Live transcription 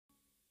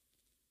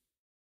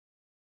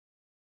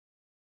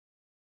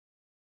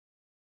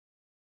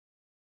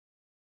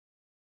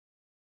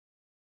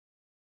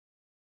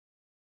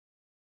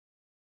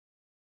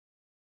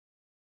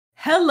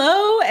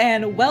Hello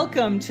and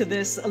welcome to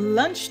this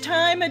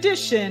lunchtime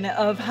edition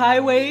of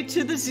Highway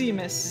to the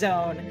Threemus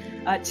Zone.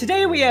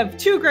 Today we have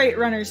two great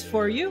runners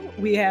for you.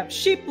 We have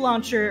Sheep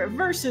Launcher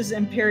versus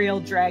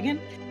Imperial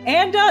Dragon,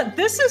 and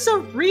this is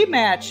a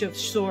rematch of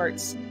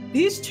sorts.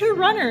 These two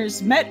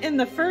runners met in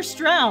the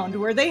first round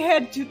where they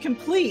had to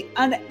complete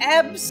an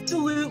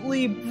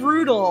absolutely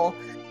brutal,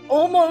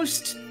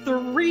 almost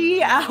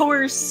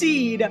 3-hour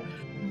seed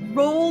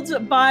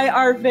rolled by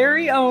our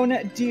very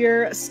own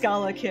dear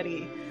Scala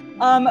Kitty.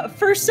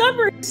 For some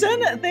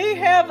reason, they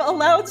have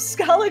allowed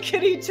Scala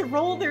Kitty to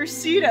roll their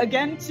seed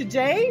again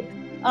today.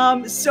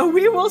 So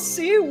we will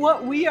see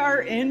what we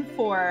are in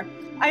for.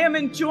 I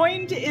am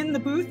joined in the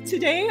booth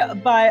today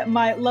by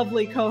my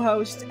lovely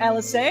co-host,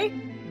 Alicel.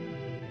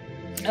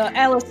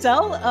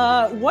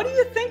 Alicel, what do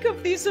you think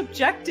of these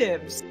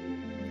objectives?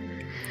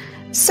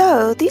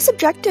 So, these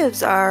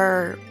objectives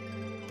are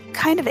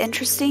kind of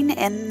interesting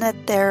in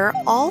that they're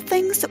all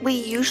things that we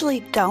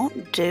usually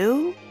don't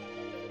do.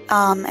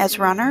 As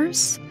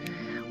runners,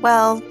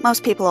 well,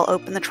 most people will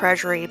open the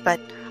treasury, but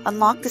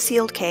unlock the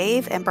sealed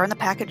cave and burn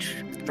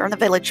the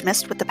village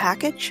mist with the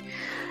package.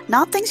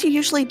 Not things you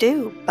usually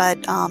do, but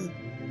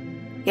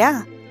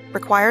yeah,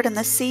 required in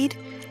this seed,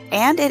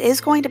 and it is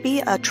going to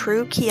be a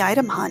true key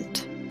item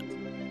hunt.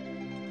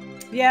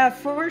 Yeah,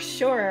 for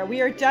sure.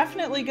 We are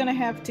definitely going to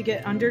have to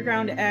get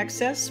underground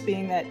access,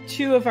 being that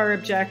two of our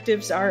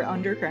objectives are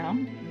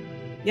underground.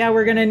 Yeah,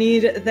 we're going to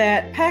need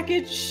that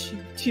package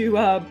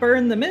to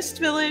burn the Mist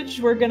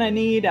Village. We're going to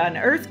need an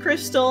Earth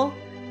Crystal.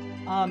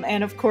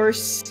 And of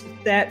course,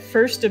 that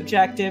first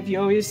objective, you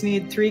always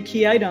need 3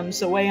 key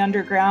items: a way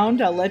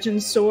underground, a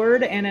legend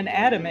sword, and an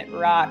adamant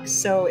rock.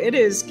 So it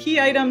is key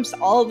items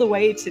all the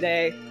way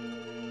today.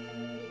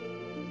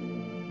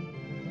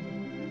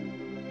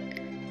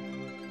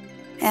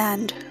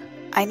 And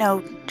I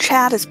know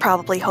Chad is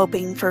probably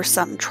hoping for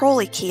some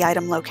trolley key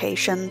item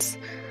locations.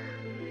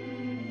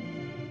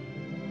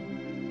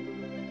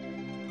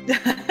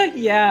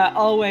 Yeah,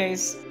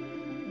 always.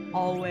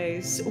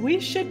 Always. We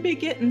should be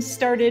getting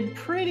started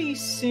pretty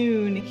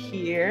soon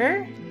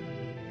here.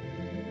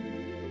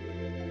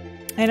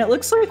 And it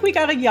looks like we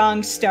got a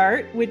Yang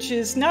start, which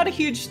is not a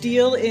huge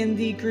deal in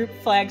the group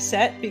flag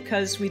set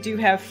because we do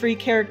have free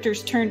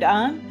characters turned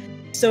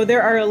on. So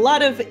there are a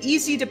lot of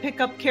easy to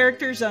pick up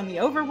characters on the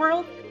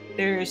overworld.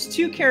 There's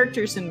 2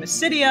 characters in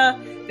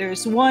Mysidia.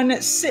 There's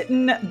 1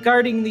 sitting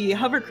guarding the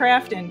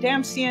hovercraft in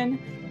Damcian.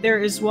 There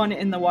is 1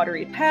 in the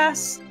Watery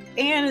Pass.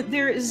 And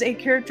there is a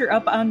character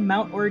up on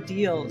Mount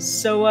Ordeals.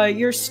 So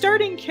your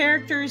starting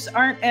characters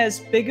aren't as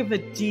big of a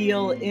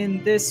deal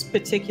in this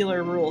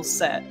particular rule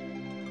set.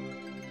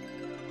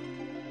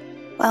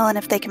 Well, and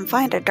if they can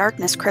find a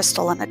Darkness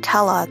Crystal and a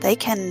Tella, they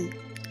can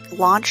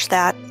launch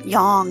that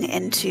Yang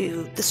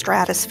into the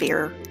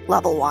stratosphere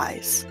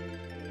level-wise.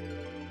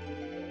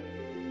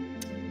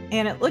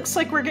 And it looks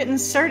like we're getting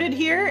started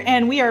here,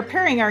 and we are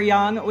pairing our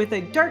Yang with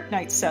a Dark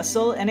Knight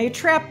Cecil, and a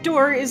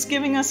trapdoor is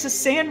giving us a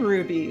Sand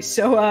Ruby.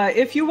 So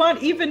if you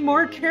want even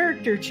more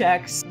character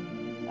checks,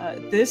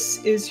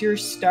 this is your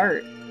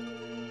start.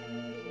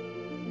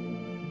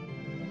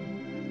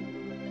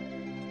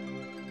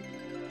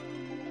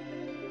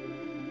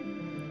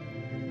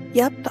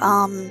 Yep,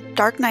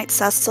 Dark Knight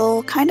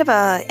Cecil, kind of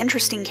a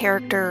interesting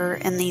character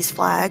in these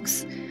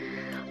flags.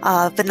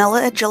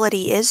 Vanilla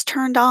agility is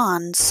turned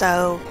on,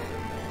 so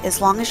as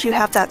long as you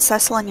have that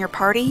Cecil in your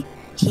party,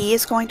 he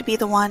is going to be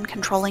the one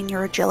controlling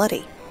your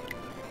agility.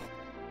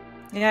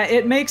 Yeah,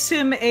 it makes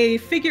him a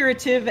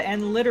figurative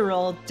and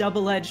literal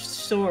double-edged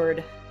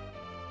sword.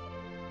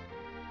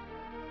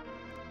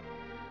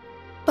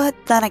 But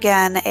then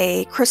again,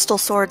 a Crystal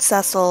Sword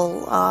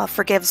Cecil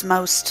forgives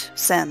most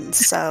sins,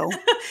 so...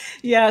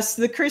 Yes,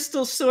 the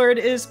Crystal Sword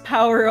is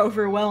power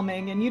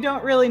overwhelming, and you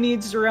don't really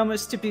need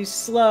Zeromus to be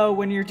slow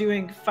when you're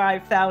doing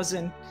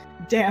 5,000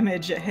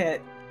 damage a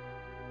hit.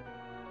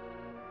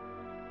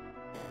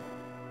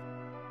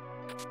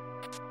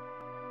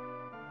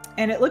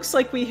 And it looks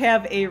like we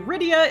have a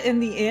Rydia in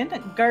the inn,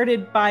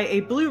 guarded by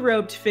a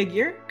blue-robed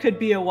figure. Could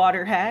be a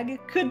water hag,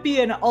 could be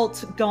an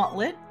alt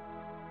gauntlet.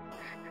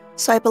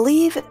 So I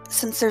believe,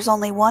 since there's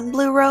only one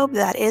blue robe,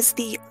 that is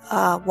the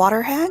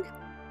water hag?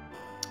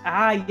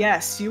 Ah,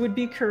 yes, you would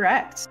be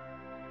correct.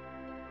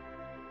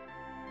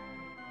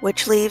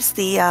 Which leaves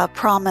the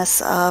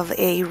promise of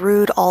a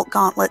rude alt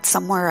gauntlet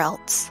somewhere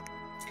else.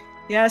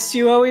 Yes,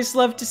 you always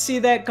love to see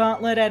that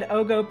gauntlet at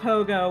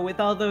Ogopogo with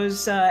all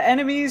those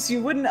enemies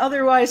you wouldn't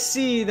otherwise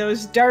see,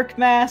 those dark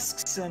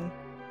masks and...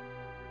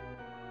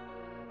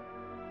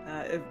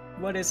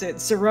 what is it?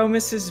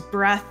 Zeromus's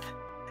breath.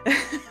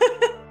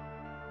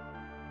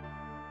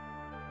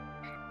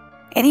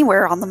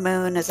 Anywhere on the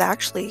moon is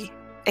actually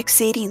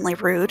exceedingly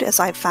rude, as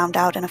I've found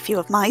out in a few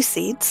of my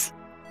seeds.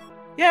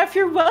 Yeah, if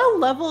you're well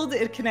leveled,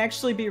 it can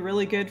actually be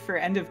really good for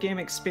end-of-game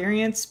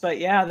experience, but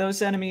yeah,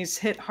 those enemies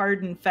hit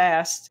hard and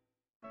fast.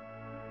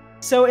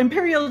 So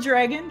Imperial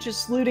Dragon,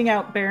 just looting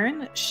out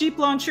Baron. Sheep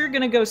Launcher,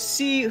 gonna go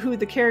see who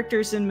the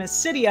characters in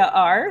Mysidia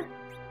are.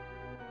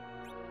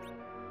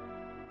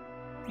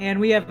 And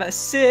we have a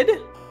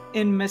Cid,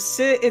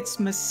 It's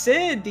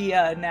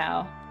Mysidia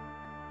now.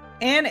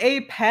 And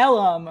a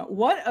Palom.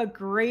 What a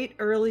great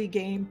early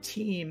game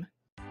team.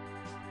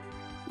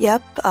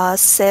 Yep,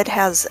 Sid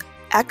has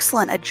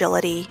excellent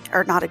agility,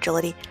 or not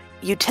agility,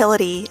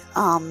 utility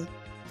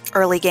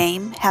early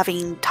game,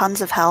 having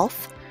tons of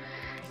health.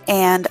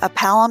 And a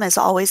Palom is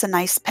always a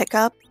nice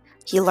pickup.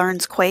 He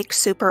learns Quake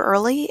super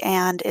early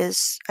and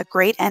is a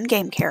great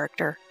endgame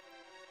character.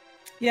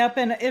 Yep,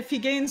 and if he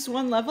gains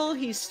 1 level,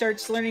 he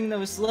starts learning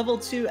those level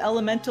 2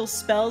 elemental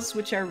spells,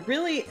 which are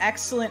really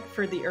excellent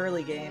for the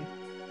early game.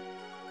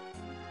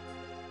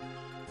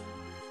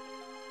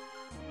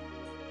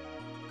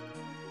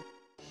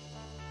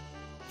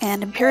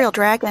 And Imperial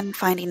Dragon,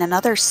 finding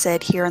another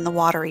Sid here in the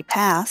Watery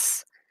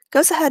Pass,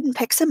 goes ahead and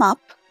picks him up.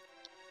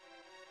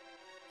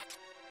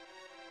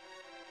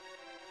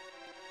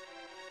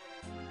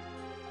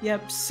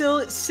 Yep,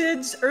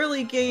 Sid's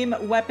early game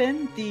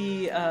weapon,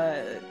 the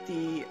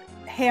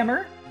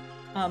hammer,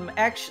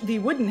 the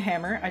wooden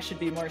hammer, I should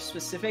be more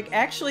specific,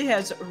 actually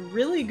has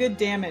really good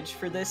damage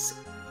for this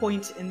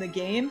point in the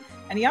game,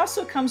 and he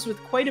also comes with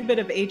quite a bit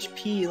of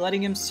HP,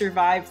 letting him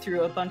survive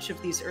through a bunch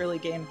of these early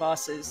game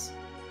bosses.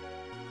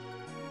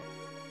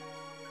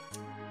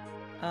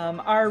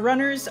 Our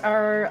runners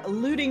are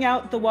looting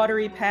out the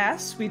Watery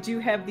Pass. We do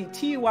have the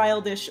T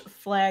Wildish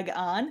flag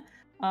on.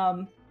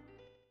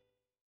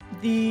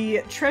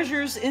 The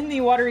treasures in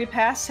the Watery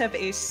Pass have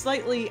a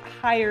slightly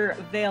higher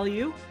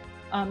value,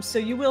 so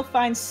you will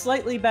find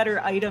slightly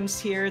better items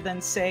here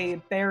than,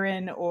 say,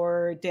 Baron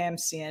or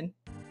Damsian.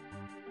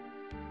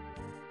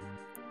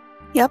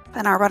 Yep,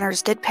 and our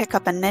runners did pick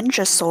up a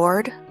ninja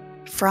sword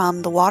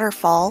from the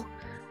waterfall.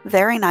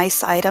 Very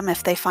nice item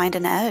if they find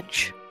an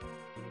edge.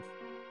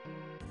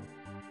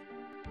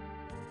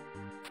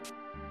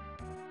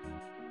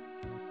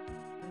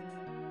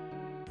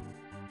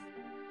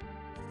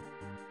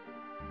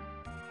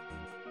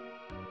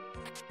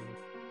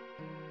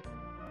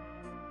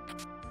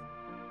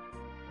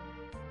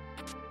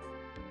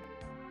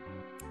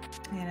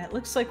 And it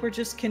looks like we're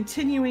just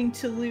continuing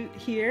to loot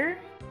here.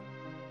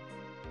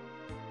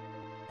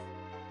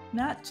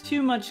 Not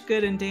too much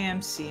good in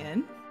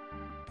Damsian.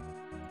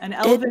 An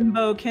elven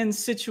bow can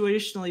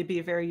situationally be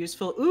very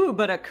useful. Ooh,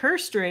 but a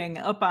cursed ring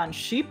up on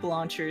Sheep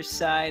Launcher's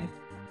side.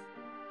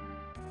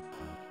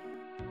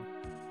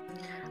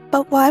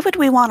 But why would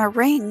we want a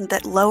ring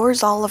that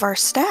lowers all of our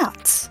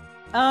stats?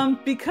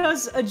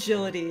 Because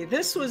agility.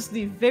 This was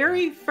the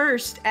very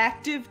first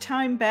active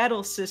time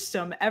battle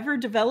system ever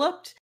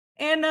developed.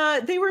 And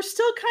they were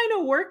still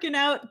kind of working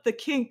out the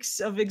kinks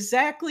of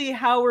exactly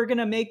how we're going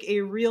to make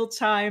a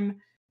real-time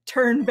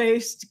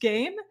turn-based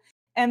game.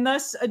 And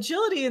thus,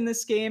 agility in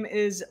this game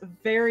is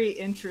very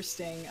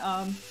interesting.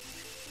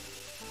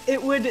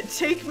 It would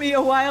take me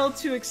a while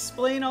to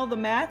explain all the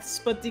maths,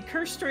 but the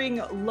cursed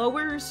ring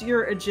lowers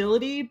your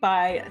agility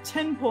by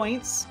 10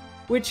 points,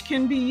 which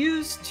can be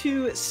used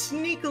to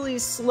sneakily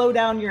slow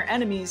down your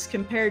enemies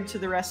compared to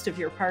the rest of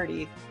your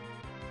party.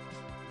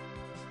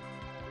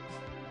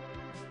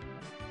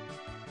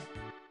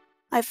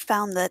 I've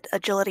found that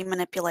agility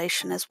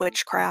manipulation is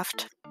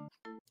witchcraft.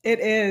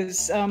 It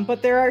is,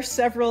 but there are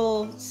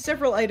several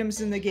items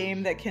in the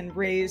game that can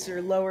raise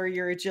or lower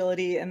your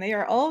agility, and they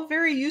are all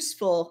very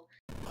useful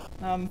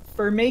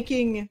for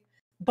making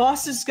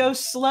bosses go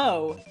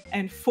slow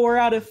and 4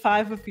 out of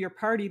 5 of your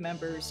party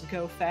members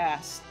go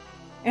fast.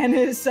 And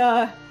as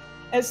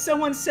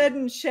someone said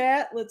in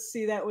chat, let's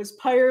see, that was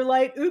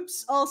Pyrelight.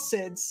 Oops, all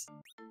Sids.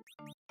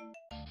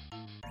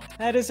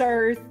 That is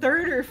our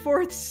 3rd or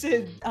 4th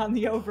Sid on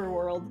the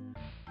overworld.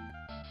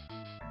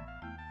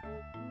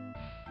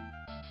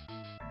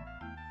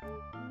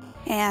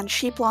 And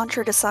Sheep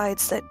Launcher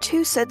decides that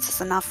 2 Sids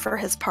is enough for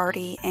his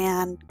party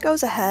and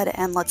goes ahead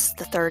and lets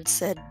the 3rd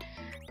Sid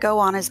go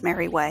on his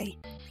merry way.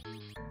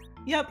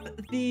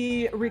 Yep,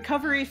 the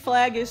recovery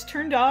flag is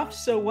turned off,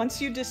 so once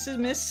you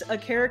dismiss a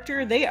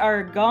character, they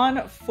are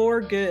gone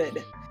for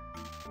good.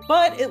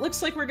 But it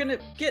looks like we're going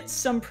to get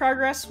some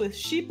progress with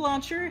Sheep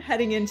Launcher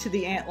heading into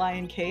the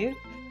Antlion Cave.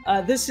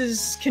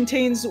 This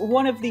contains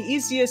one of the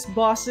easiest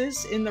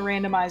bosses in the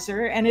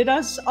randomizer, and it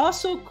is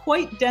also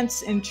quite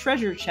dense in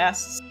treasure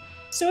chests,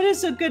 so it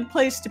is a good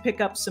place to pick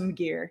up some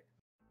gear.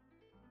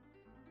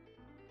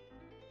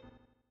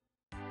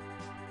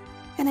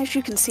 And as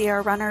you can see,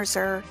 our runners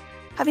are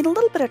having a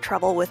little bit of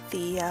trouble with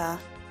the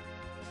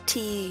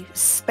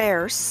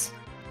T-Sparse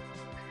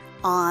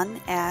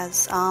on,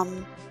 as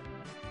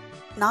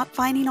not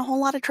finding a whole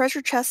lot of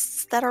treasure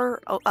chests that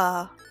are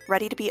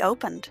ready to be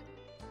opened.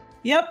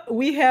 Yep,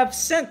 we have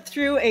sent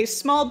through a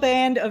small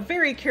band of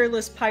very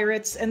careless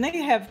pirates, and they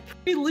have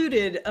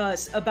pre-looted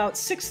about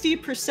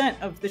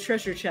 60% of the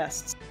treasure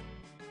chests.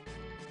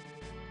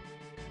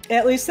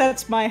 At least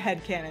that's my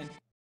headcanon.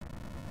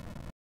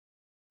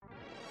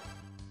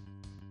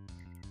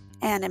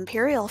 And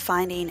Imperial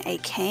finding a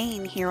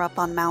cane here up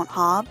on Mount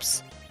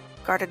Hobbs,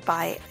 guarded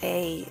by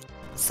a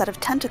set of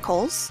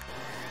tentacles.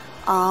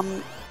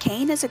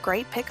 Cane is a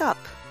great pickup,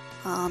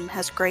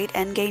 has great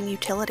endgame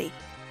utility.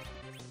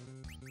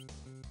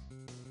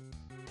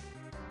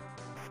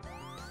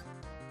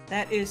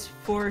 That is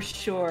for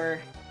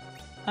sure.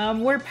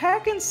 We're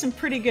packing some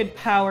pretty good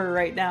power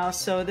right now,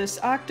 so this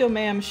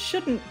Octomam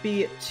shouldn't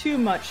be too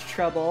much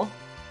trouble.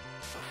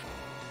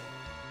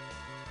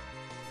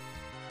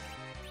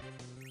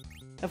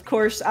 Of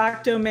course,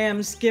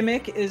 Octomam's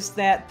gimmick is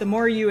that the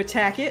more you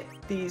attack it,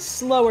 the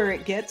slower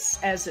it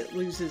gets as it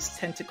loses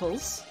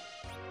tentacles.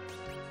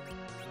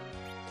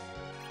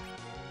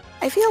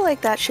 I feel like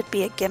that should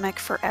be a gimmick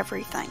for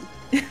everything.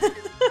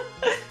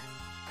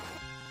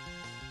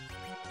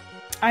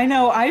 I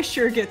know, I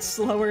sure get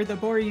slower the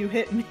more you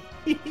hit me.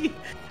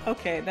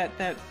 Okay,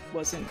 that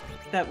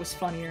was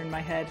funnier in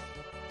my head.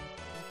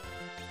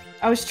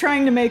 I was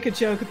trying to make a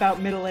joke about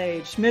middle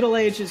age. Middle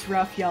age is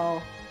rough,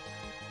 y'all.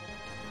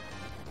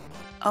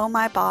 Oh,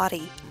 my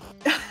body.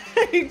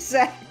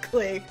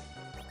 Exactly.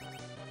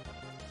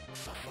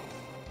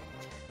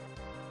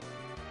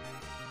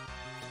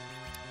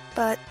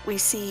 But we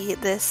see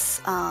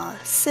this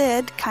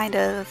Sid kind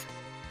of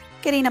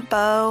getting a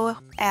bow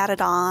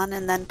added on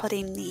and then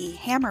putting the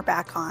hammer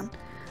back on.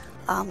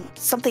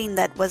 Something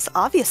that was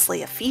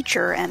obviously a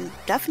feature and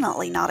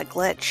definitely not a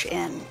glitch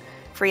in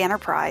Free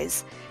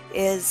Enterprise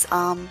is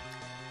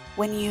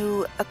when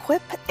you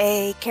equip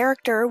a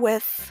character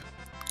with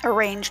a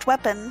ranged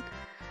weapon,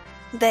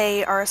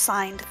 they are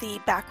assigned the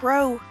back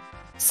row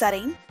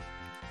setting,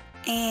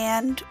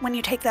 and when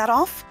you take that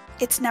off,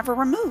 it's never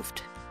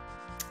removed.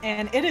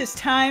 And it is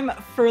time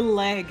for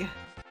leg.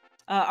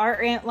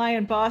 Our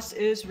antlion boss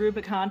is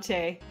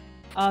Rubicante.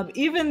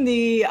 Even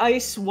the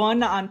Ice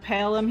 1 on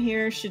Palom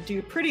here should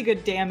do pretty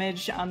good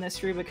damage on this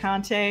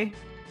Rubicante.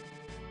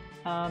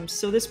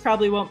 So this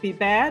probably won't be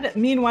bad.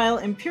 Meanwhile,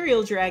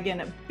 Imperial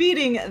Dragon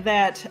beating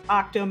that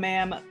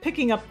Octomam,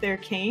 picking up their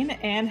cane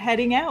and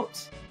heading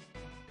out.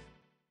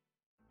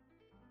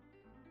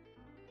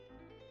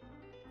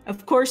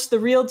 Of course, the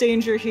real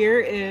danger here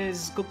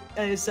is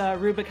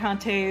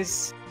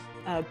Rubicante's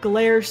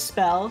glare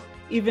spell.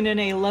 Even in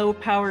a low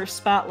power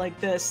spot like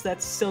this,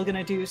 that's still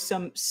gonna do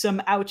some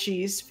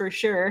ouchies for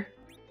sure.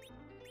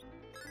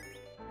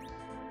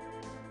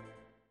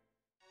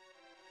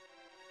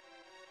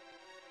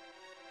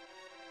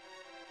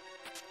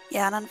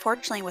 Yeah, and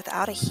unfortunately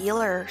without a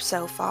healer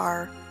so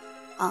far,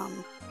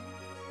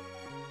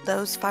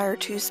 those Fire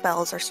 2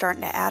 spells are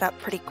starting to add up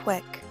pretty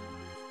quick.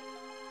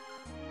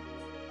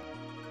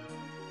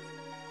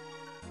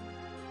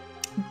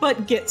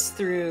 But gets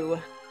through.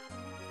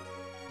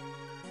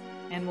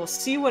 And we'll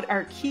see what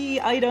our key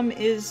item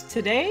is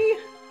today,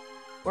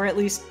 or at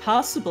least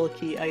possible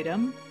key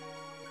item.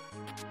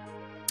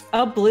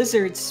 A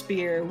Blizzard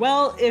Spear.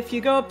 Well, if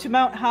you go up to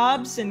Mount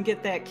Hobbs and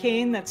get that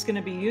cane, that's going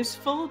to be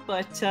useful,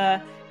 but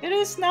it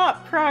is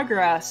not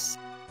progress.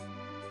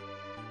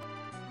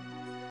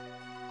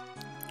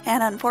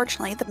 And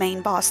unfortunately, the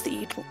main boss that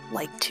you'd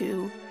like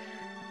to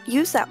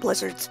use that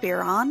Blizzard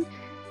Spear on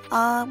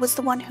was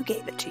the one who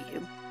gave it to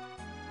you.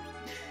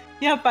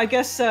 Yep, I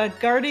guess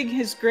guarding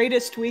his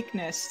greatest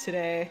weakness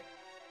today.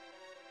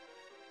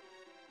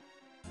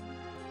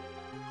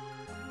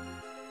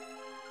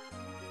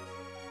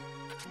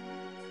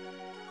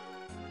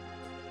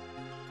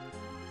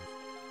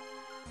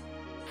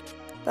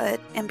 But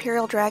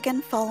Imperial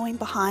Dragon following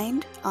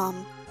behind,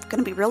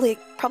 gonna be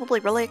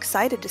probably really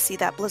excited to see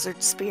that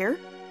Blizzard Spear.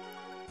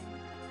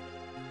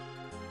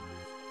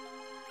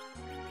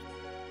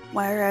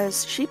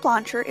 Whereas Sheep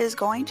Launcher is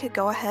going to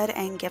go ahead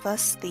and give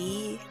us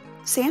the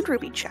Sand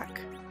Ruby check.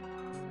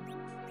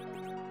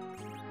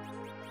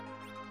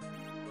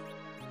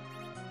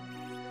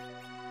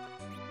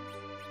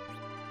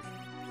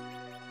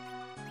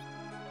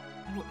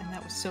 Oh, and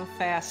that was so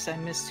fast, I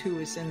missed who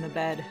was in the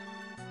bed.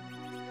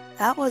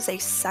 That was a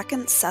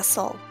second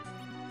Cecil.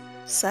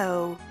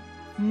 So,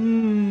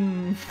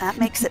 that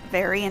makes it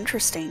very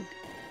interesting.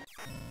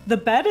 The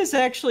bed is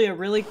actually a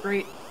really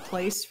great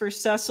place for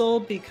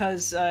Cecil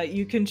because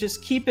you can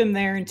just keep him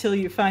there until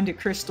you find a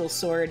crystal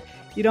sword.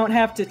 You don't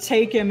have to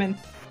take him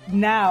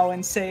now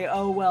and say,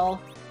 oh, well,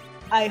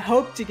 I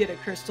hope to get a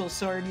crystal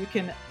sword. You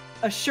can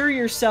assure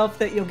yourself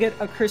that you'll get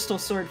a crystal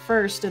sword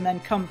first and then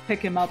come pick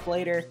him up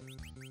later.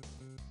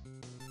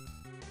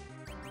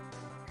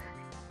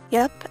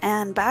 Yep,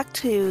 and back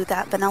to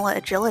that vanilla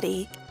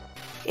agility,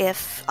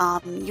 if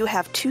you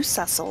have two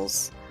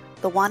Cecils,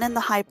 the one in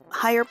the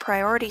higher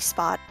priority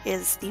spot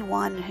is the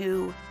one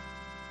who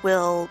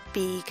will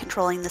be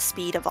controlling the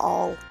speed of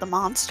all the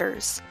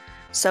monsters.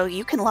 So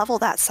you can level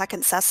that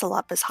second Cecil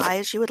up as high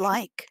as you would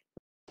like.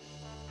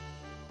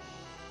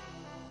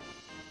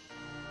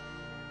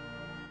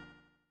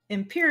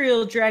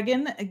 Imperial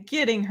Dragon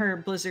getting her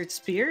Blizzard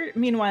Spear.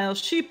 Meanwhile,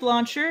 Sheep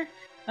Launcher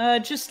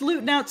just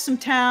looting out some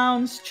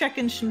towns,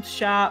 checking some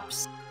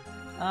shops.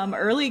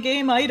 Early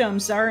game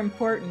items are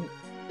important,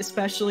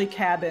 especially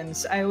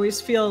cabins. I always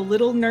feel a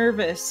little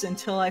nervous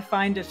until I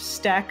find a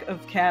stack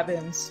of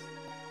cabins.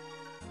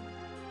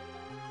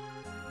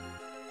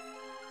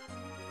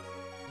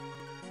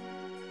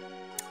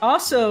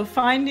 Also,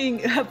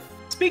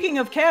 speaking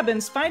of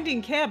cabins,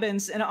 finding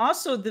cabins, and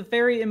also the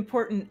very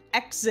important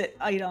exit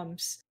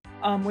items,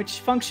 which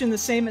function the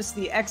same as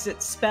the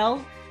exit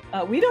spell.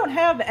 We don't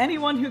have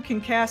anyone who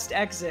can cast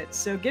exit,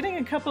 so getting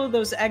a couple of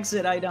those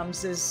exit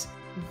items is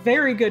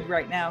very good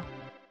right now.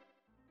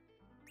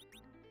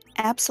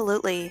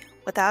 Absolutely.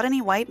 Without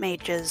any white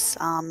mages,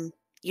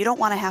 you don't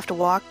want to have to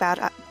walk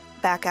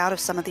back out of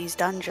some of these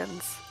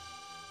dungeons.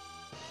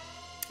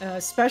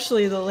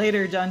 Especially the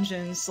later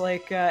dungeons,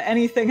 like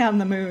anything on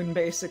the moon,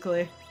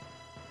 basically.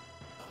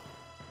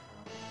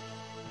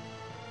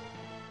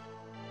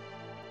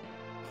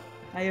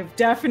 I have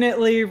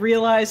definitely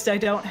realized I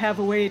don't have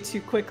a way to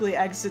quickly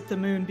exit the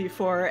moon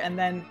before, and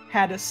then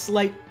had a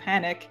slight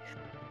panic.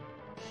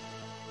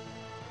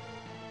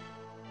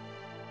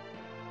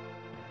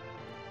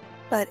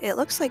 But it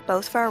looks like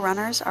both of our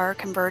runners are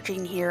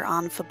converging here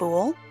on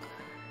Fabul.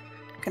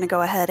 Gonna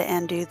go ahead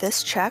and do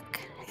this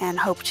check and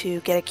hope to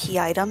get a key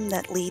item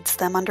that leads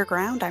them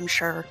underground, I'm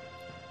sure.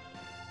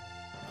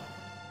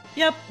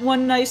 Yep,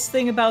 one nice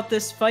thing about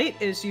this fight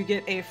is you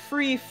get a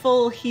free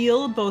full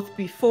heal both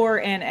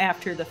before and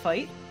after the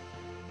fight.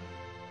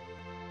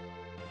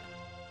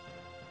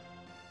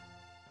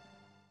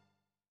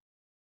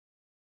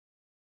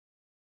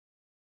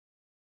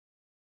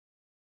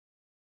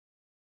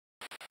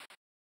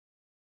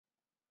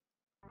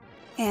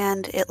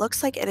 And it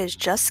looks like it is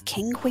just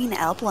King Queen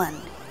Eblin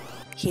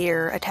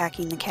here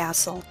attacking the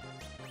castle.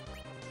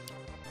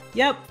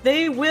 Yep,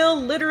 they will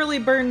literally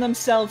burn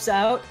themselves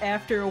out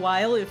after a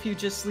while if you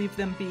just leave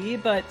them be,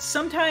 but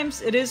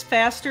sometimes it is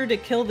faster to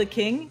kill the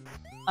king.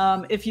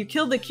 If you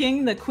kill the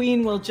king, the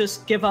queen will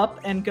just give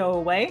up and go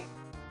away.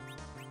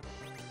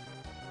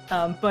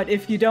 But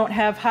if you don't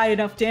have high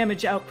enough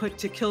damage output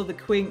to kill the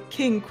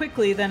king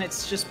quickly, then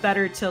it's just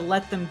better to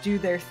let them do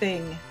their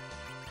thing.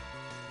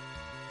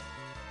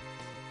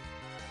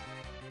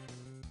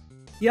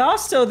 Yeah,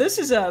 also, this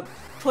is a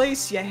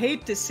place you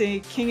hate to see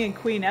King and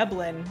Queen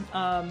Eblin.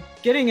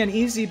 Getting an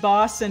easy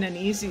boss in an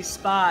easy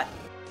spot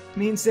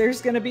means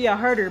there's going to be a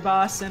harder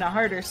boss in a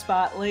harder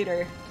spot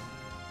later.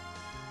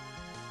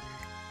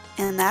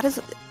 And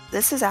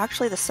this is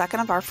actually the second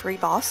of our free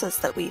bosses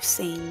that we've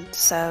seen,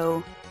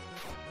 so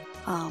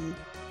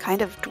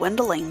kind of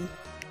dwindling.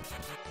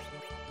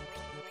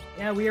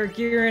 Yeah, we are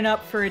gearing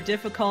up for a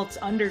difficult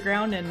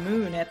underground and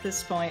moon at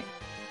this point.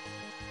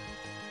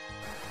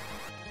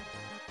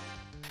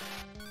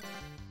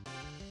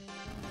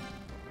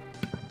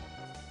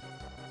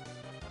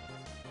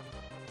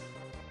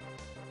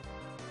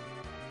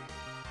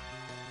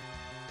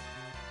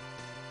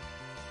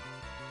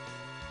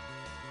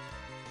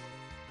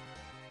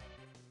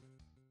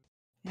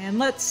 And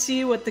let's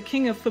see what the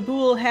King of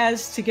Fabul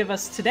has to give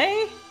us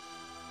today.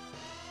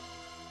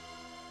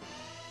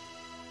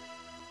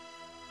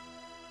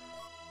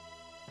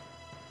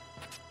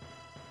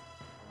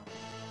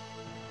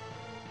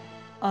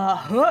 A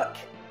hook!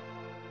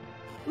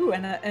 Ooh,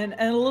 and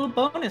a little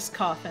bonus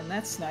coffin.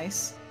 That's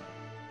nice.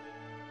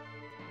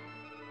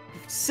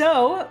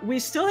 So, we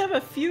still have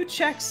a few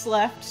checks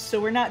left,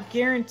 so we're not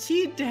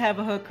guaranteed to have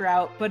a hook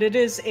route, but it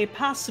is a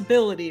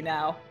possibility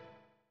now.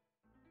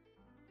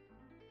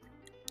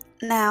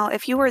 Now,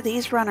 if you were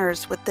these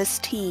runners with this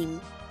team,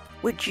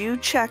 would you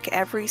check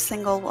every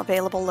single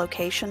available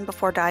location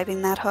before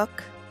diving that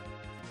hook?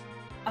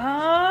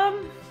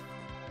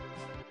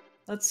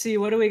 Let's see,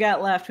 what do we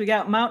got left? We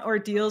got Mount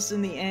Ordeals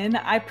in the inn.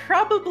 I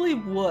probably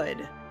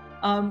would.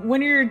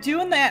 When you're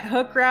doing that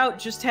hook route,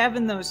 just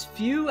having those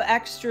few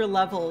extra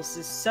levels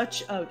is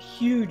such a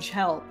huge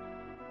help.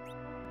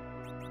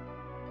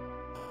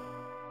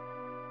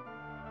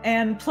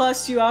 And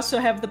plus, you also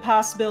have the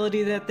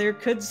possibility that there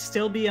could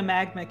still be a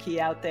magma key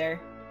out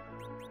there.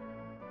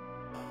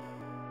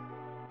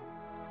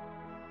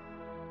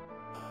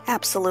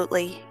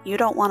 Absolutely. You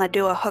don't want to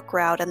do a hook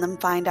route and then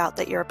find out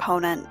that your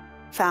opponent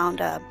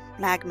found a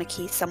magma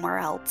key somewhere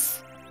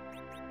else.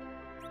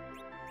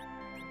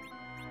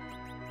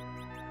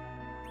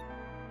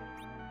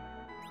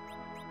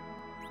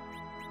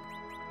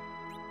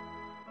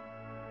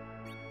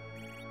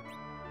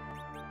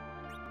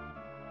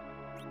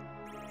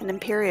 And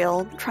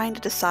Imperial trying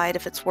to decide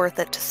if it's worth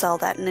it to sell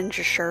that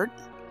ninja shirt.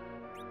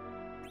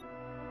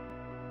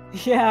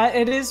 Yeah,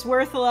 it is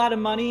worth a lot of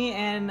money,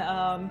 and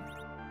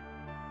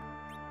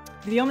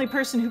the only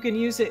person who can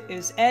use it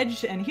is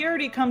Edge, and he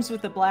already comes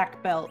with a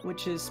black belt,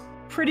 which is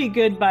pretty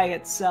good by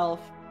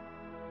itself.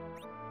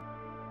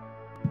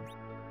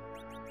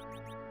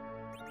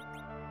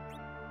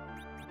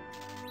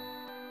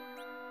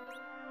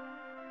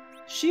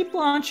 Sheep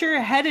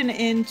Launcher heading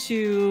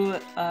into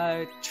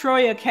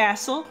Troya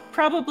Castle,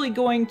 probably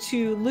going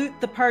to loot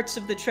the parts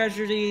of the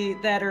treasury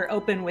that are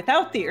open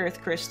without the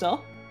Earth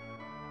Crystal.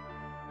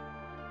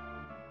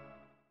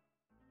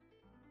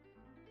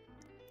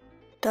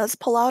 Does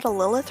pull out a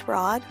Lilith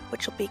Rod,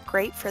 which will be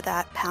great for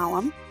that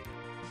Palom.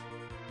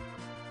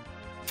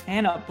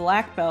 And a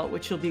black belt,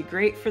 which will be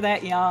great for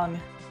that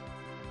Yang.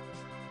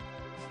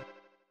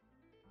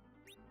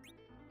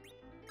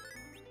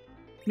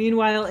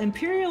 Meanwhile,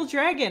 Imperial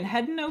Dragon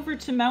heading over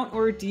to Mount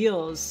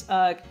Ordeals.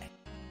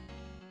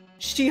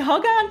 She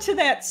hung on to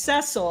that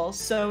Cecil,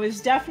 so is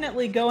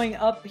definitely going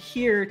up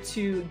here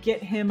to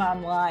get him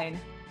online.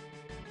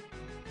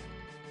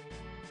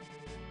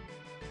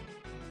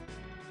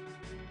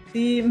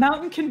 The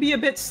mountain can be a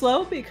bit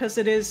slow because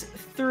it is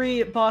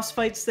 3 boss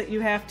fights that you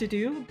have to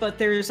do, but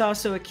there's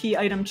also a key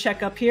item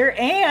check up here,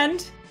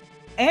 and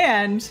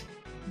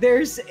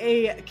there's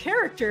a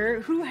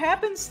character who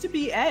happens to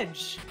be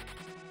Edge.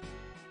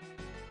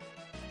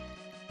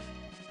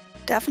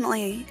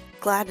 Definitely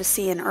glad to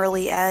see an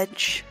early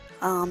Edge.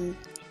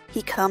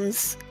 He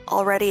comes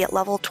already at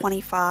level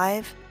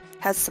 25,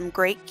 has some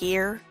great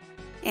gear,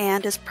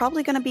 and is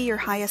probably going to be your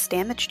highest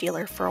damage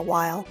dealer for a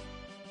while.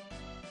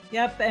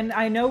 Yep, and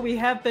I know we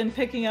have been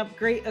picking up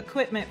great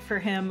equipment for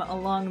him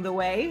along the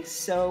way,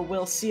 so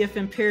we'll see if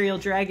Imperial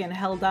Dragon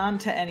held on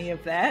to any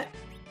of that.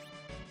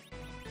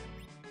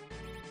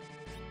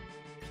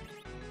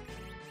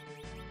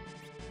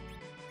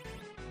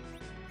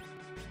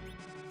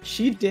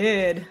 She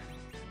did.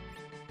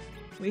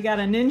 We got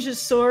a ninja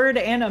sword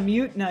and a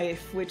mute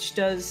knife, which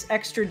does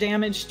extra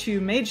damage to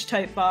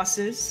mage-type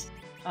bosses.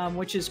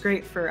 Which is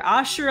great for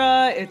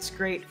Ashura. It's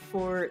great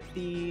for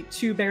the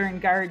 2 Baron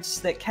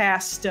guards that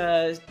cast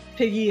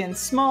Piggy and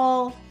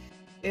Small.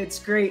 It's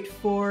great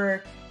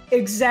for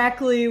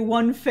exactly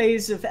 1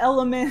 phase of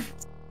Element.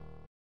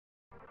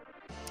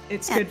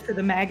 It's good for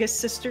the Magus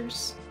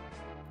sisters.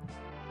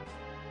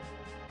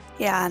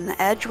 Yeah, an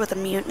Edge with a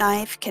mute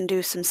knife can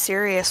do some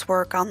serious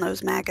work on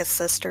those Magus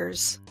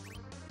sisters.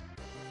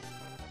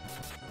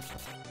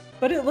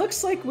 But it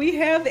looks like we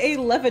have a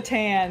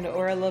Leviathan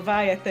or a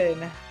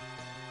Leviathan.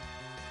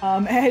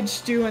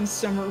 Edge doing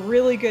some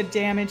really good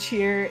damage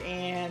here,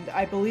 and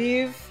I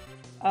believe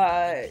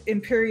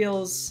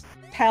Imperial's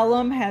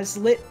Palom has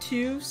lit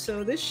too,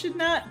 so this should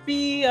not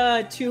be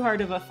too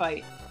hard of a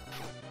fight.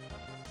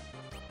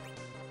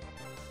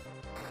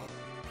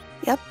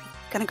 Yep,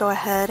 gonna go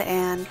ahead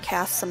and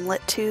cast some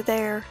lit 2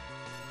 there,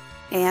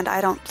 and I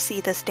don't see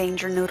this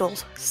Danger Noodle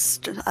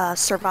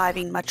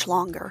surviving much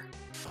longer.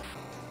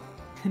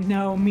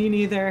 No, me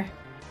neither.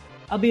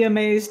 I'll be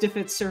amazed if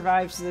it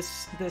survives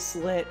this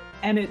lit,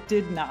 and it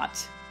did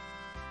not.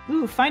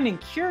 Ooh, finding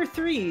Cure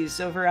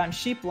 3s over on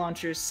Sheep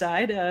Launcher's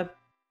side.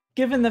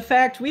 Given the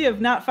fact we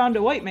have not found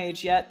a White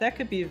Mage yet, that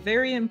could be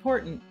very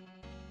important.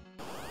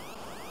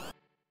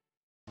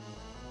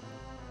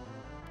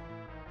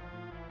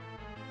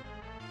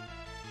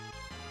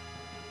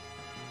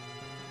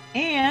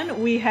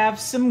 And we have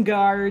some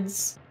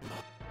guards.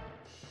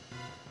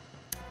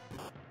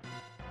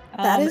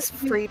 That is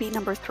freebie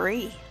number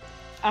 3.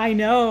 I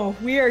know.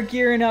 We are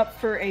gearing up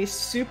for a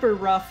super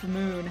rough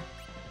moon.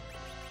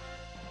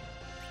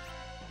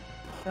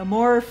 The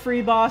more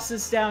free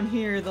bosses down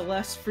here, the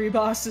less free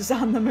bosses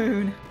on the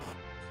moon.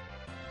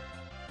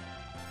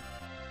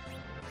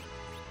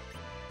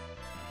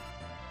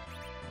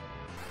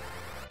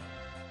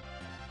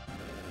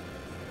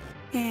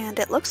 And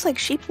it looks like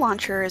Sheep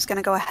Launcher is going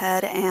to go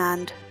ahead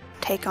and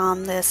take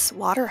on this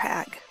Water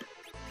Hag.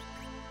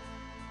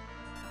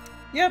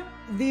 Yep,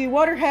 the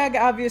Water Hag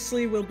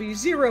obviously will be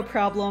 0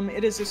 problem.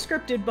 It is a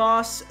scripted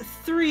boss,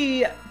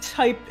 3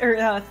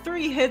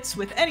 hits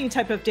with any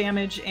type of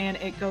damage, and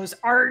it goes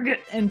arg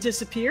and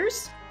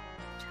disappears.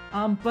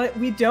 But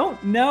we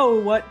don't know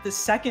what the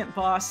second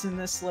boss in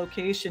this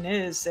location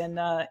is, and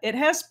it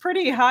has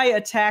pretty high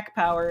attack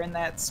power in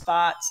that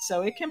spot,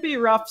 so it can be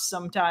rough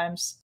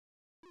sometimes.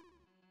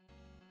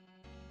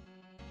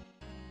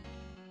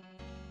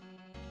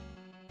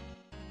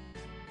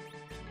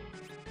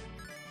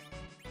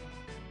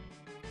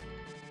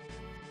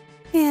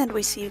 And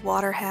we see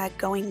Water Hag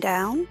going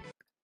down.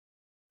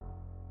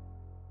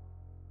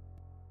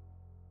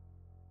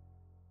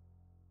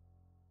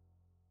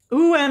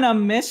 Ooh, and a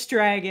Mist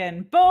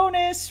Dragon.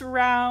 Bonus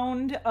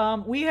round.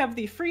 We have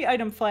the free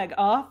item flag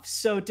off,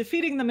 so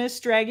defeating the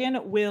Mist Dragon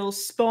will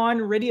spawn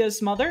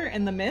Rydia's mother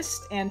in the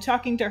mist, and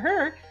talking to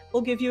her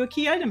will give you a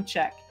key item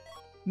check.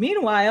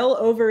 Meanwhile,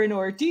 over in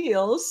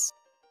Ordeals,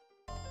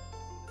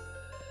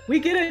 we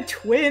get a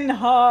twin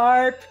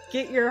harp.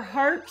 Get your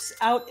harps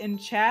out in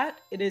chat.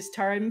 It is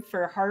time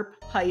for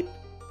harp hype.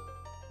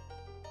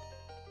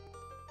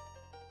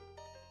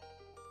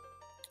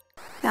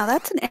 Now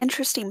that's an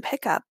interesting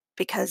pickup,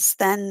 because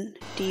then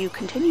do you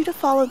continue to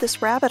follow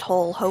this rabbit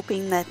hole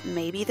hoping that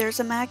maybe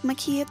there's a magma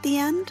key at the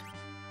end?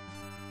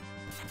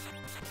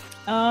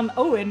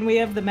 Oh, and we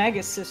have the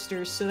Magus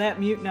sisters, so that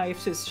mute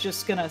knife is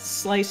just gonna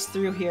slice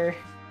through here.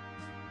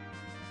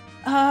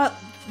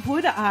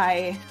 Would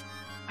I?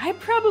 I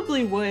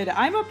probably would.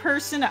 I'm a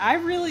person, I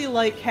really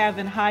like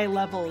having high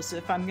levels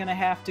if I'm gonna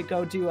have to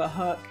go do a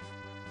hook.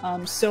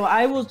 So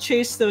I will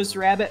chase those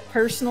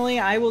personally,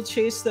 I will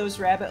chase those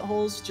rabbit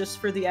holes just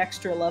for the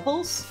extra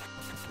levels.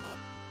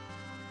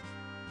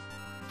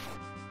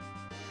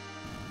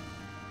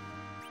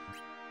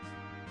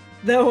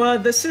 Though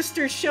the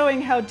sisters showing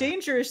how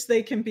dangerous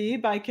they can be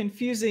by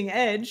confusing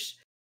Edge.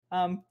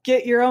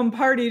 Get your own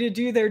party to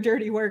do their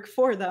dirty work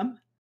for them.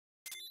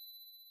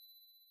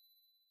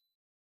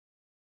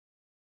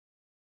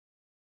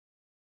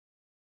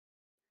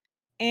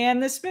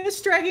 And this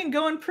Mist Dragon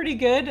going pretty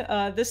good.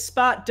 This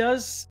spot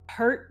does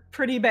hurt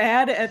pretty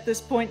bad at this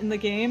point in the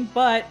game,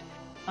 but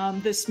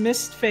this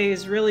Mist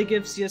phase really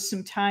gives you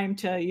some time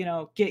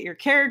to, get your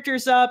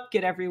characters up,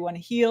 get everyone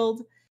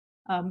healed.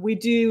 We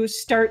do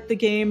start the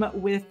game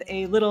with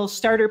a little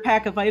starter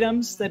pack of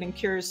items that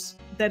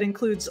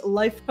includes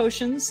life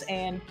potions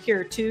and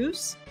cure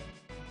 2s.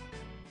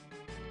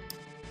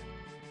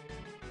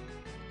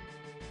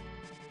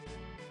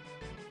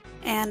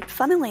 And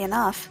funnily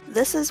enough,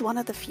 this is one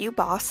of the few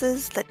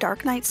bosses that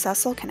Dark Knight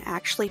Cecil can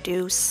actually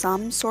do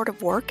some sort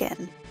of work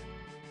in.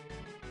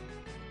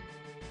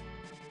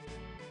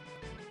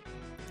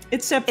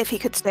 Except if he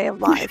could stay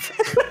alive.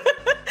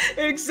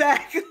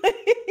 Exactly.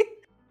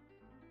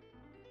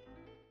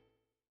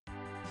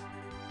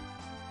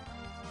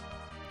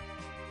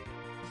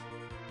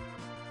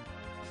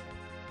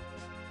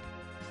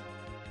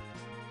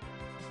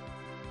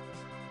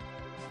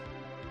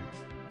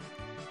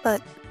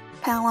 But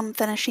Palom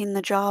finishing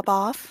the job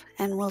off,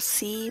 and we'll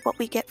see what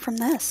we get from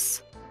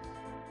this.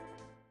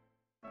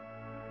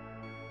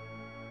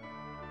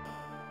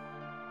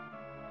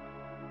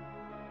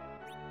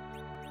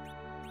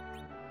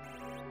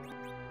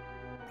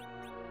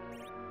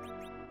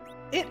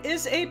 It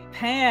is a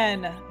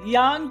pan.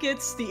 Yang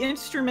gets the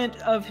instrument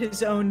of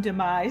his own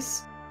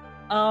demise.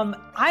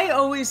 I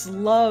always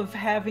love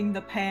having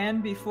the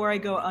pan before I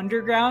go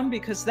underground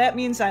because that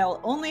means I'll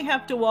only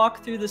have to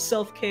walk through the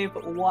Sylph Cave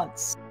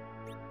once.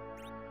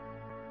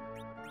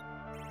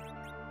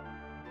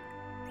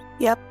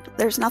 Yep,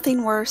 there's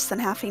nothing worse than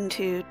having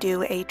to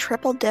do a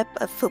triple dip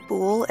of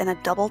Fabul and a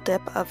double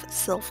dip of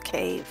Sylph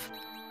Cave.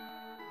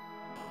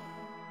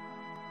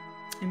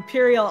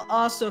 Imperial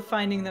also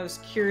finding those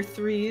cure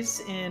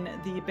 3s in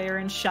the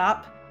Baron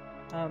shop.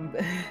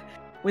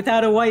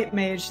 Without a white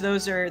mage,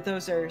 those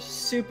are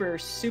super,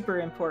 super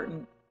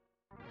important.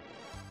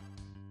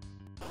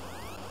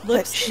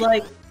 Looks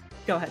like...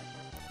 Go ahead.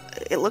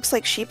 It looks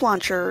like Sheep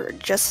Launcher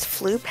just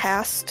flew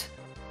past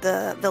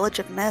the Village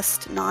of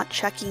Mist, not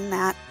checking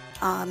that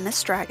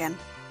Mist Dragon.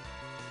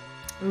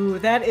 Ooh,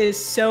 that is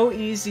so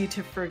easy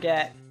to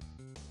forget.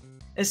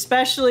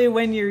 Especially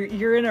when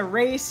you're in a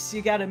race,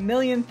 you got a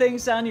million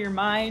things on your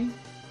mind.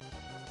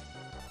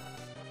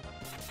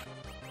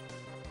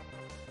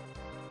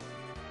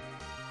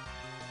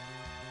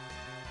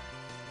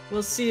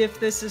 We'll see if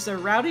this is a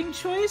routing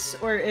choice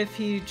or if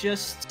he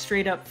just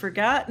straight up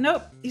forgot.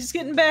 Nope, he's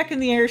getting back in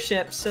the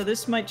airship, so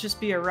this might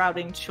just be a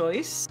routing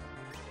choice.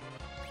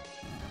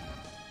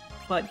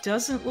 But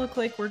doesn't look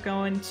like we're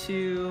going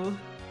to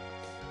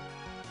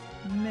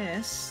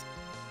miss.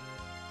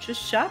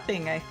 Just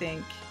shopping, I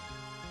think.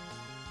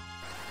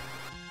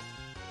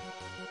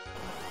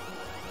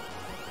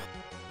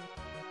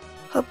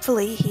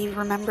 Hopefully he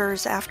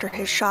remembers after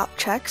his shop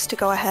checks to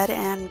go ahead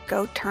and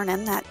go turn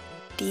in that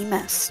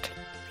demist.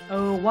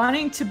 Oh,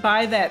 wanting to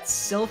buy that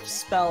Sylph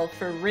spell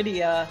for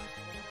Rydia.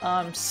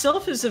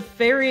 Sylph is a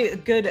very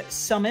good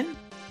summon.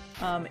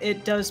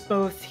 It does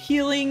both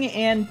healing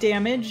and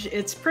damage.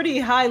 It's pretty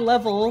high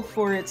level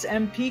for its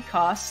MP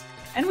cost.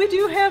 And we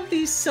do have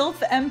the Sylph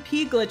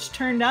MP glitch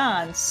turned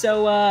on.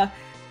 So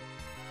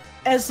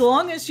as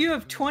long as you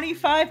have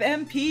 25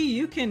 MP,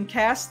 you can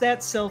cast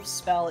that Sylph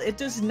spell. It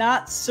does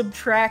not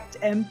subtract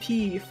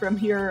MP from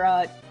your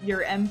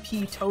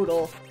MP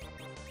total.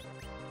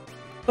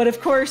 But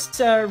of course,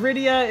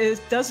 Rydia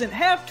doesn't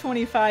have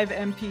 25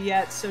 MP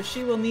yet, so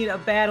she will need a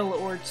battle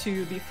or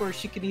two before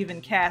she can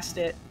even cast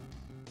it.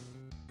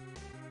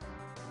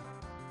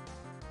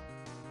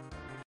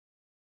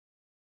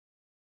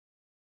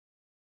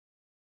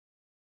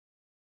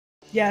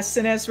 Yes,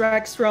 and as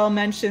Rexrel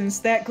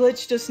mentions, that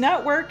glitch does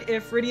not work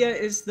if Rydia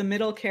is the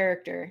middle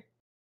character.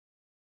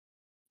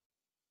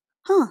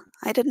 Huh,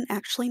 I didn't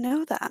actually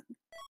know that.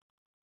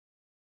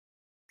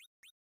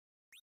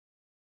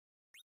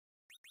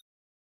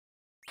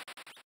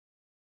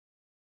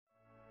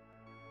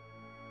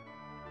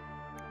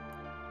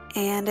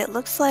 And it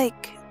looks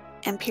like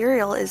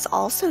Imperial is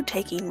also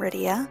taking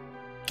Rydia,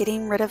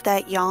 getting rid of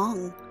that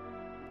Yang.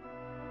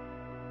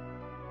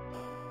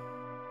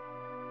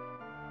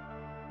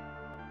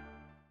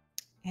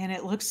 And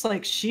it looks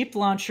like Sheep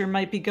Launcher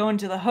might be going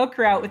to the hook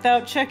route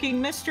without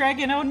checking Mist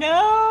Dragon. Oh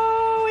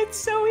no! It's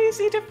so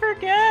easy to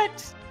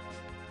forget!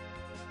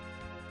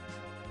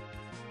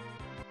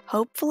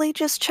 Hopefully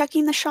just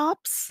checking the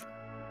shops.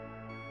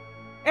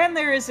 And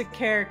there is a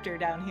character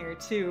down here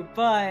too,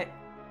 but...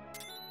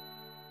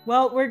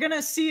 Well, we're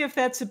gonna see if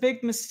that's a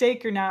big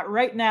mistake or not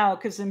right now,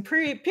 because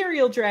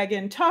Imperial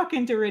Dragon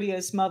talking to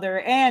Rydia's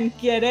mother and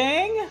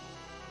getting...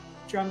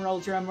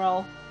 Drumroll,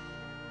 drumroll.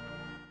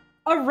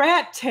 A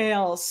rat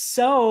tail.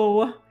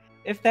 So,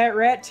 if that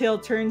rat tail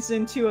turns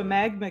into a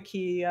magma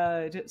key,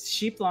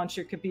 Sheep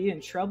Launcher could be in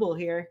trouble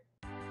here.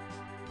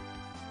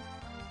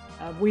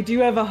 We do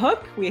have a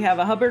hook. We have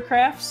a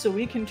hovercraft, so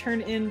we can turn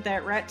in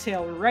that rat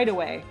tail right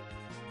away.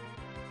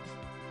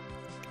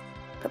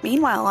 But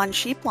meanwhile, on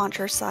Sheep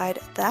Launcher's side,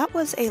 that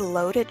was a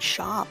loaded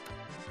shop.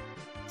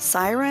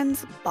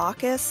 Sirens,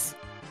 Bacchus,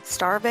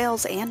 Star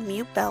Veils, and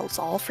Mute Bells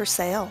all for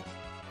sale.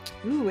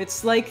 Ooh,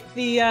 it's like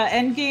the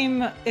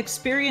endgame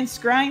experience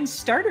grind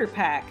starter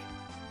pack.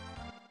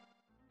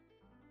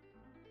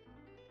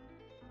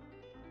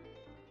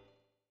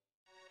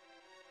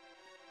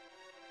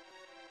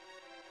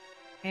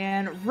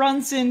 and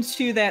runs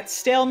into that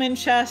Staleman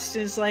chest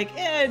and is like,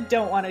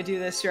 don't want to do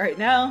this right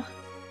now.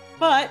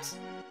 But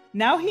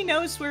now he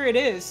knows where it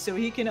is, so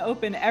he can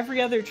open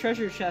every other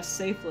treasure chest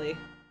safely.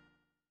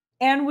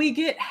 And we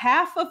get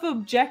half of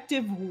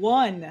Objective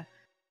 1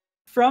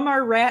 from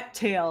our rat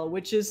tail,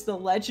 which is the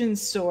Legend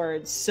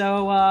Sword.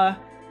 So,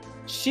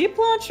 Sheep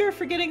Launcher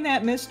for getting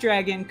that Mist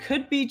Dragon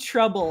could be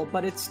trouble,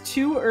 but it's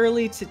too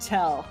early to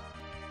tell.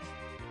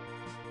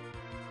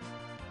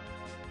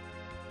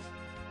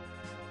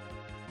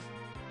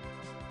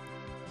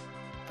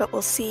 But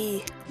we'll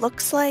see.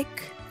 Looks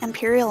like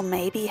Imperial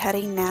may be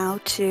heading now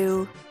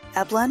to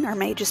Eblin, or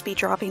may just be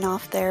dropping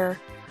off their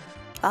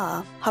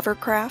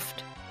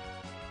hovercraft.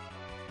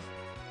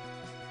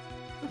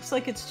 Looks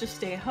like it's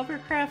just a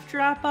hovercraft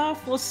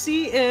drop-off. We'll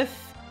see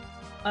if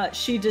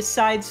she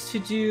decides to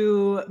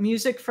do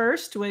music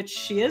first, which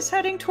she is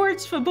heading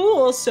towards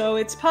Fabul, so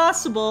it's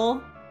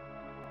possible.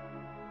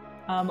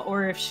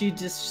 Or if she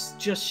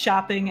just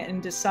shopping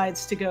and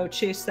decides to go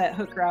chase that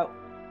hook route.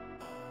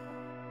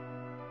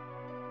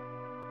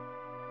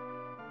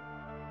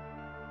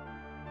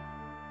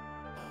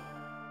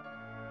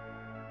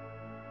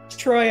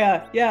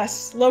 Troya,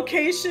 yes.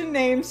 Location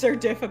names are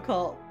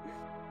difficult.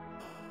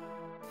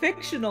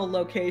 Fictional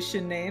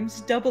location names,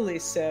 doubly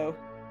so.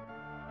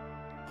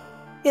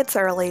 It's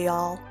early,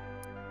 y'all.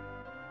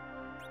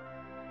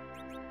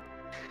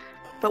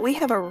 But we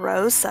have a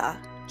Rosa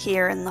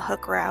here in the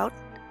hook route.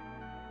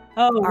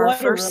 Oh, our what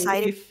first a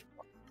sighting. relief.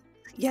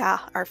 Yeah,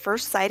 our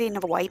first sighting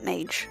of a white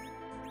mage.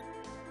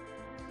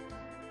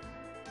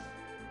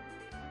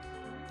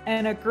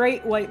 And a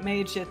great white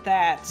mage at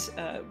that.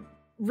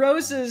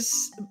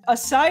 Rosa's,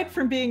 aside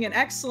from being an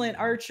excellent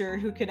archer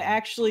who can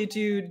actually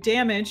do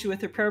damage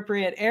with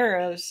appropriate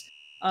arrows,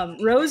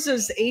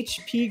 Rosa's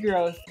HP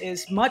growth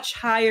is much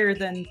higher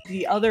than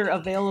the other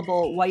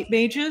available white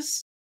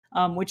mages,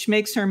 which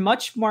makes her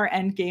much more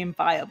endgame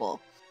viable.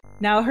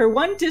 Now, her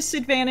one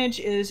disadvantage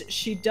is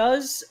she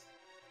does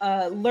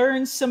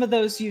learn some of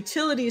those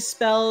utility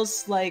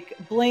spells like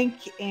Blink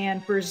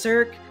and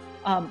Berserk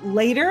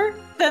later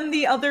than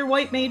the other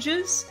white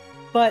mages.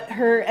 But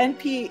her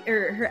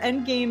her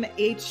endgame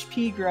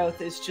HP growth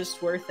is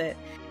just worth it.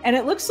 And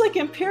it looks like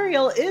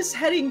Imperial is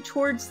heading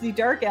towards the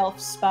Dark Elf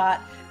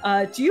spot.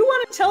 Do you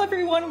want to tell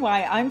everyone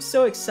why I'm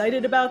so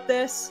excited about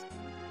this?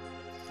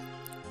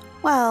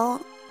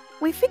 Well,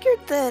 we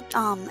figured that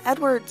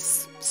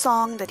Edward's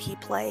song that he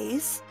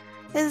plays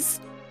is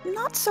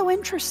not so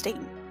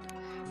interesting.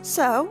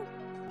 So,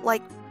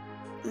 like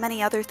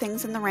many other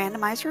things in the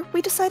randomizer,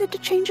 we decided to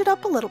change it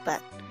up a little bit.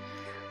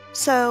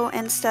 So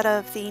instead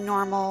of the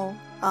normal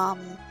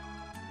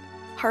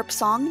harp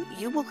song,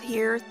 you will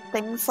hear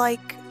things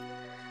like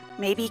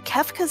maybe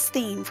Kefka's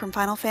theme from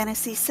Final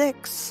Fantasy VI,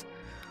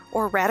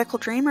 or Radical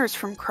Dreamers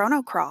from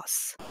Chrono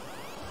Cross.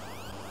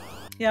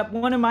 Yep,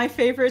 one of my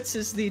favorites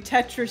is the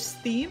Tetris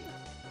theme.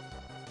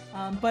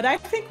 But I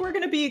think we're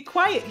going to be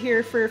quiet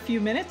here for a few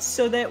minutes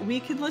so that we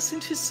can listen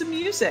to some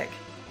music.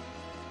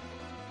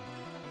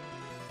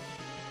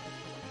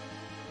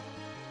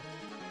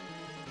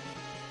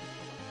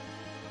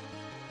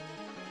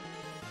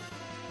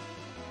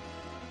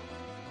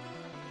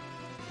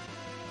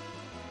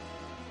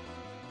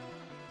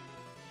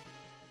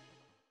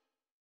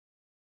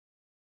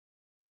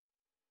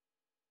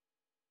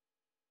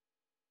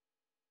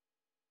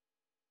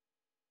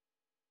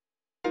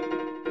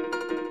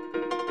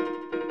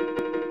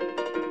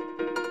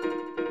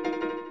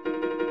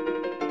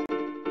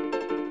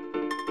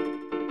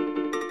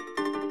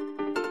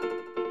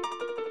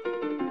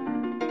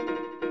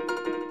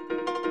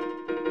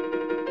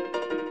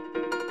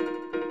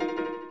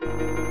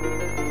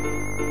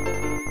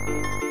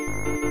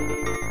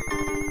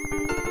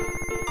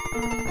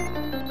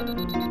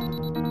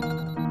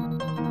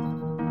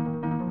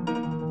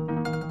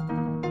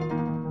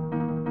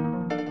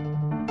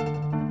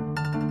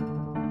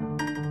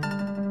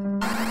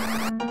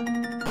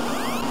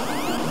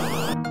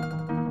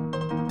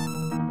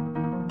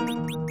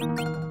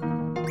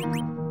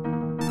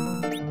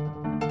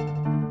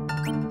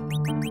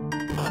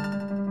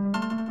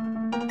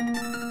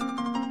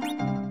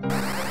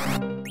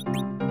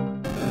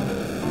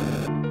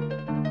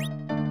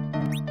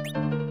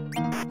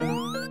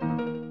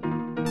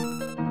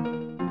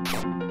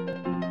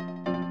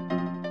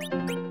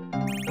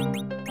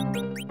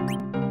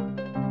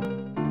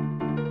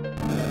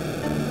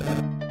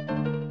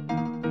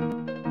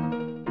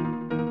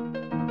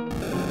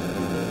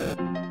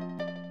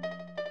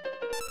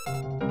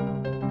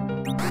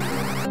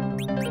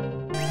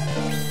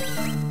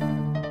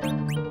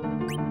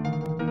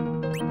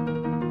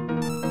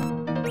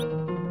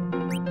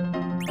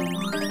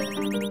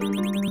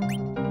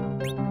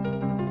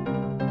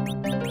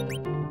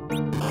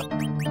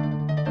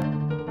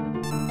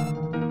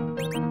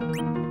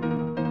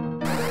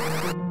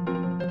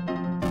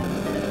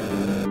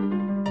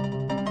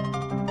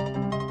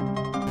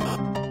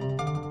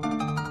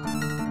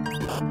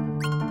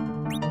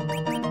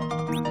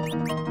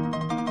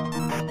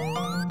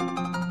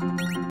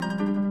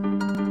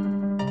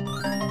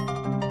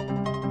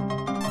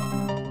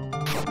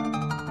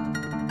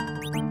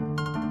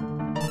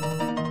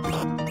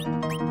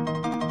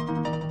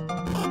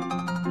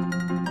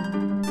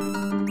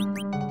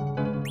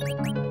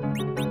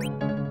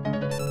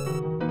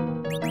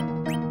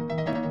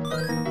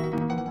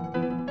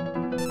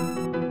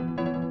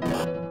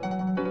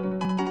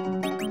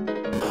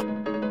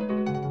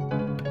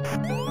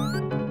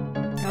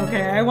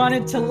 Okay, I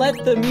wanted to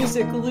let the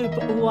music loop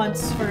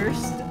once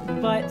first,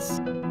 but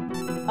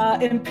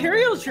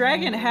Imperial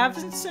Dragon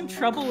having some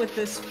trouble with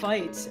this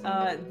fight.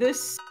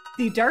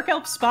 The Dark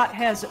Elf spot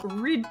has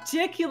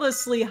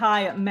ridiculously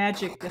high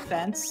magic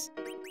defense.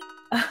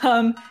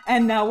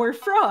 And now we're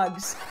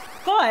frogs.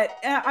 But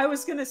I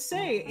was gonna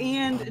say,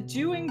 and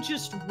doing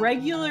just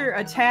regular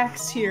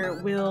attacks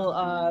here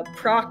will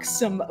proc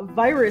some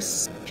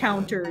virus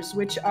counters,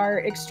 which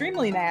are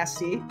extremely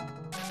nasty.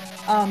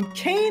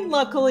 Kane,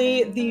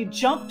 luckily, the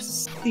jump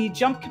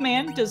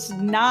command does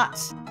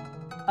not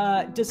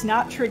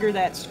trigger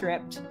that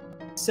script.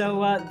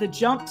 So the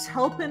jump's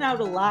helping out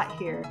a lot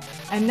here.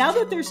 And now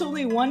that there's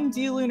only one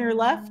D-Lunar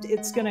left,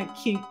 it's gonna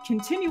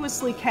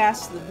continuously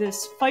cast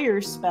this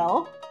fire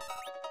spell.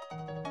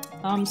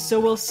 So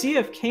we'll see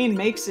if Kane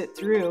makes it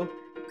through.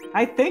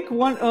 I think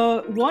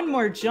one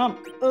more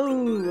jump.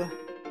 Ooh.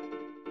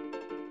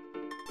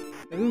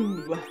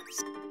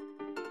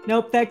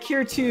 Nope, that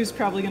Cure 2 is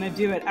probably gonna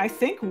do it. I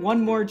think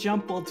one more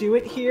jump will do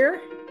it here.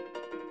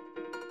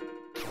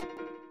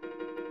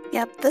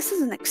 Yep, this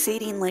is an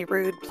exceedingly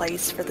rude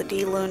place for the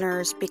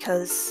D-Lunars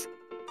because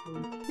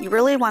you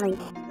really want to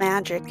use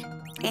magic,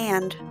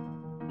 and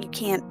you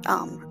can't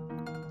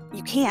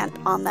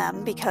on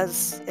them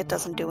because it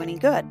doesn't do any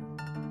good.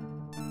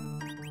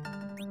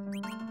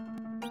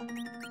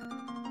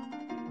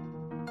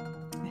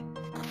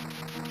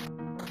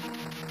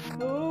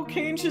 Oh,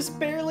 Kane's just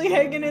barely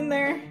hanging in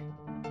there.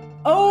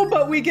 Oh,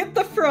 but we get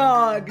the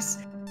frogs!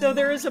 So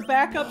there is a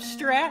backup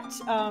strat.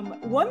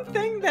 One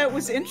thing that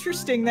was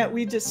interesting that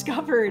we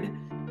discovered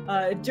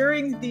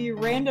during the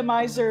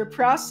randomizer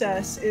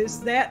process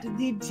is that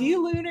the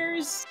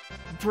D-Lunar's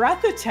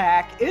breath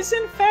attack is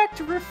in fact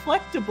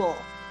reflectable.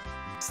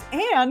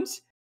 And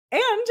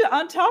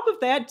on top of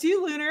that,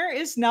 D-Lunar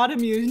is not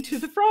immune to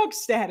the frog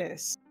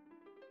status.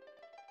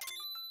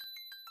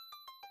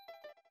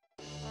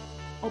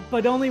 Oh,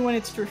 but only when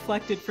it's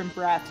reflected from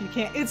breath. You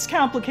can't, it's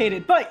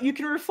complicated, but you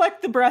can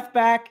reflect the breath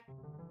back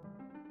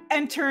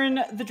and turn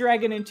the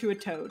dragon into a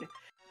toad.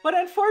 But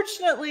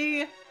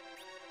unfortunately,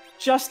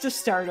 just a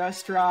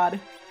Stardust Rod.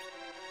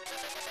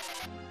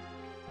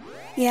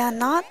 Yeah,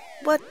 not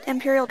what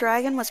Imperial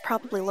Dragon was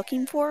probably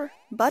looking for,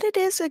 but it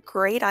is a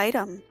great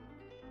item.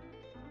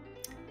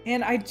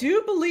 And I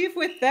do believe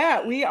with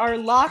that, we are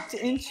locked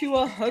into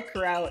a hook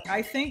route.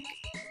 I think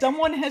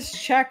someone has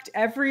checked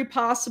every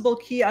possible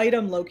key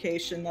item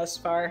location thus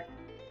far.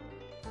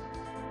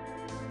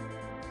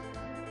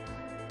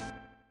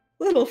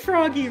 Little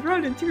froggy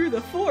running through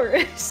the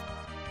forest.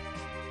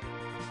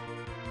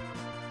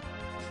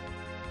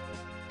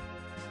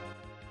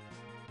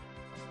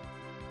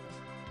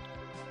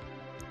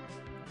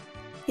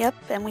 Yep,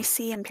 and we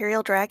see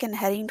Imperial Dragon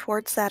heading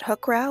towards that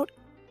hook route.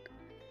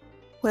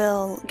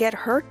 We'll get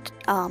her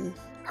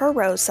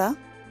Rosa,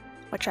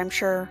 which I'm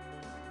sure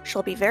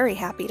she'll be very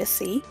happy to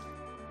see.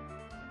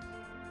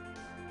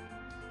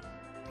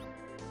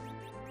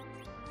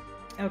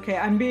 Okay,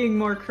 I'm being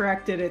more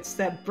corrected. It's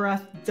that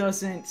breath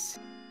doesn't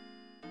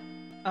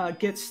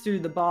gets through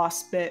the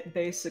boss bit,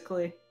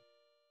 basically.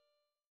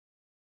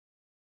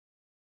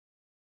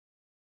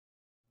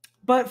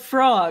 But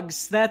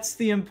frogs, that's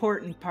the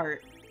important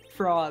part.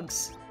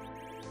 Frogs.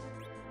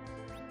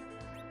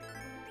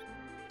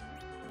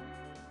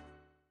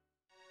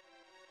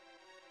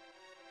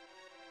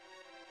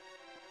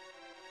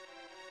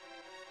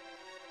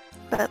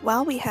 But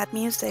while we had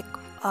music,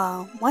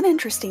 one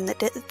interesting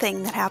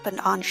thing that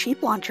happened on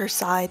Sheep Launcher's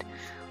side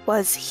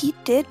was he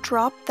did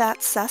drop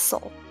that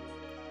Cecil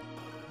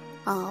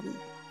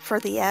for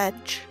the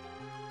edge.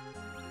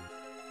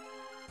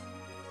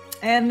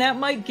 And that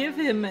might give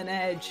him an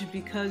edge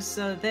because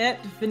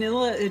that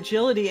vanilla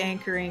agility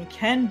anchoring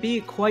can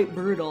be quite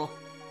brutal.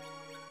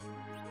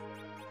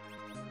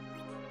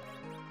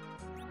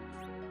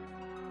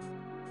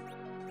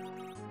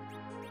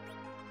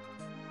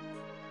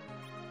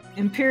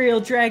 Imperial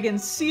Dragon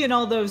seeing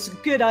all those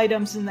good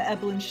items in the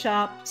Eblin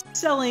shop,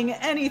 selling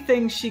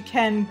anything she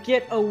can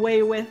get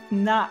away with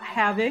not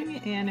having,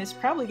 and is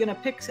probably going to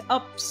pick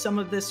up some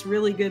of this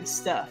really good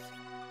stuff.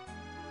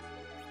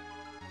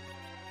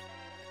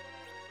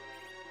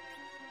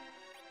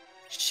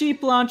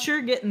 Sheep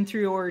Launcher getting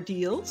through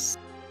ordeals.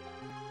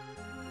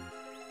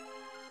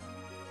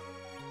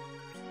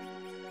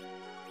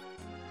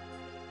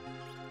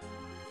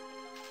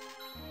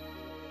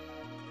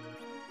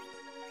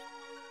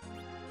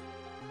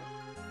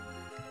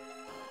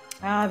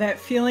 Ah, that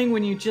feeling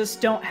when you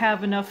just don't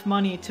have enough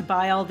money to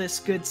buy all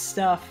this good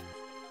stuff.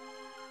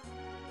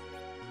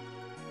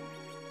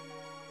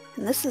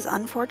 And this is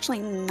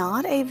unfortunately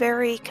not a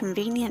very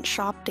convenient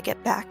shop to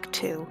get back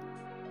to.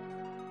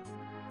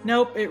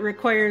 Nope, it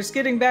requires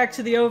getting back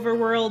to the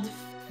overworld,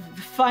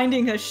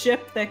 finding a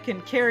ship that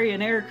can carry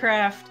an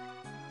aircraft,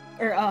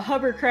 or a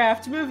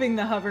hovercraft, moving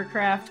the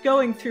hovercraft,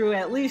 going through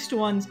at least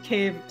one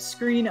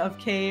screen of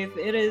cave.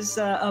 It is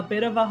a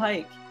bit of a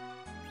hike.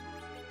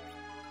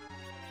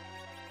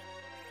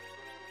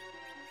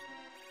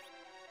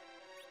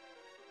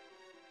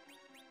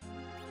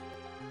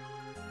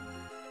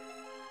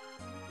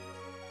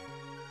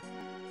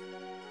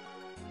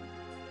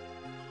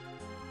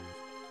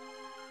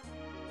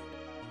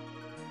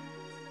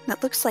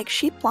 It looks like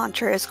Sheep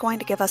Launcher is going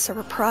to give us a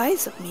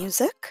reprise of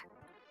music.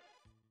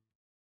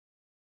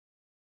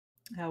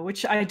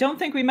 Which I don't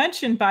think we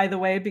mentioned, by the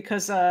way,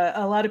 because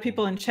a lot of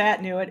people in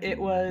chat knew it. It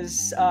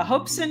was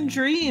Hopes and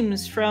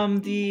Dreams from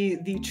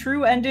the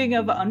true ending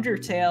of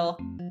Undertale.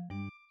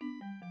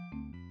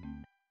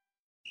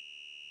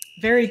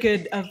 Very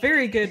good, a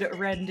very good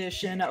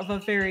rendition of a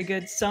very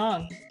good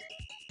song.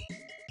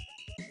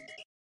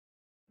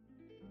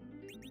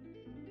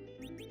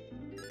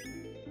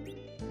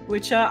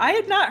 Which I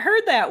had not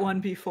heard that one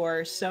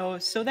before, so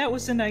that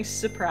was a nice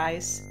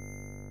surprise.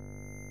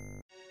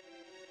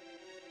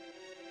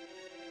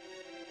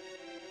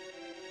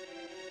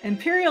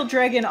 Imperial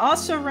Dragon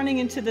also running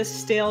into the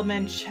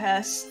Staleman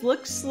chest.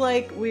 Looks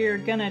like we're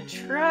gonna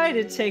try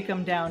to take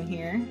him down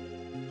here.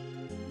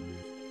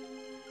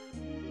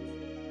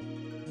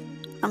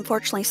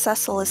 Unfortunately,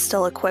 Cecil is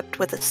still equipped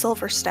with a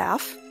silver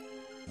staff.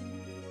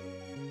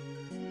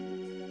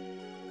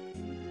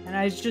 And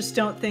I just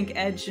don't think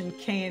Edge and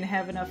Kane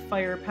have enough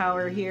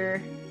firepower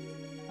here.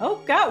 Oh,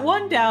 got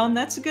one down.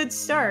 That's a good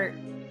start.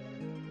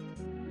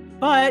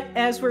 But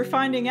as we're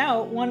finding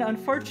out, one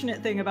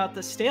unfortunate thing about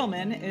the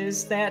Staleman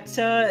is that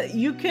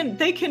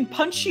they can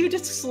punch you to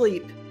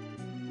sleep.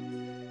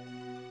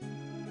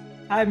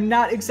 I'm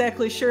not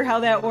exactly sure how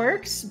that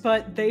works,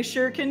 but they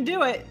sure can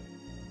do it.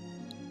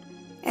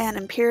 And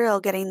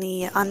Imperial getting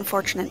the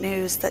unfortunate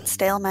news that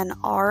Stalemen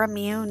are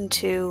immune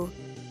to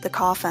the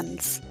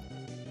coffins.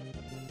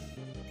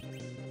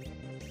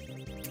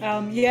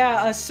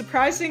 Yeah, a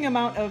surprising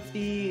amount of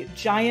the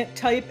giant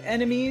type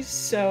enemies,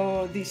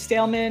 so the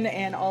Staleman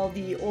and all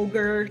the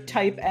ogre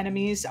type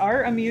enemies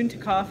are immune to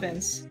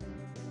coffins.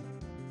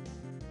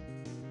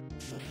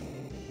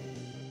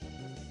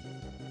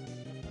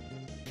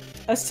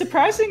 A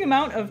surprising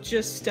amount of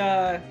just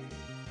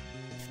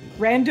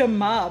random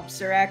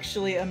mobs are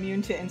actually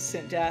immune to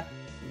instant death.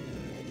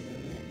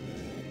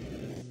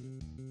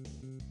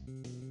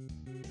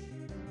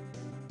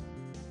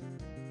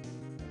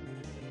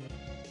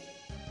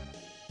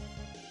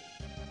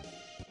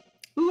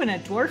 Ooh, and a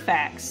dwarf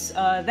axe.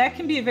 That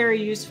can be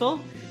very useful.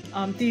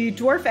 The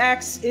dwarf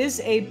axe is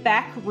a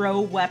back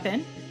row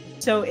weapon,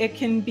 so it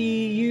can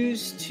be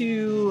used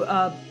to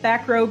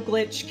back row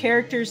glitch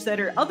characters that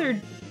are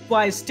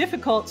otherwise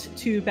difficult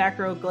to back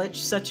row glitch,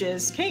 such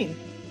as Kane.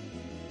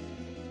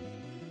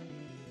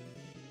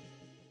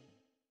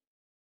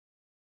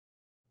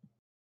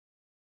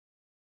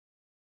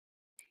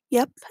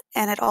 Yep,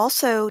 and it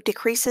also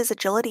decreases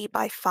agility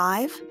by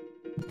 5,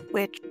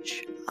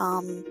 which,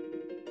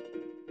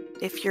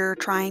 if you're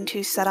trying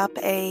to set up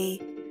a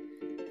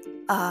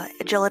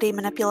agility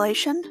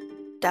manipulation,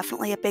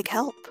 definitely a big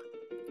help.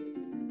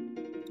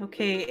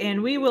 Okay,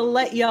 and we will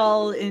let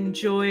y'all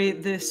enjoy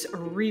this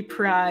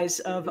reprise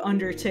of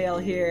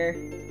Undertale here.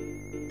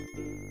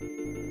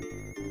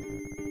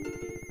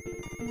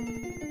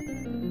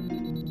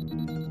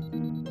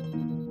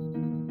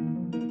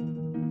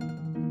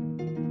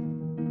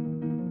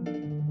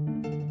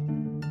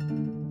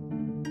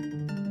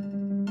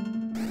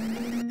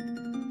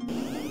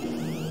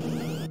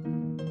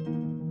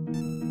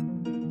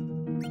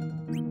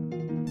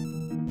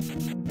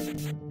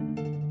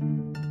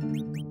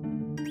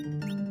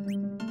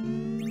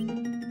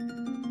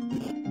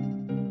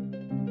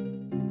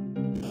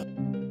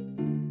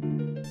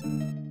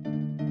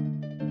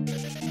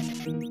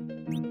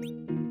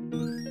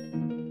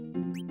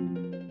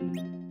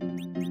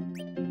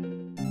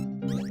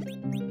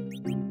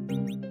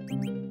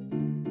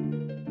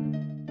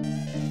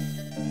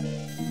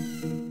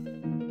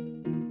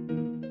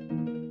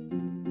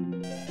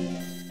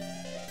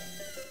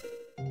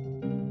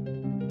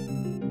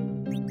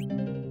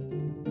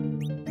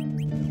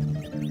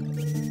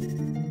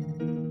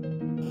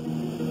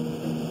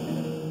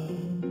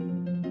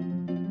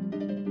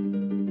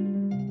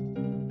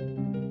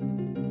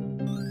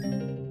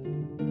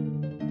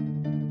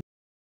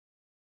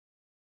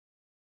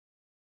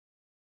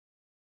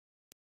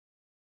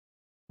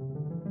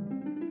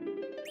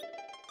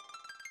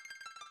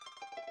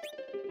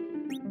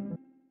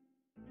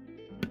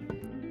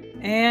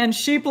 And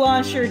Sheep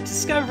Launcher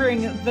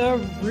discovering the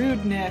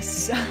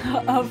rudeness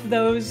of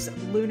those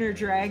lunar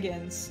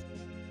dragons.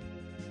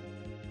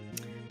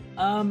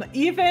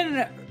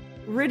 Even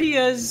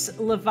Rydia's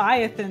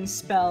Leviathan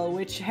spell,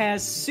 which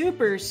has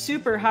super,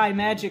 super high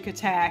magic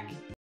attack,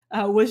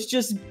 was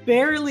just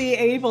barely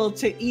able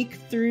to eke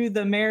through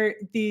the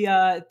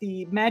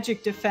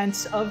magic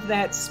defense of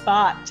that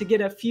spot to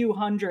get a few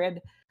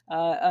hundred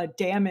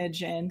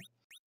damage in.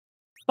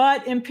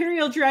 But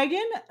Imperial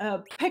Dragon,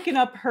 picking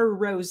up her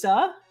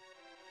Rosa,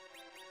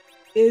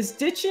 is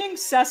ditching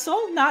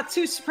Cecil. Not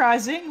too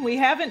surprising. We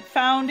haven't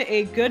found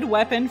a good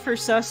weapon for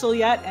Cecil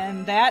yet,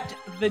 and that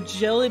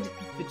vigility,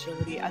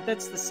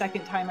 that's the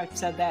second time I've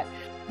said that.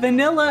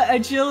 Vanilla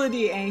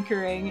agility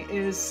anchoring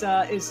is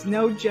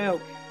no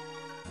joke.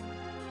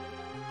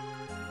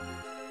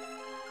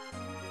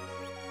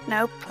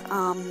 Nope.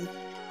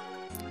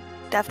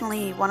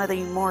 Definitely one of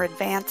the more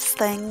advanced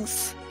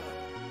things.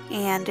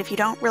 And if you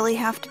don't really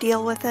have to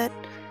deal with it,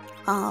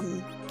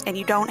 and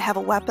you don't have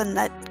a weapon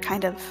that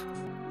kind of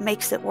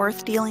makes it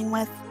worth dealing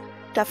with,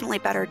 definitely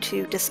better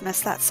to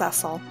dismiss that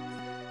Cecil.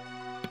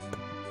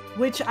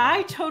 Which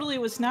I totally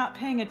was not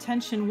paying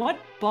attention. What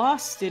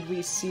boss did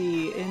we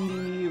see in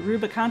the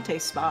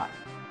Rubicante spot?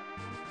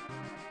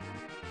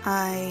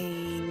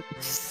 I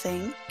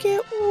think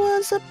it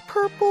was a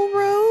purple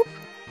robe.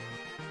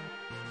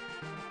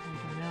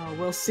 I don't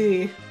know. We'll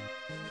see.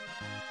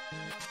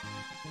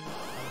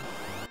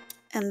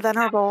 And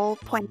Venerable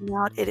pointing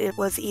out it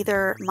was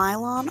either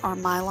Mylon or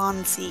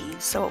Mylon Z,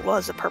 so it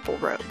was a purple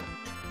robe.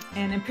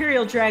 And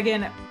Imperial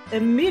Dragon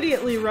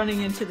immediately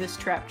running into this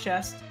trap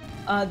chest.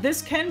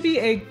 This can be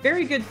a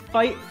very good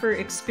fight for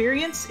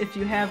experience if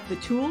you have the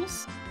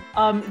tools.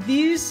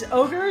 These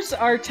ogres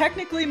are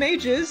technically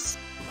mages,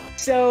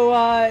 so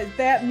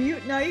that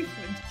mute knife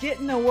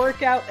getting a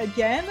workout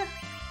again.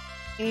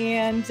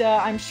 And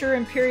I'm sure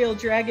Imperial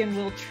Dragon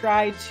will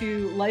try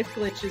to life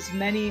glitch as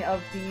many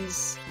of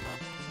these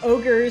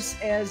ogres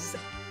as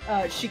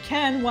she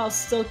can while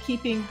still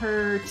keeping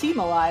her team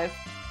alive.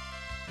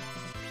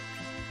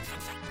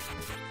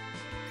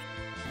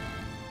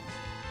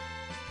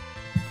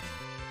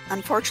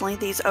 Unfortunately,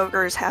 these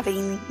ogres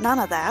having none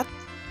of that.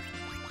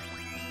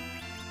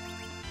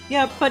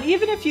 Yeah, but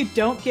even if you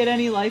don't get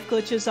any life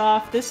glitches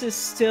off, this is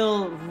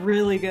still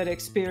really good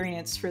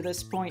experience for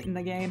this point in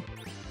the game.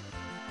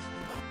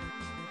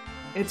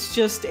 It's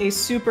just a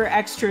super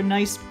extra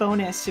nice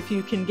bonus if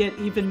you can get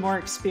even more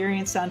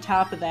experience on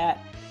top of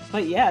that.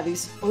 But yeah,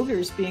 these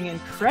ogres being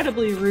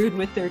incredibly rude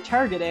with their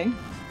targeting.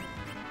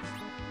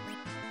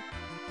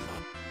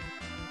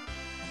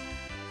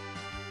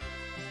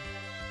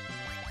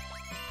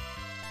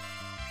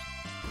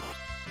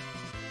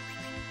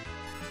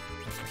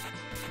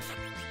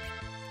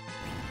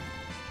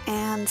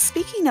 And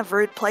speaking of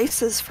rude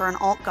places for an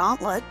alt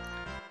gauntlet...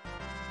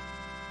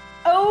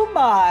 Oh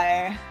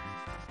my!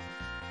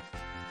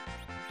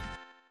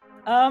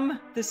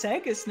 This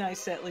egg is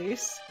nice at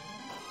least.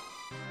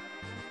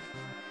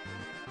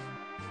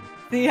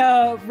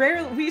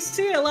 We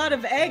see a lot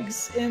of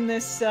eggs in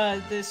this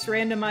this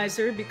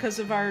randomizer because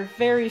of our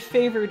very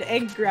favored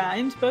egg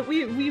grind, but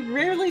we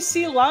rarely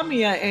see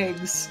Lamia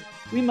eggs.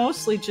 We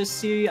mostly just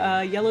see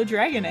yellow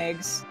dragon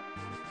eggs.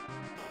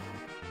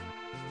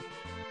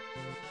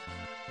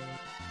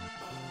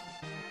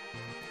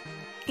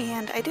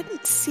 And I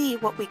didn't see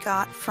what we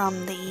got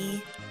from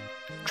the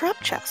trap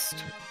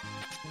chest.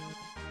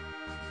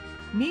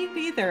 Me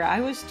neither. I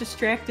was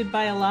distracted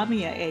by a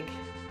Lamia egg.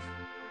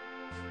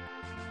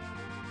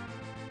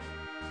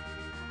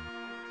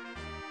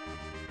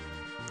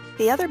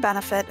 The other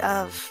benefit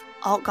of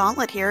alt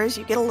gauntlet here is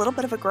you get a little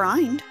bit of a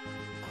grind.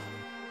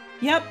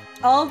 Yep,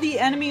 all the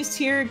enemies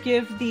here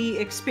give the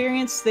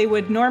experience they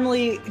would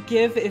normally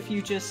give if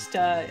you just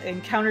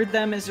encountered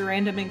them as a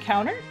random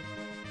encounter.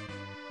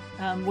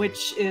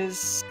 Which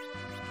is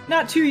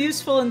not too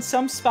useful in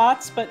some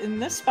spots, but in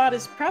this spot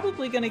is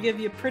probably going to give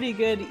you pretty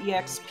good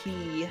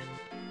EXP.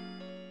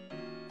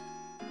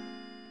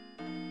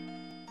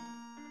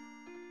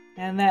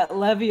 And that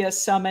Levia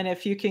summon,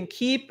 if you can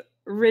keep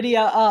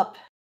Rydia up.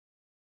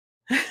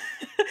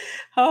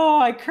 Oh,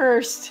 I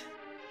cursed.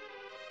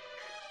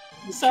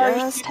 Sorry,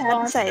 Just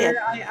had to say it.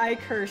 I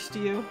cursed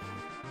you.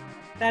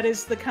 That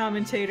is the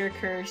commentator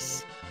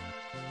curse.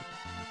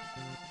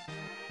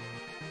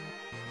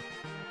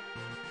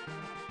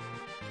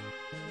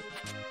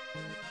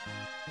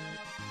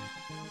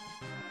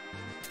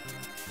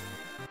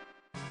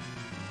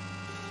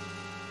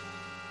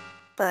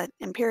 But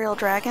Imperial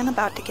Dragon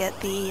about to get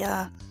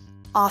the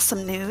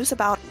awesome news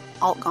about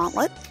alt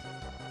gauntlet.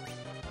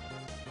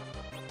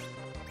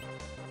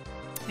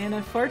 And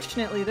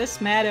unfortunately, this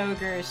Mad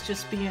Ogre is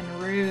just being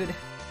rude.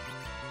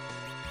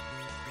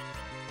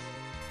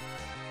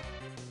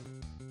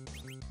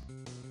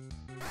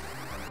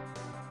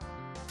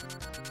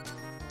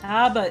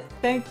 But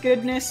thank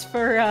goodness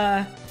for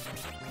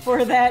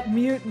that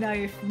Mute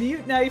Knife.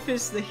 Mute Knife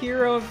is the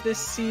hero of this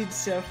seed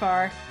so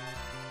far.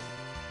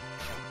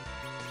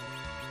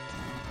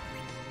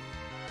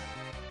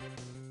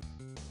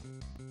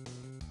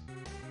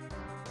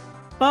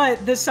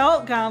 But the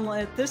Salt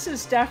Gauntlet, this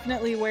is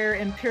definitely where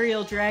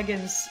Imperial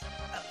Dragon's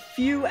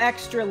few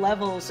extra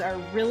levels are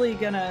really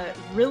gonna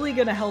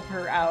help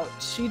her out.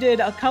 She did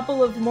a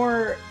couple of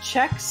more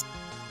checks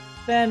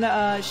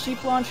than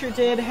Sheep Launcher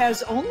did,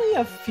 has only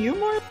a few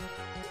more,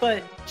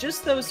 but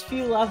just those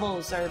few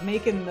levels are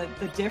making the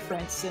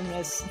difference in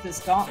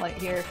this gauntlet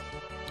here.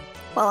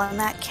 Well, and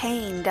that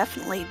Kane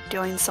definitely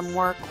doing some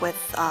work with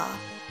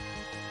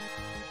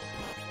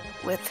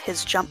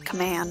his jump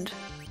command.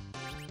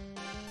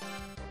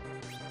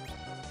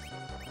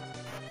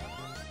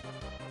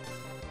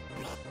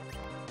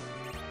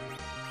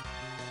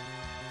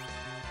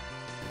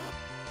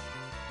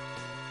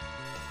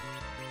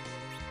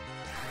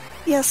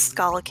 Yes,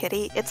 Scala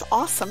Kitty, it's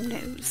awesome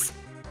news.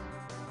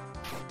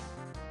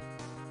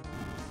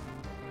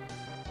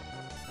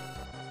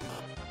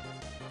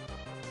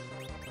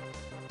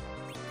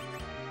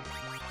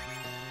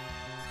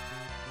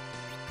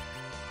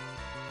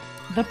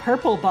 The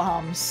purple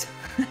bombs.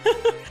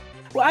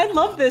 Well, I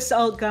love this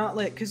alt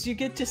gauntlet because you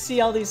get to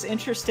see all these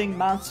interesting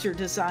monster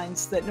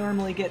designs that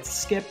normally get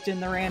skipped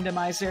in the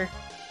randomizer.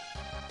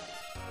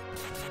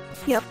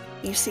 Yep,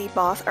 you see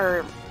boss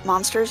or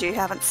monsters you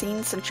haven't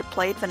seen since you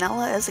played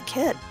vanilla as a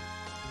kid.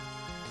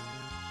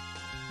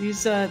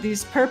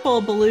 These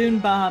purple balloon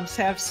bombs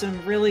have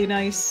some really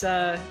nice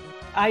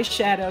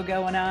eyeshadow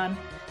going on.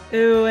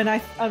 Ooh, and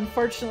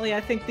unfortunately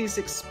I think these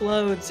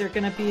explodes are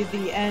going to be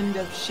the end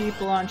of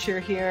Sheep Launcher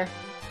here.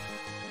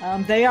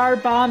 They are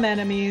bomb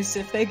enemies.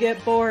 If they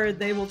get bored,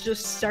 they will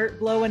just start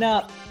blowing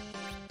up.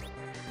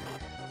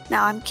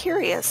 Now I'm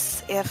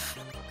curious if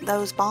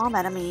those bomb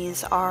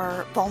enemies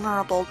are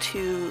vulnerable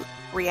to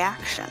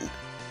reaction.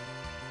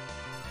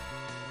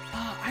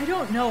 I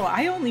don't know.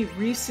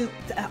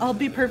 I'll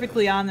be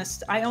perfectly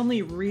honest, I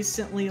only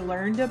recently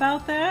learned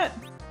about that.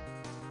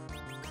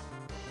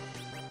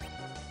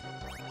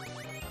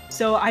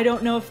 So I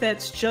don't know if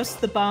that's just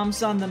the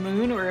bombs on the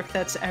moon or if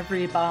that's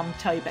every bomb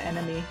type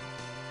enemy.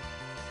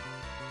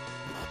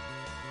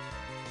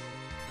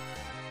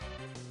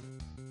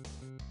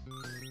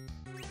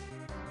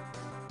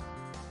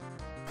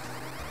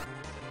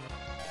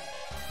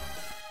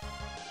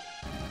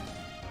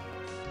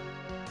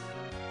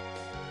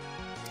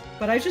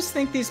 But I just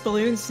think these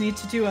balloons need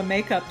to do a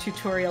makeup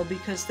tutorial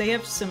because they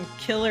have some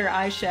killer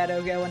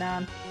eyeshadow going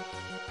on.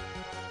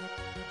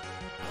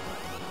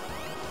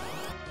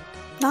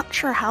 Not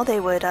sure how they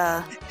would,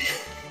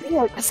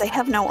 because they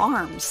have no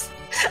arms.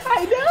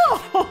 I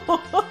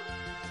know!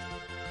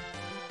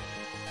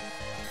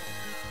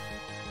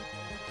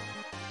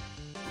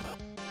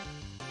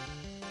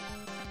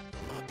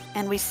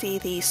 And we see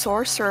the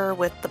sorcerer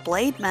with the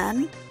blade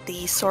men,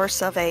 the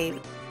source of a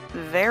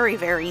very,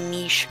 very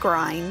niche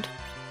grind.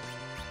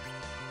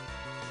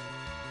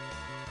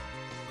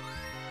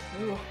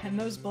 Ooh, and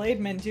those blade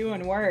men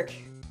doing work.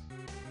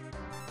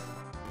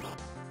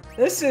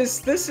 This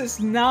is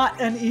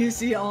not an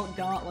easy alt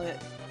gauntlet.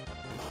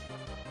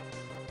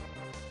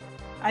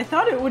 I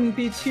thought it wouldn't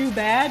be too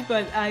bad,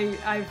 but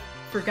I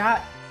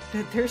forgot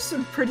that there's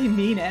some pretty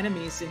mean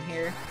enemies in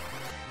here.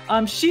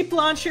 Sheep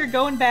Launcher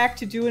going back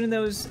to doing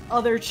those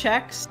other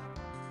checks.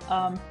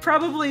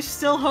 Probably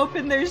still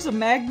hoping there's a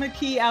magma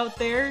key out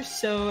there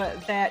so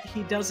that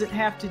he doesn't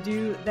have to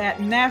do that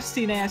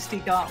nasty, nasty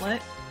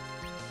gauntlet.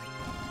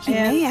 He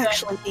may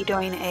actually be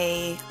doing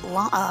a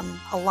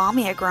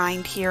Lamia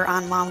grind here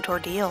on Mount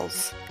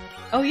Ordeals.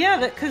 Oh yeah,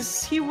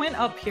 because he went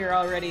up here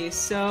already.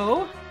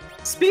 So,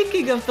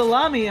 speaking of the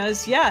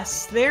Lamias,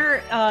 yes,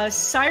 their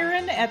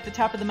Siren at the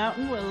top of the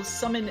mountain will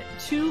summon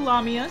 2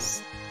 Lamias,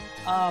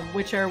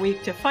 which are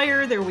weak to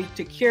fire. They're weak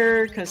to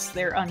cure because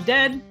they're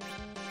undead.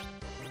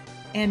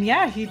 And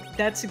yeah,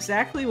 that's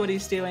exactly what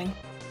he's doing.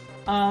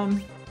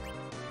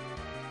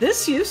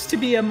 This used to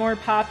be a more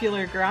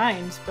popular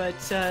grind,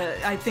 but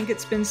I think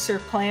it's been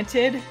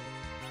supplanted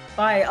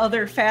by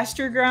other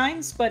faster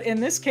grinds. But in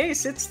this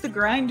case, it's the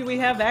grind we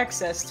have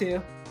access to.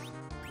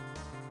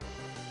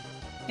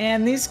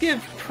 And these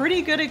give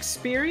pretty good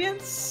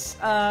experience.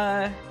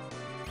 I'm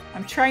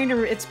trying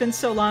to... It's been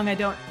so long, I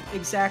don't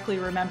exactly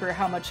remember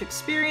how much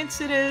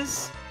experience it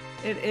is.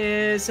 It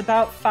is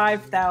about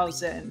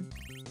 5,000.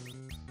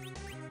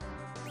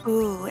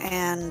 Ooh,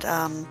 and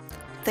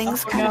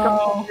things kind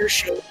of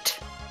pear-shaped.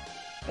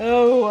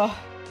 Oh,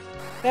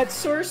 that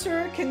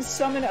sorcerer can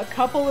summon a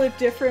couple of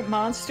different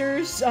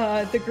monsters.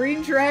 The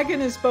green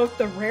dragon is both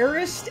the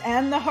rarest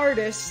and the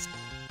hardest.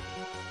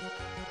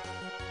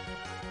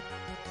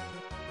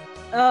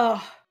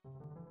 Oh,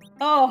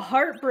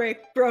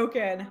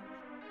 broken.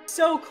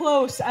 So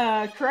close.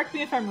 Correct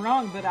me if I'm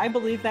wrong, but I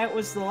believe that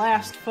was the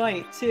last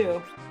fight,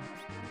 too.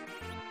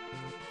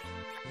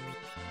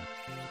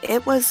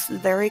 It was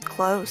very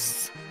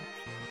close.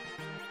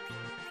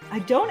 I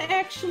don't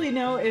actually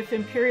know if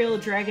Imperial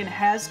Dragon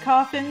has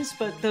coffins,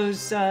 but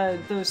those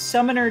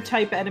summoner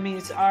type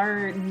enemies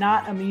are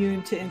not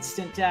immune to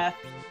instant death.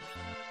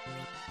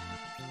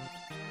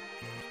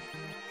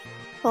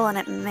 Well, and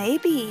it may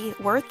be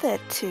worth it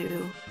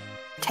to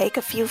take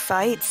a few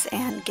fights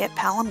and get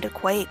Palom to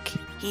quake.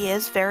 He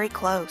is very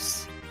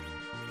close.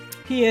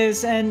 He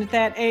is, and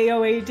that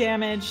AoE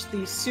damage,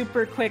 the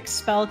super quick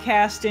spell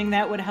casting,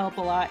 that would help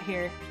a lot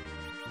here.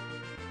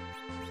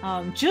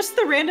 Just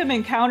the random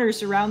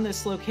encounters around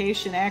this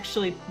location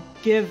actually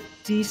give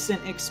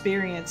decent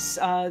experience.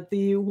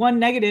 The one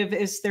negative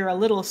is they're a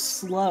little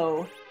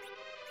slow.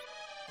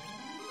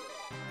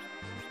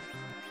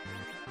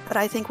 But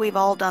I think we've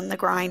all done the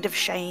grind of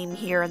shame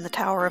here in the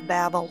Tower of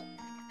Babel.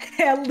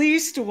 At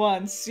least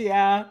once,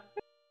 yeah.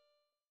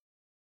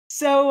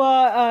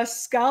 So,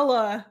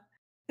 Scala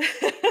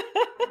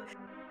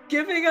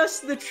giving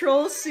us the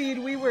troll seed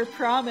we were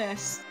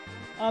promised.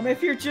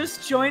 If you're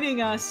just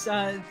joining us,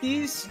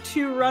 these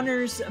 2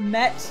 runners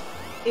met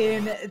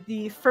in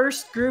the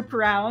first group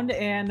round,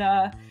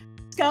 and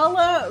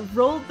Scala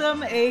rolled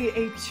them a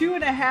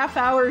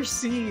 2.5-hour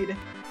seed.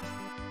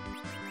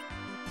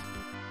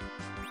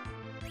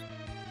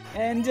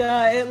 And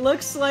it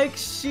looks like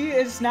she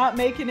is not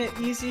making it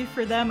easy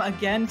for them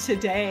again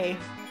today.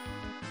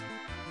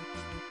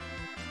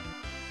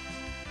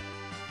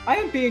 I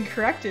am being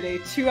corrected, a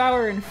 2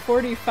 hour and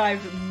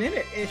 45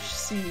 minute-ish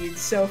seed,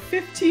 so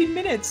 15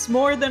 minutes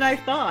more than I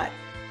thought.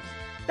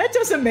 That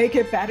doesn't make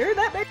it better,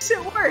 that makes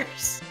it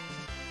worse.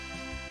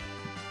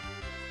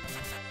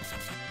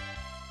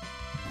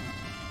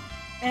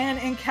 And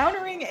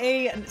encountering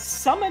a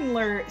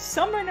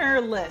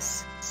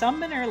summonerless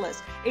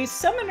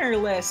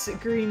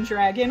green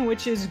dragon,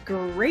 which is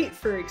great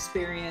for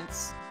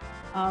experience,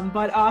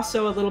 but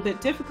also a little bit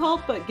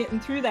difficult, but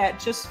getting through that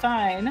just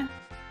fine.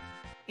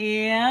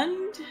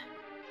 And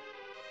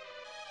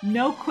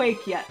no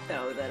quake yet,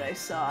 though, that I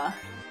saw.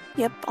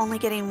 Yep, only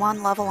getting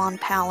 1 level on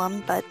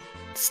Palom, but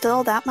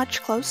still that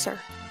much closer.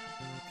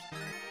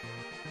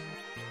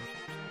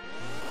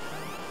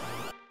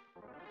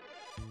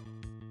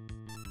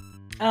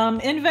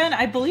 Inven,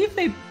 I believe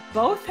they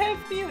both have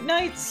mute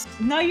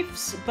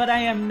knives, but I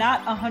am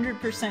not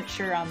 100%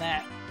 sure on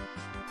that.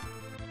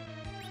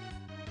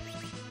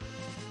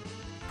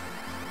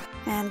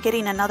 And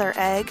getting another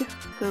egg,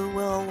 who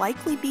will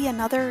likely be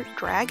another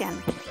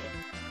dragon.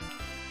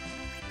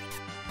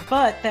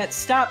 But that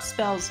stop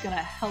spell is going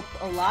to help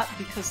a lot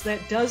because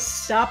that does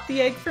stop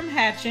the egg from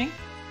hatching.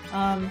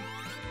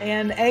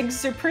 And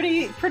eggs are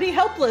pretty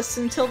helpless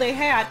until they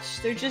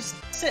hatch. They're just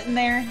sitting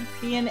there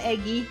being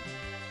eggy.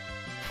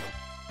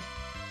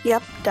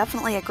 Yep,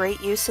 definitely a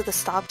great use of the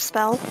stop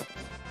spell.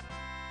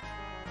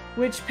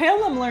 Which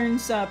Palom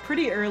learns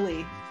pretty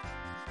early.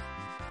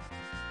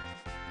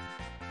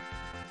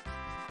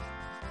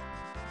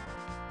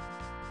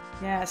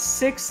 Yeah,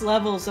 6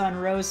 levels on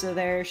Rosa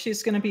there.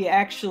 She's going to be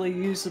actually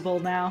usable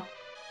now.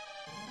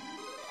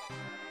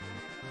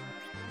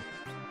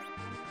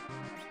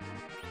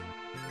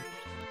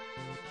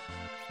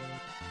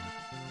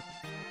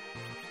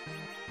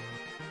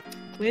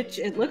 Which,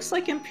 it looks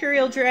like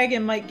Imperial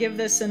Dragon might give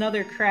this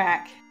another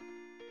crack.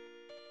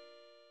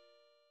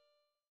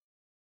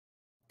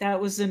 That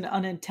was an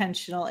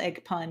unintentional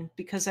egg pun,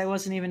 because I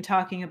wasn't even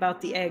talking about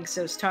the eggs.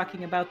 I was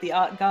talking about the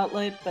Alt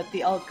Gauntlet, but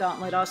the Alt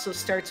Gauntlet also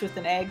starts with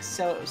an egg,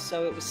 so it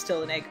was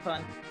still an egg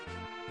pun.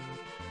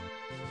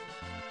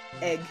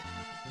 Egg.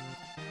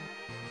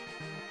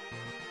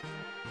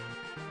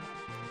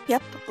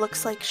 Yep,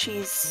 looks like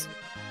she's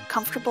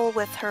comfortable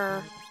with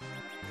her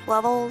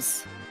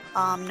levels,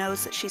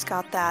 knows that she's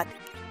got that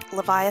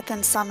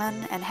Leviathan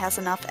summon and has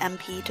enough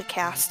MP to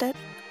cast it.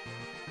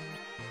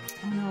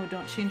 Oh no,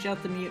 don't change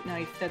out the mute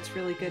knife. That's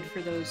really good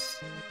for those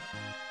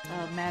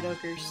mad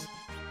ogres.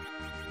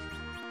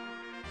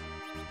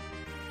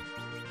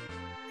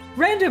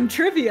 Random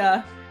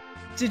trivia!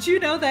 Did you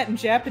know that in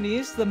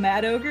Japanese, the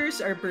mad ogres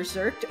are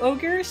berserked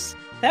ogres?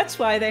 That's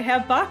why they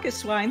have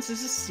Bacchus wines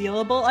as a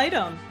stealable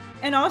item.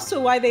 And also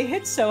why they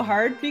hit so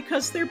hard,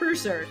 because they're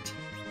berserked.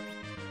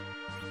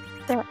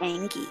 They're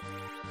angy.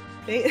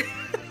 They...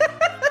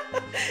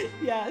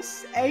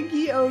 Yes,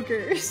 angy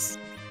ogres.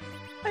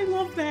 I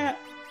love that.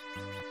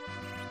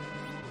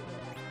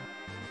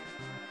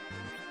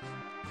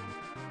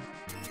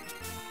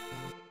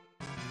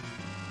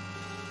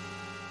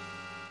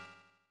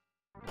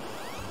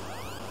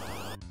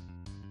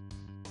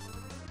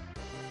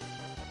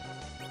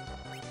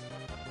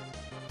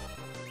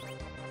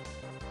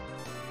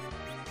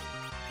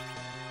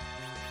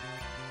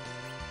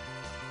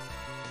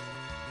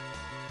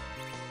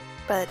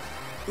 But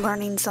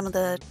remembering some of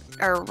the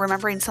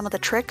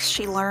tricks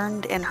she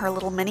learned in her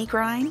little mini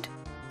grind,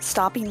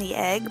 stopping the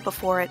egg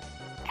before it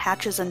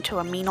hatches into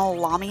a mean old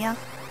Lamia.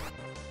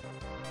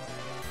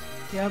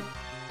 Yep.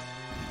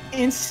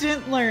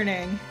 Instant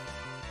learning.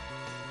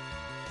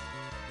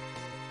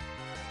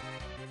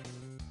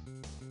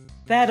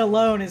 That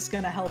alone is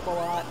gonna help a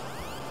lot.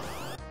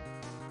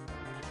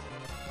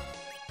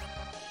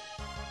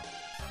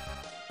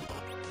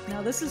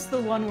 Now this is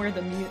the one where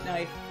the mute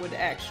knife would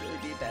actually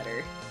be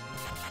better.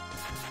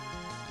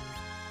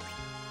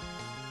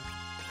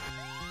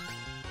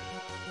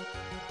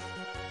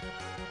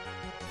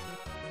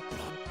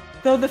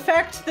 Though the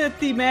fact that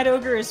the Mad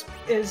Ogre is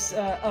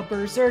a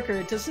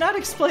berserker does not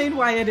explain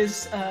why it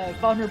is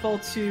vulnerable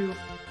to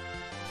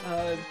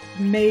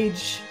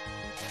mage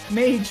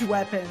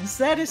weapons.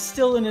 That is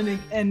still an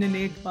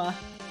enigma.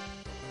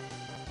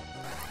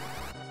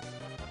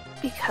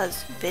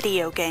 Because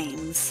video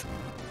games.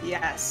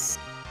 Yes.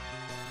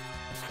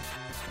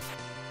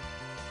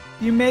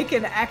 You make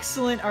an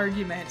excellent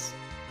argument.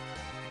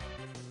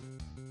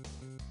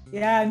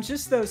 Yeah, and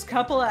just those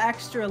couple of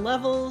extra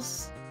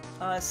levels,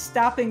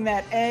 stopping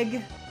that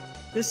egg,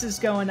 this is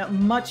going up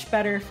much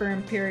better for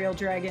Imperial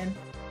Dragon.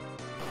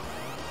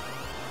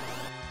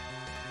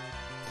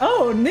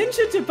 Oh,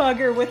 Ninja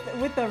Debugger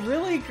with a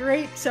really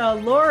great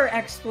lore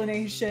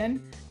explanation.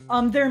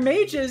 They're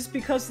mages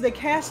because they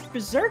cast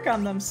Berserk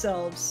on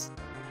themselves.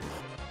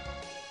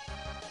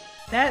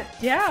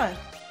 Yeah,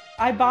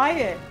 I buy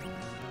it.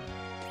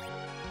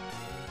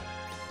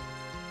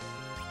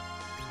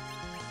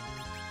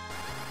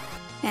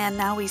 And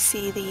now we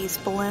see these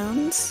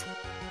balloons.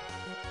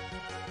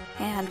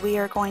 And we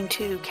are going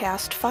to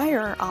cast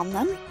fire on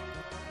them.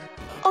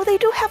 Oh, they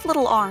do have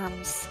little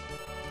arms.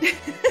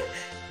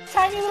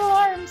 Tiny little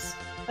arms.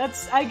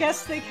 I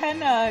guess they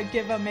can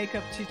give a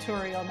makeup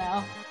tutorial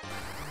now.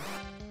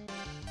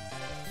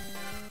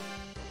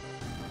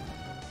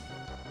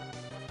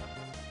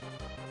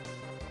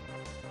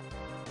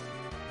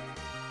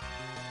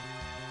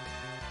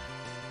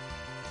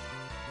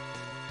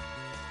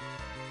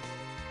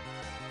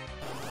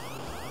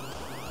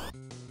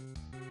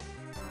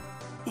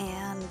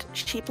 And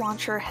Sheep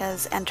Launcher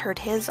has entered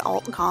his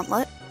alt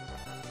gauntlet.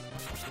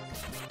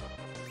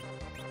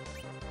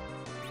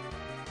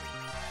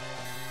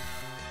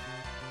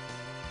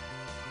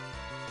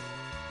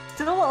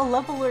 Still a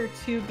level or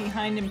two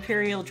behind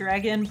Imperial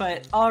Dragon,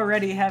 but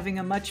already having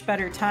a much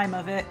better time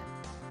of it.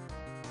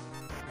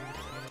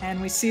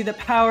 And we see the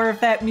power of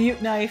that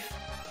mute knife.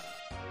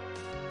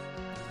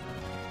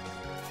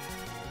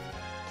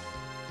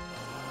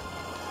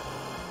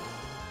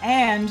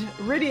 And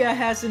Rydia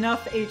has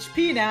enough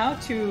HP now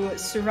to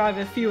survive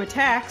a few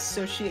attacks,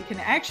 so she can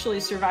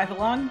actually survive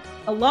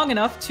long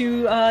enough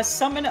to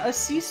summon a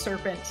sea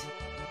serpent.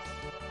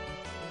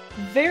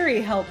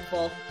 Very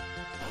helpful.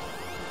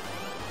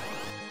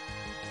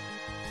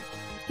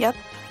 Yep.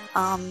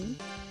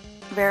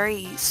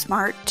 Very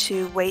smart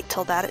to wait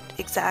till that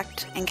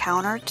exact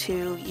encounter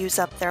to use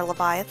up their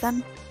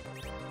Leviathan.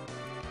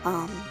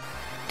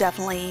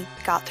 Definitely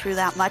got through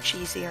that much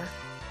easier.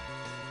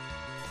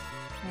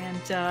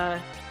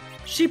 And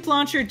Sheep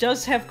Launcher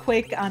does have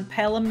Quake on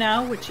Palom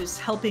now, which is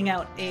helping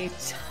out a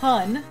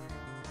ton.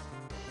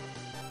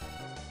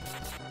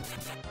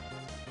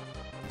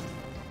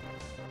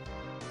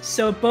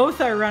 So both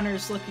our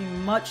runners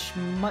looking much,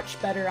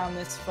 much better on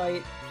this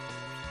fight.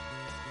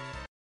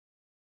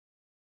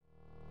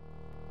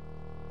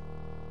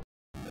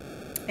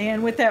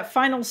 And with that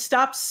final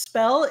stop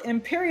spell,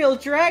 Imperial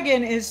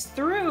Dragon is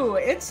through.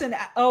 It's an...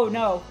 Oh,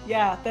 no.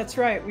 Yeah, that's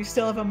right. We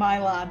still have a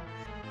Mylon.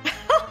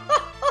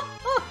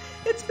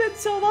 It's been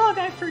so long,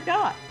 I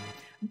forgot.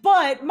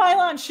 But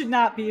Mylon should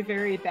not be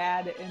very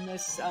bad in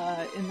this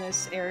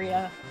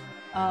area.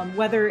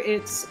 Whether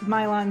it's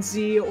Mylon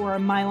Z or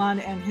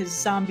Mylon and his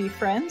zombie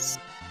friends.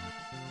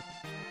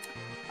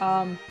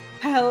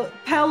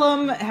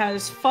 Palom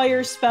has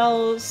fire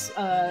spells.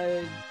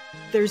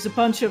 There's a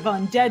bunch of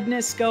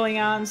undeadness going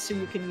on, so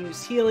you can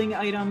use healing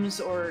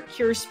items or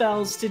cure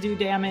spells to do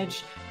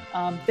damage.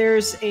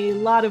 There's a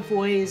lot of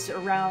ways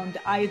around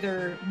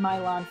either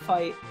Mylon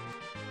fight.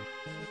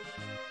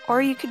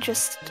 Or you could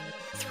just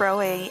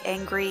throw a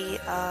angry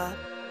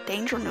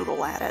danger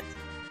noodle at it.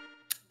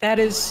 That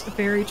is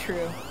very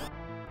true.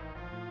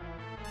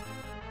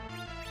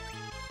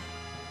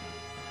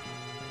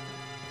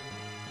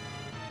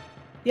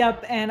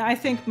 Yep, and I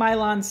think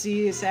Mylon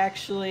Z is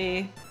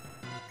actually...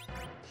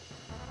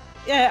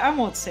 Yeah, I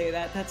won't say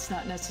that. That's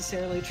not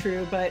necessarily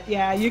true, but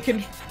yeah, you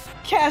can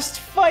cast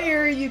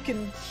fire, you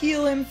can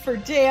heal him for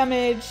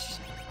damage,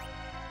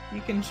 you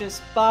can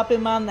just bop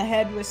him on the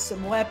head with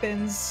some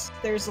weapons.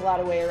 There's a lot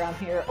of way around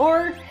here.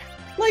 Or,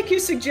 like you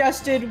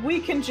suggested, we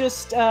can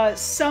just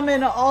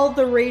summon all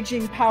the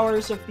raging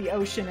powers of the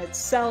ocean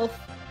itself,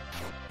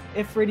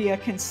 if Rydia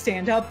can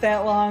stand up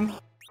that long.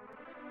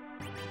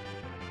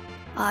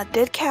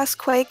 Did cast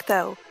Quake,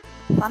 though.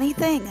 Funny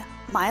thing,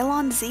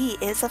 Mylon Z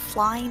is a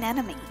flying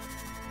enemy.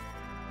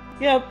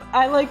 Yep,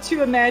 I like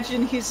to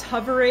imagine he's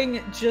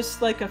hovering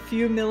just like a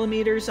few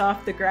millimeters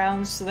off the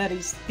ground so that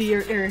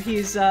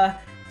he's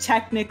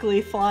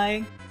technically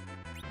flying.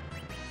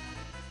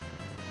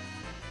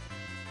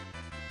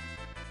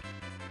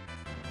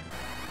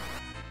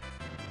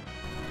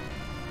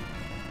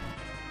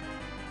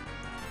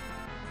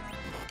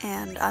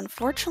 And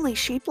unfortunately,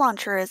 Sheep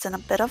Launcher is in a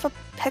bit of a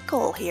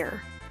pickle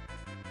here.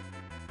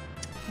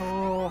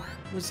 Oh,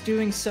 was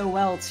doing so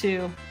well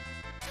too.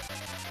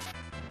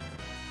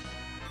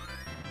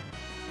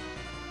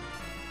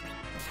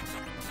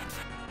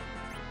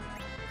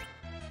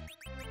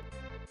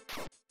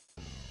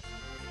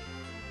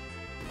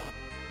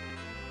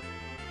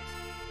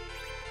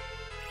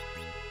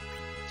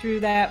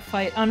 Through that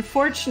fight,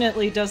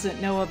 unfortunately doesn't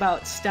know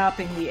about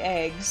stopping the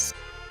eggs.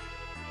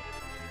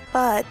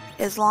 But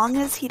as long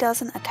as he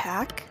doesn't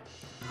attack,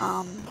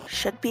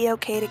 should be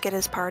okay to get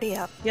his party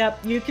up. Yep,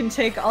 you can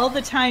take all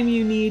the time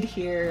you need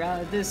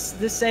here.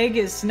 This egg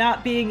is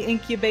not being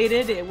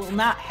incubated. It will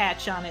not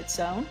hatch on its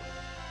own.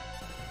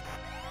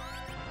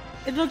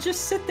 It'll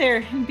just sit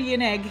there and be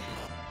an egg.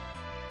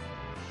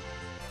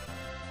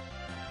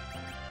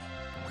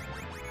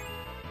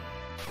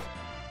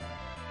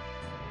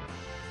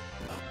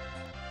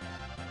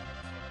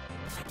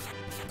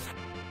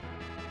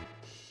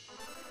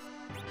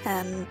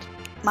 And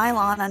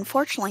Mylon,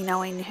 unfortunately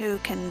knowing who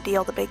can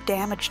deal the big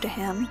damage to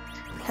him,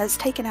 has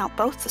taken out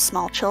both the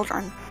small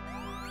children.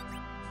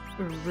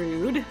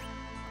 Rude.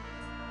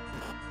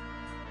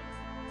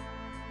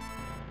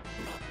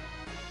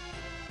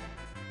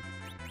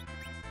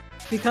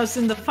 Because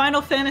in the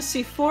Final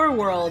Fantasy IV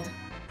world,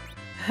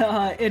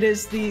 it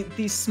is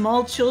the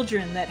small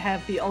children that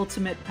have the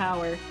ultimate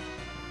power.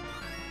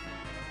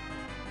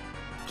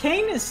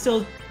 Kain is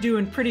still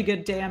doing pretty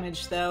good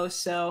damage though,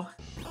 so...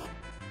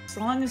 As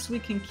long as we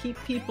can keep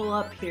people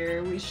up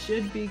here, we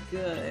should be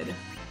good.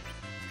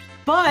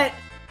 But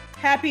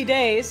happy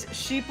days,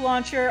 Sheep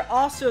Launcher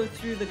also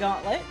threw the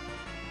gauntlet.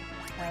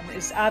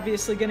 Is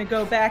obviously going to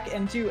go back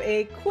and do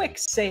a quick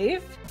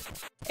save.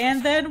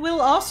 And then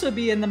we'll also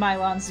be in the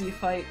Mylon Z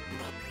fight.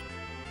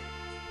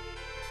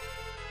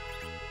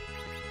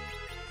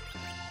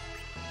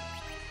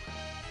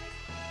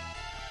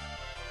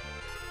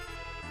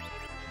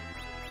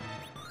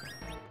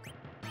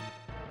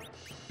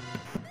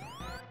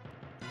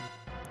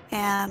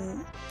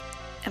 And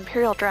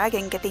Imperial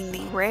Dragon getting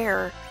the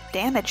rare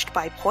damaged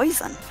by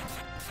poison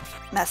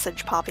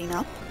message popping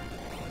up.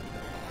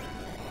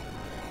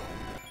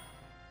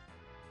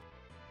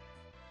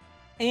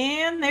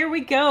 And there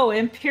we go.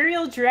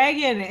 Imperial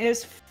Dragon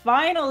is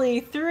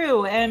finally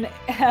through, and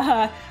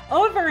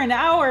over an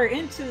hour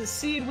into the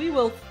seed, we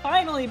will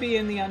finally be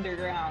in the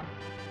underground.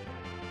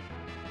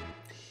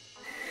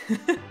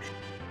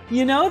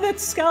 You know that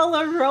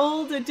Scala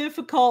rolled a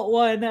difficult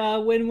one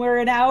when we're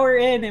an hour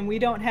in and we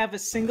don't have a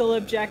single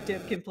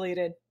objective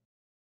completed.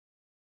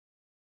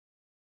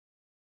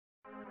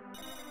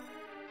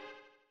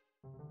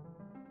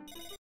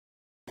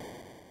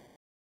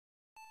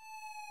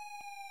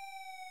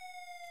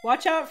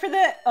 Watch out for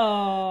that.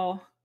 Oh,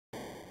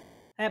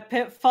 that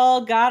pitfall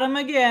got him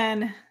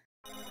again.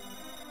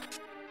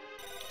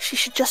 She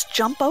should just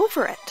jump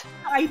over it.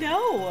 I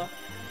know.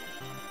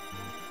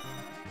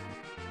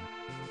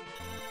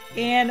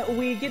 And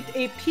we get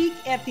a peek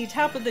at the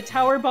top of the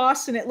tower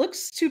boss, and it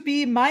looks to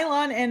be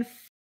Mylon and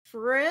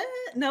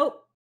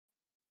Nope.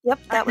 Yep,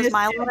 that was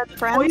Mylon and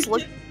friends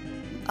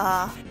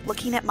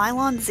looking at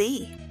Mylon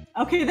Z.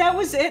 Okay, that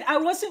was it. I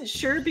wasn't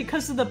sure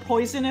because of the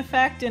poison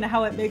effect and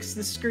how it makes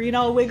the screen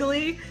all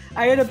wiggly.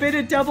 I had a bit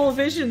of double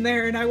vision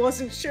there, and I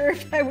wasn't sure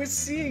if I was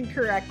seeing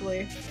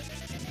correctly.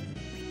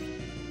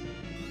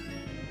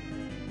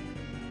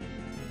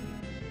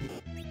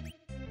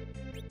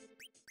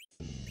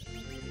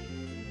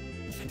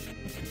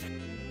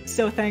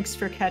 So thanks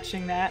for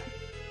catching that.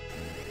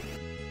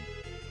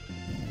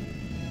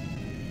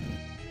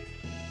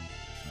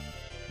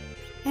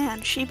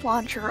 And Sheep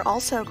Launcher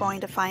also going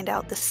to find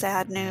out the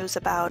sad news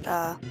about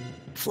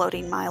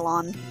floating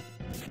Mylon.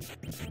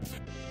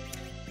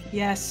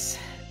 Yes.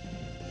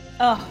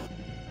 Oh,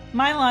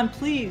 Mylon,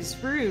 please,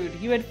 rude.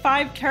 You had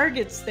 5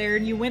 targets there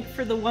and you went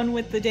for the one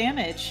with the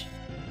damage.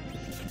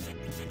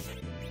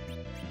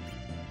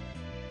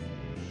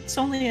 It's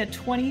only a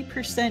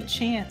 20%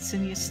 chance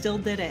and you still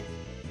did it.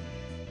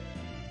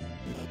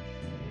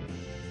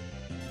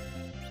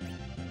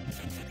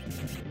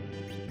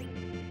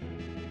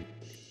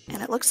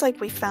 And it looks like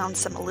we found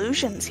some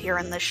illusions here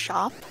in this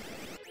shop.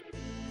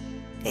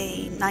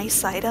 A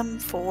nice item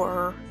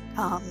for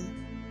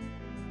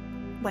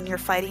when you're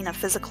fighting a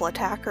physical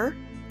attacker.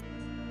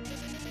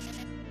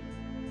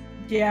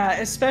 Yeah,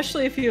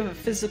 especially if you have a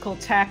physical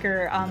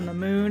attacker on the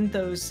moon,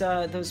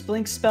 those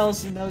blink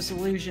spells and those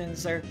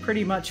illusions are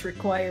pretty much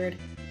required.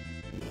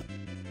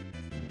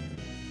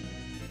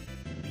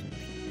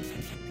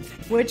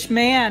 Which,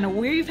 man,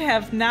 we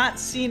have not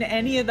seen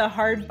any of the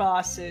hard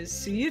bosses.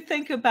 So you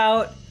think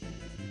about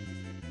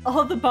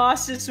all the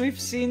bosses we've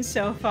seen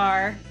so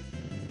far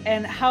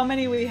and how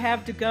many we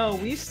have to go.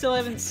 We still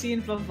haven't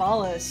seen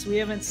Vivalis, we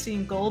haven't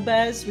seen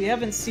Golbez, we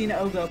haven't seen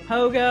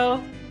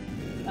Ogopogo,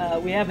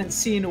 we haven't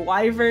seen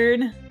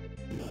Wyvern.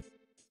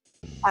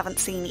 Haven't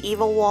seen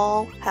Evil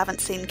Wall, haven't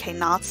seen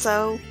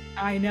Kainatsu.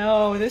 I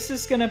know, this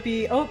is gonna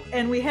be... Oh,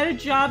 and we had a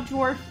job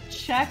dwarf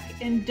check,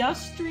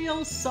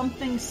 Industrial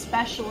Something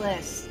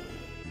Specialist.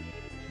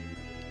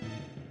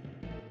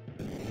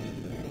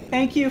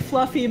 Thank you,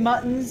 Fluffy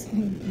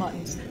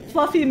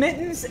Fluffy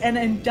Mittens, an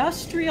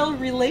Industrial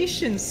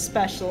Relations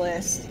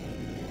Specialist.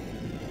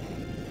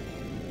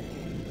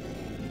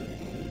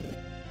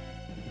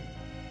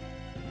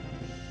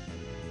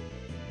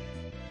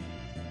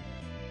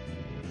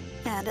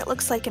 And it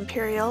looks like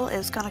Imperial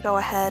is going to go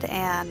ahead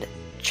and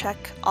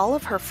check all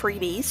of her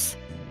freebies.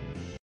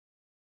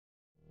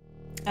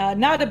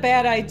 Not a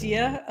bad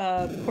idea.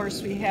 Of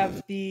course, we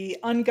have the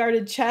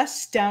unguarded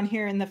chest down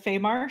here in the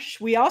Feymarsh.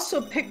 We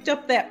also picked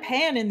up that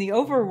pan in the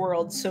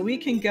overworld, so we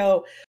can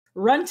go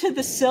run to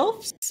the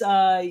Sylphs,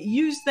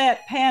 use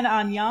that pan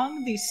on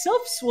Yang. The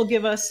Sylphs will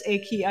give us a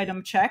key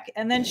item check,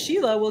 and then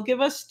Sheila will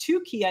give us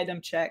 2 key item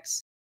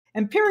checks.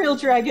 Imperial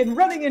Dragon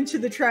running into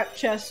the trap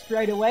chest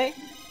right away.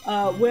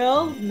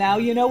 Well, now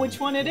you know which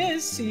one it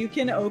is, so you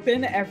can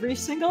open every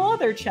single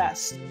other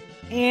chest.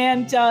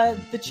 And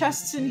the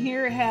chests in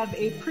here have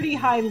a pretty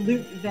high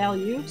loot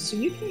value, so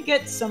you can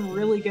get some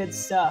really good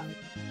stuff.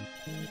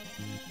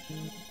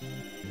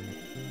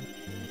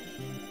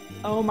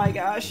 Oh my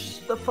gosh,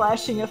 the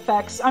flashing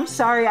effects. I'm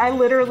sorry, I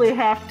literally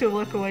have to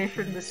look away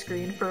from the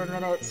screen for a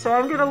minute, so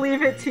I'm gonna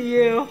leave it to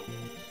you.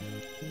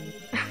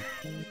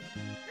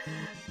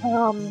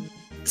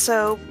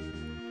 So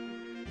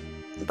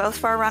both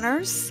of our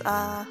runners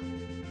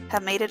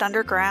have made it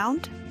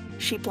underground.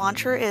 Sheep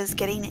Launcher is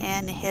getting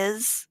in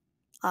his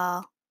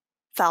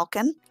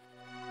Falcon.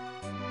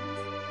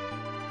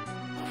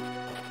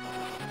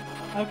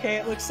 Okay,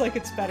 it looks like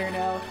it's better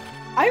now.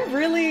 I'm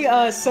really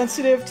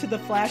sensitive to the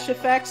flash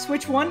effects,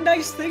 which one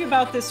nice thing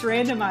about this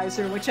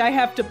randomizer, which I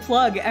have to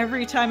plug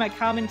every time I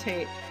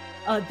commentate,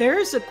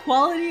 there's a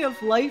quality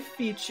of life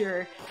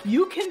feature.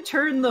 You can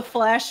turn the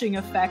flashing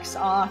effects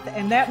off,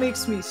 and that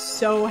makes me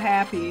so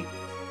happy.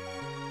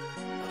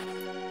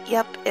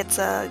 Yep, it's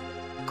a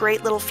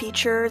great little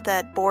feature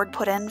that Board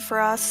put in for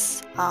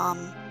us,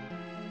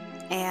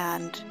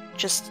 and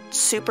just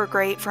super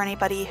great for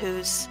anybody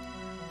who's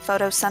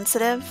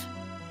photosensitive.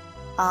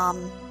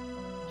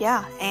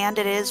 Yeah, and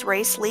it is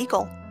race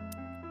legal.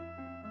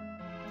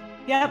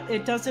 Yep,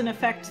 it doesn't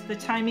affect the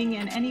timing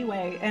in any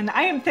way. And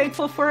I am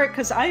thankful for it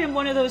because I am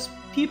one of those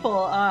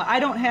people. I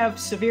don't have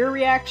severe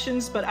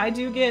reactions, but I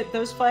do get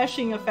those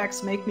flashing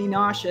effects make me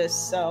nauseous.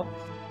 So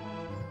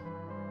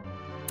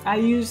I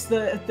use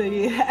the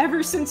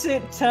ever since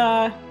it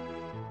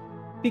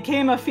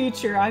became a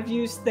feature, I've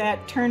used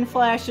that turn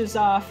flashes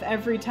off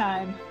every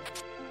time.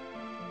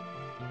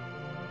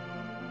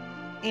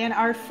 And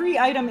our free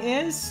item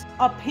is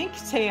a pink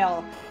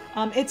tail.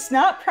 It's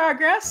not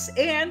progress,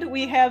 and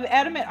we have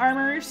adamant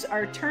armors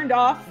are turned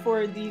off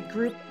for the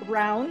group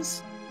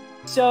rounds.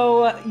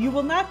 So you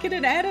will not get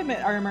an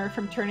adamant armor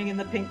from turning in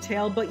the pink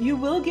tail, but you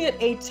will get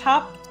a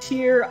top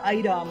tier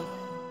item.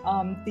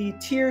 The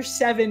tier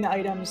 7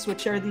 items,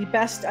 which are the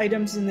best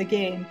items in the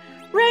game.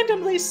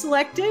 Randomly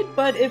selected,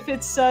 but if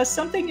it's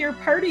something your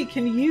party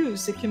can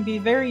use, it can be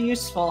very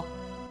useful.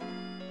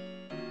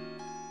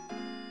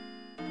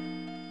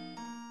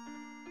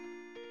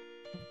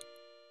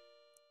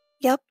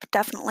 Yep,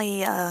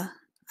 definitely a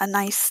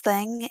nice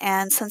thing.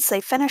 And since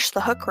they finished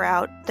the hook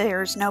route,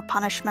 there's no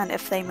punishment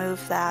if they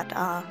move that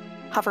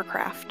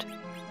hovercraft.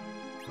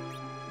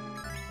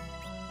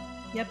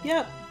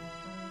 Yep.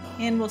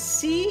 And we'll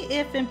see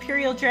if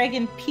Imperial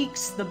Dragon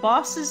peeks the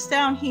bosses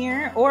down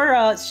here,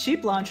 or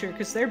Sheep Launcher,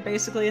 because they're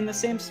basically in the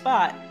same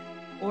spot.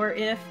 Or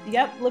if,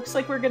 yep, looks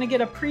like we're going to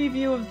get a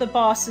preview of the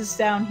bosses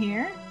down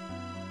here.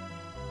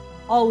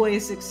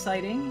 Always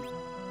exciting.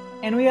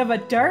 And we have a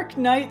Dark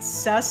Knight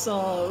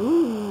Cecil.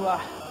 Ooh,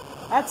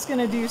 that's going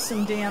to do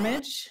some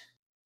damage.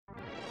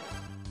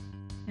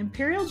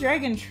 Imperial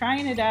Dragon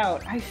trying it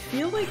out. I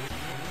feel like...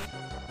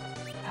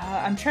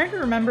 I'm trying to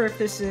remember if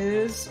this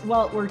is...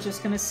 Well, we're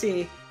just going to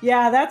see.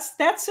 Yeah,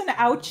 that's an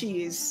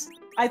ouchies.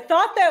 I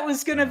thought that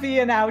was going to be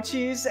an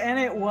ouchies, and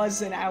it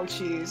was an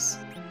ouchies.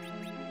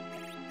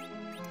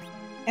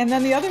 And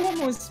then the other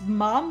one was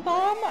Mom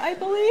Bomb, I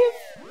believe?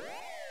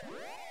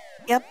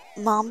 Yep,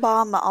 Mom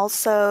Bomb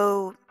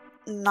also...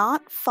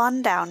 not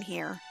fun down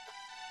here.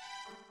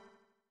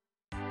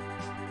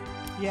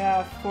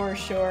 Yeah, for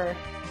sure.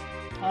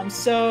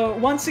 So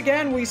once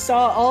again, we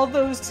saw all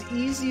those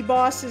easy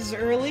bosses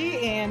early,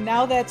 and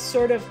now that's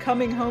sort of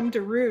coming home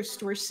to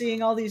roost. We're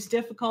seeing all these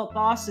difficult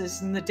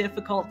bosses in the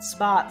difficult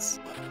spots.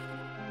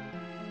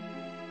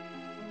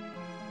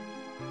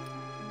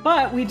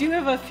 But we do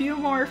have a few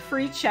more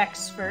free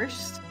checks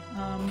first,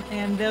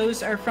 and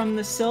those are from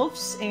the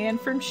Sylphs and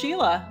from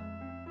Sheila.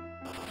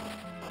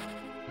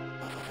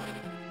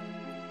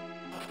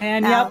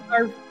 And now,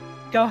 yep,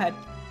 go ahead.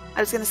 I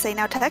was going to say,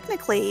 now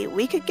technically,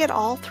 we could get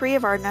all 3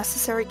 of our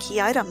necessary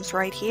key items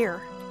right here.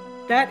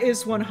 That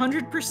is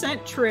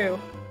 100% true.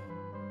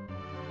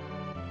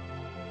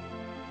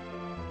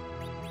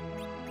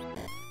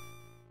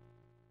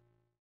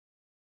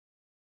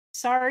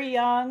 Sorry,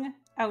 young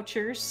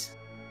ouchers.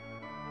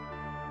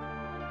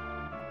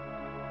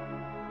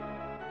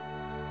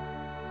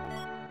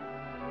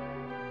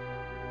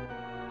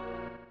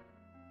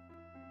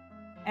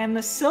 And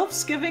the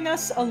Sylph's giving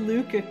us a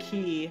Luca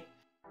key.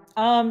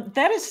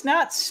 That is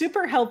not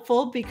super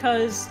helpful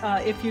because,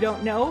 if you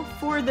don't know,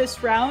 for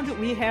this round,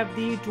 we have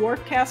the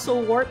Dwarf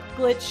Castle Warp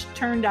glitch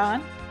turned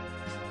on.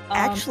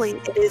 Actually,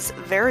 it is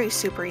very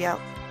super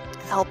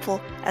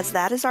helpful, as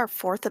that is our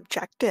 4th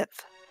objective.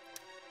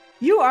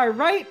 You are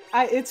right.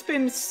 It's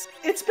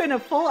been a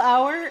full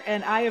hour,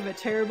 and I have a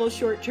terrible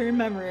short-term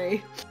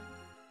memory.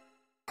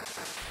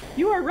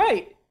 You are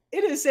right.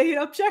 It is an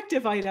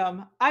objective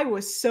item. I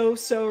was so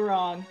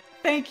wrong.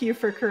 Thank you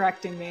for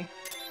correcting me.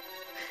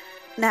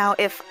 Now,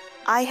 if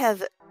I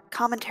have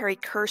commentary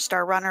cursed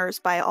our runners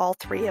by all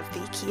 3 of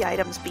the key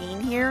items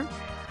being here,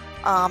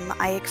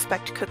 I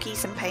expect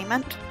cookies in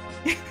payment.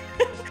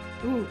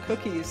 Ooh,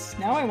 cookies.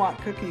 Now I want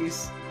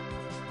cookies.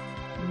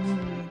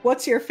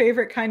 What's your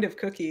favorite kind of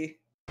cookie?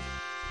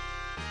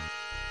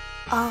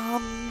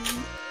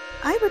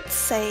 I would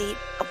say...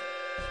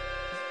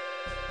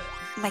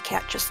 My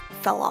cat just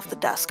fell off the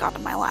desk onto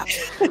my lap.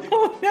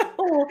 Oh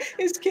no!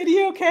 Is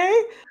Kitty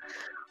okay?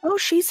 Oh,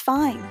 she's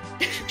fine.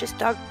 She just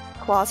dug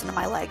claws into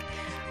my leg.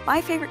 My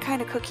favorite kind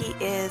of cookie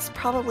is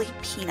probably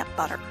peanut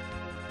butter.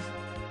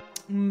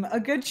 A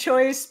good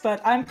choice,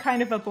 but I'm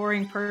kind of a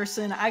boring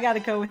person. I gotta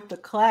go with the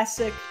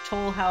classic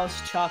Toll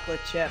House chocolate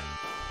chip.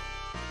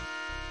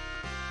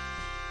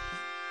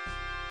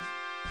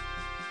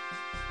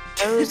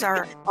 Those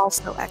are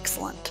also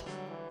excellent.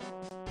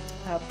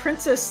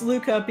 Princess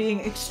Luca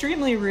being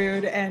extremely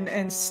rude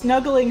and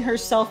snuggling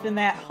herself in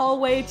that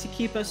hallway to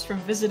keep us from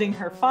visiting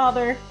her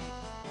father.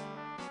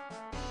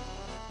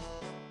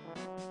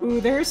 Ooh,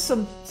 there's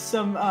some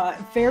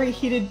very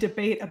heated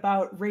debate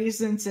about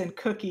raisins and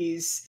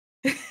cookies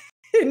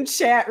in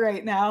chat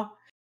right now.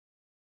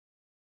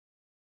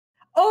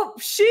 Oh,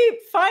 she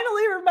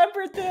finally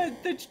remembered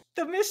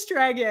the Mist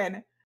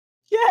Dragon.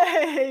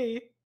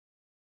 Yay!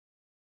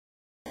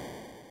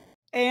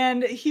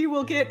 And he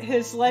will get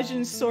his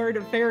legend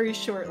sword very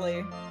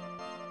shortly.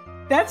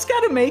 That's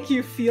gotta make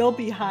you feel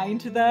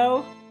behind,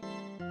 though.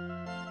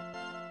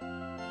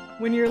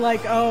 When you're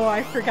like, oh,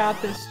 I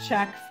forgot this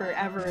check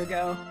forever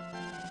ago.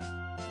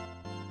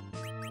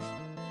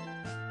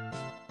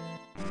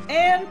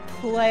 And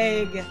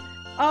Plague.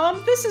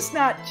 This is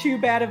not too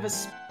bad of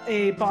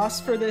a boss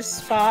for this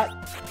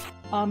spot.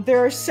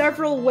 There are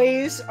several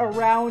ways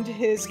around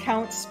his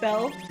count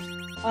spell.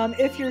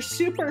 If you're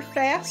super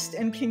fast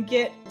and can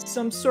get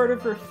some sort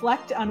of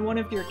reflect on one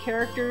of your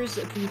characters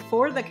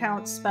before the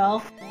count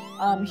spell,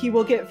 he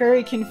will get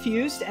very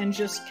confused and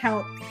just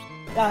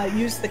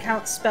use the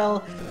count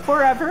spell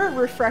forever,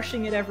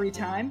 refreshing it every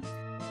time.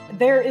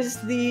 There is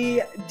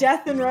the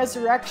Death and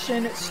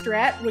Resurrection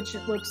strat, which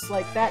it looks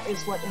like that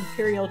is what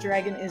Imperial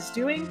Dragon is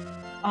doing.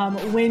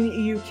 When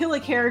you kill a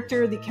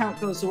character, the count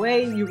goes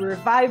away, you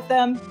revive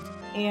them,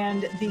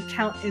 and the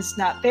count is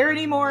not there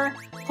anymore.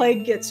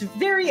 Plague gets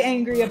very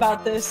angry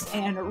about this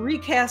and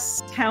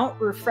recasts count,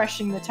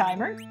 refreshing the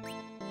timer.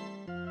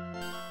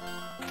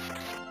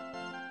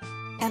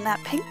 And that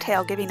pink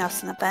tail giving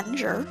us an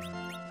Avenger.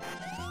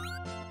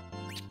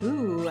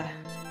 Ooh.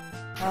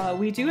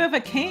 We do have a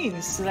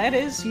cane, so that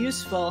is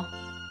useful.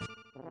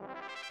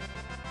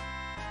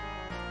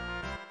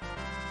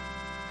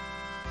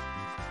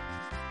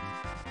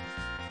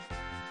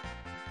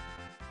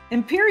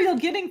 Imperial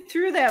getting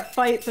through that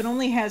fight, but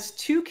only has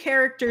 2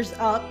 characters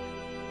up.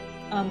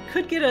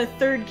 Could get a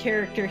 3rd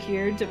character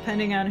here,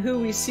 depending on who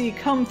we see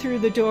come through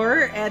the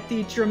door at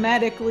the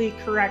dramatically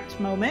correct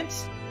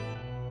moment.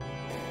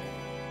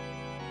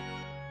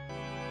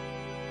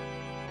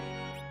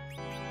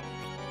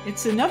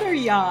 It's another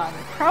Yang.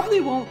 Probably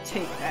won't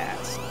take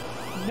that.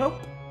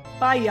 Nope.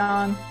 Bye,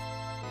 Yang.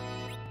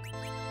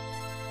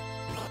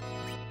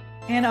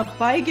 And a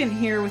Baigan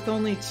here with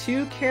only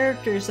 2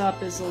 characters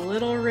up is a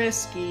little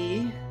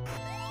risky.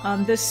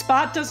 This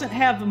spot doesn't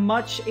have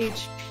much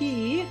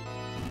HP,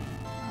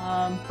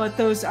 but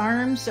those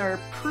arms are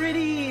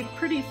pretty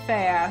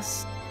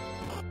fast.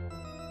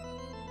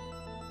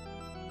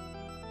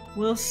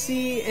 We'll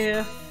see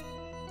if...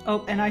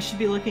 Oh, and I should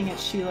be looking at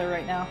Sheila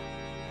right now.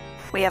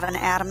 We have an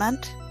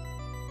Adamant.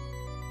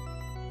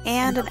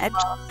 And an Edge.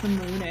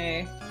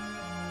 Samune.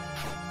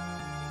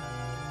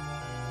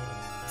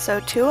 So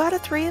 2 out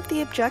of 3 of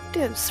the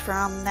objectives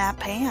from that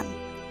pan.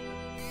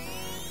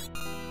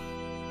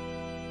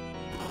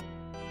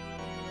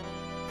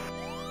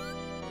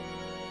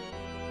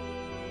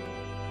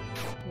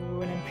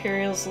 Ooh, and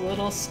Imperial's a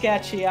little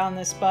sketchy on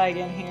this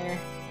Baigan here.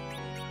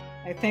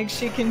 I think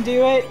she can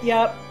do it.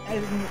 Yep.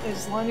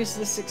 As long as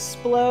this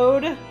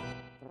explode.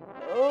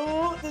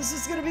 Oh, this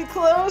is gonna be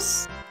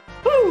close.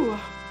 Whew!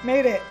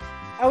 Made it.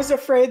 I was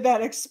afraid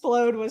that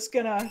explode was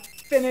gonna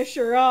finish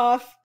her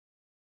off.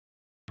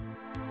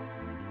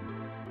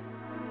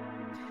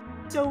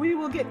 So we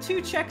will get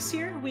 2 checks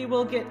here. We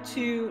will get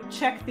to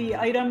check the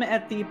item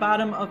at the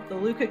bottom of the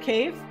Luca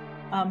cave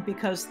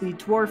because the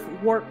dwarf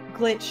warp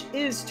glitch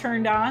is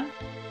turned on.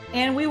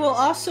 And we will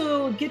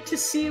also get to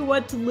see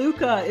what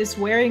Luca is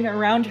wearing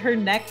around her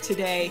neck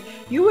today.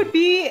 You would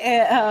be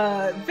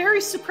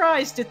very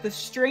surprised at the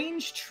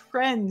strange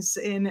trends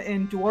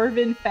in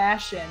dwarven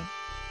fashion.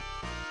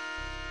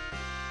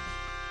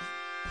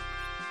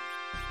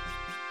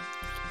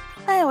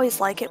 I always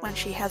like it when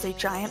she has a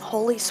giant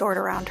holy sword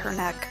around her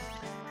neck.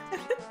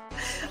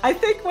 I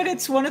think when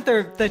it's one of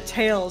the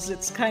tails,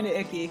 it's kind of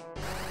icky.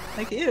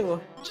 Like, ew,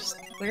 just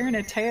wearing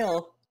a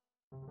tail.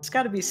 It's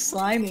gotta be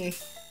slimy.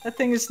 That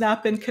thing has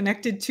not been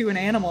connected to an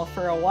animal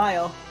for a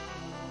while.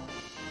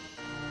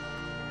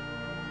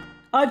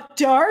 A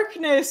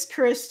darkness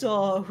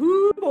crystal!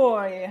 Hoo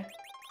boy!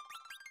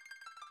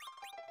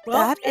 Well,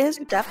 that is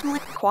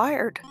definitely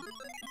required.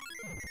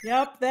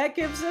 Yep, that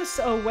gives us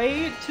a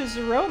way to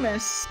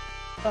Threemus,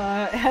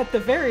 at the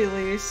very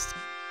least.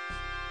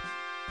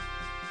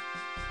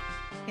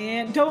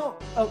 And don't...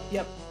 Oh,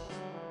 yep.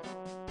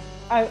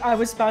 I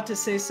was about to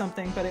say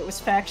something, but it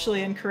was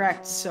factually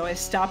incorrect, so I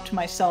stopped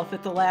myself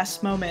at the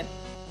last moment.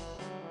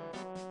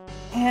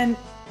 And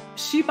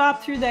she bopped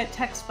through that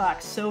text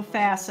box so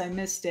fast I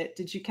missed it.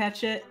 Did you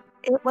catch it?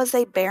 It was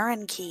a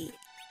Baron key.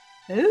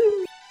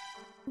 Ooh.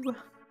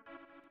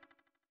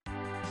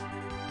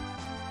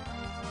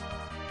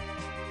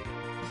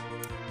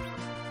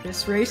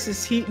 This race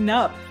is heating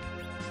up.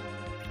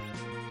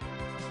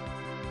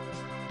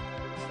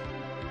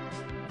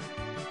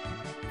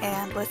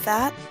 And with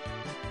that,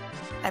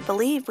 I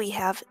believe we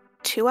have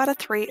 2 out of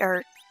 3,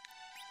 or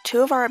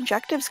 2 of our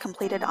objectives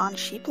completed on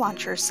Sheep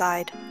Launcher's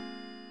side.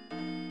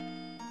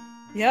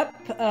 Yep,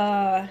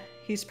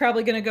 he's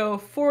probably gonna go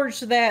forge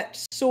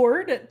that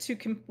sword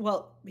to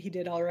well, he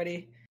did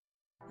already.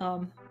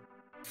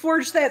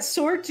 Forge that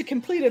sword to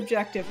complete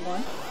objective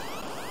 1.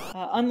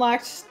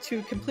 Unlocked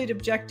to complete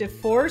objective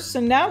 4. So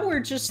now we're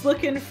just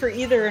looking for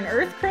either an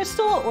earth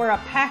crystal or a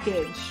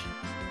package.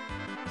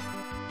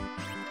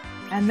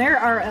 And there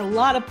are a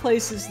lot of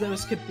places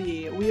those could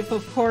be. We have,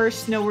 of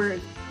course, know where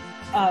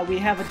we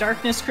have a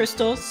darkness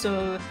crystal,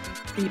 so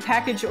the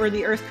package or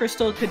the earth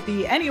crystal could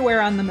be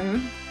anywhere on the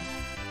moon.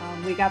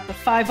 We got the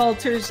 5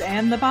 altars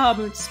and the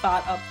Bahamut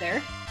spot up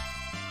there.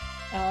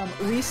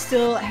 We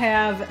still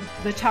have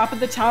the top of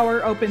the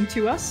tower open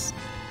to us.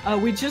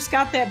 We just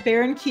got that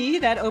Baron key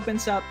that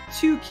opens up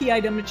 2 key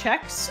item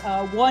checks.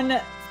 One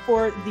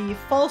for the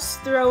false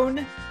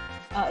throne,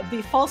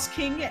 the false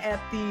king at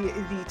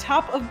the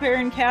top of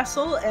Baron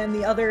Castle, and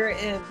the other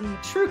the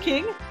true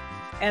king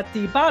at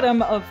the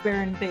bottom of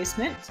Baron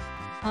Basement.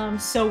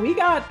 So we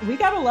got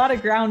a lot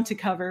of ground to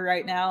cover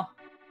right now.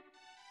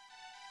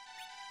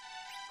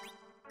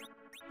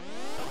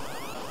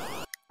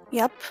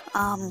 Yep,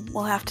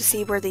 we'll have to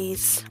see where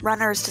these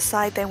runners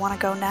decide they want to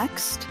go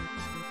next.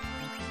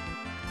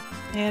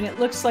 And it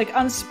looks like,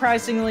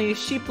 unsurprisingly,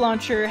 Sheep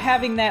Launcher,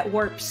 having that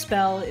warp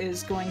spell,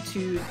 is going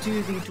to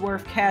do the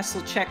Dwarf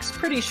Castle checks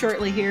pretty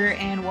shortly here,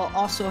 and will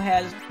also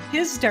have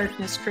his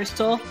Darkness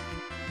Crystal.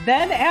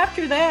 Then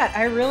after that,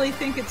 I really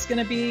think it's going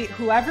to be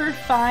whoever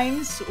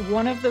finds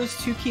one of those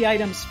 2 key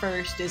items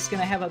first is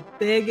going to have a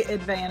big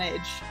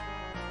advantage.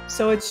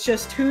 So it's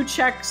just who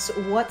checks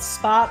what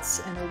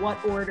spots and what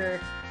order,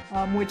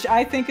 which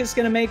I think is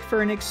going to make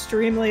for an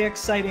extremely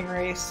exciting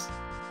race.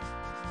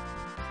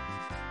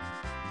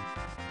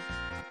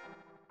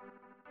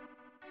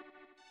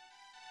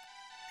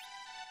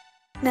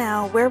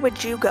 Now, where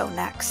would you go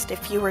next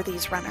if you were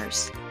these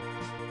runners?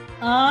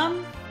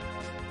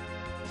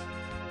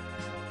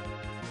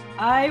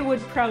 I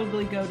would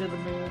probably go to the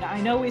moon. I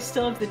know we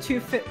still have the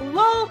 2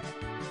 well,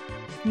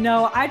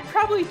 no, I'd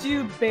probably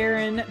do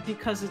Baron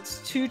because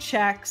it's 2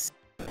 checks.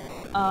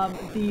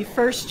 The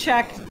first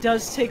check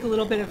does take a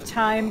little bit of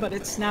time, but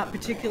it's not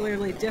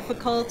particularly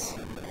difficult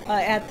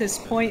at this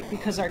point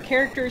because our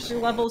characters are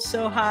leveled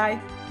so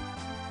high.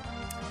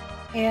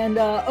 And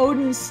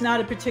Odin's not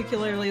a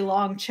particularly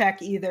long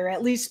check either.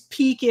 At least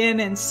peek in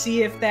and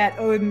see if that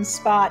Odin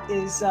spot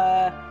is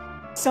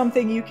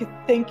something you could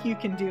think you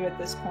can do at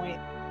this point.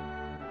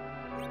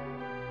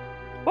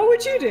 What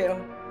would you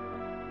do?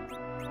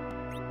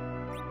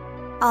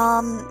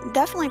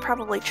 Definitely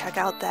probably check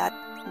out that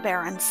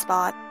Baron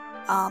spot.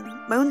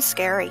 Moon's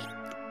scary.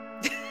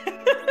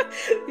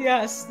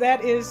 Yes,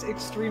 that is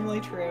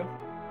extremely true.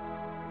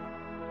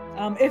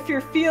 If you're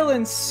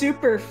feeling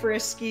super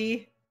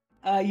frisky,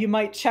 you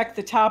might check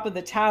the top of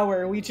the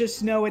tower. We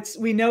know it's a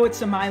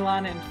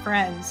Mylon and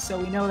friends, so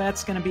we know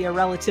that's going to be a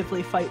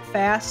relatively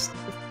fast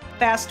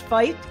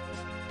fight.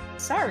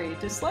 Sorry,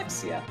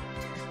 dyslexia.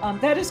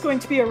 That is going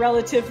to be a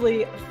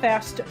relatively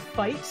fast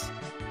fight,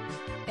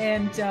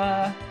 and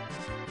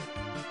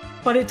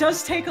but it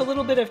does take a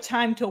little bit of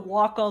time to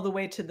walk all the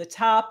way to the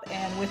top,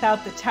 and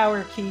without the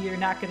tower key, you're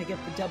not going to get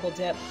the double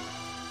dip.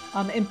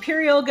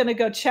 Imperial going to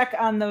go check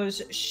on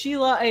those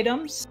Sheila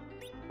items,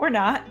 or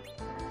not.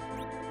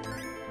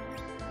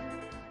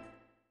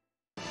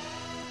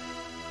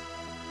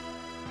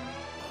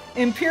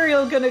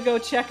 Imperial going to go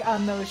check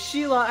on those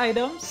Sheila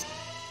items.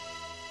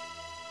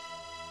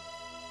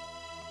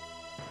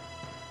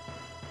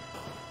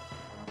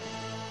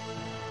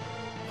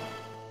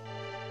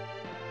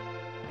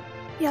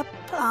 Yep,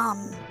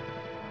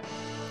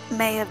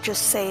 may have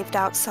just saved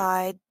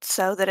outside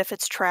so that if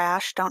it's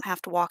trash, don't have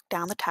to walk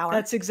down the tower.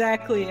 That's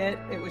exactly it.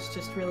 It was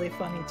just really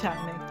funny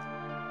timing.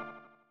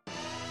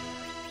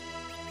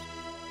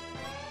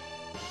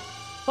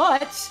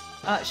 But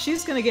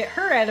she's going to get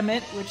her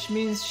adamant, which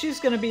means she's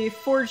going to be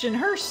forging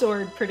her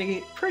sword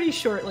pretty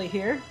shortly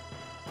here.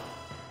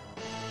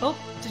 Oh,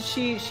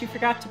 she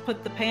forgot to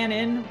put the pan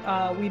in.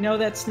 We know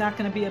that's not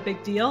going to be a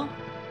big deal.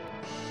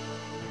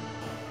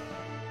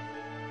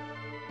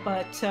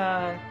 But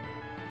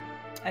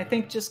I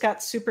think just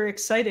got super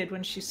excited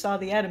when she saw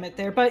the adamant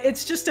there. But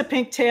it's just a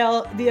pink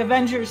tail. The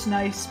Avenger's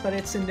nice, but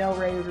it's in no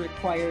way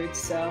required,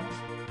 so...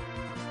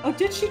 Oh,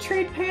 did she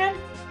trade pan?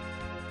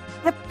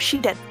 Yep, she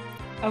did.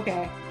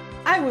 Okay.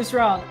 I was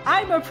wrong.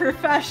 I'm a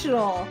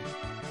professional!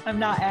 I'm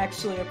not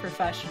actually a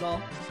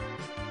professional.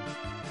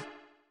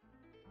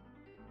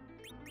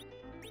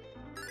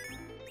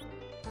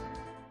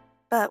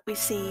 But we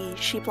see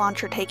Sheep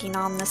Launcher taking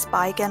on this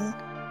Baigan.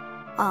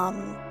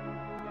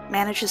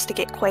 Manages to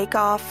get Quake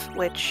off,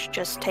 which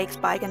just takes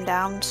Baigan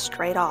down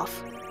straight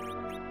off.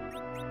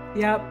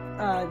 Yep,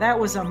 that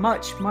was a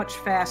much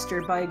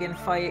faster Baigan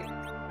fight.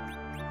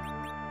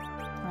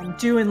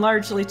 Due in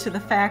largely to the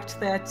fact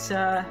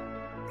that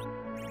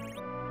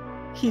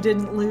he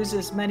didn't lose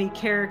as many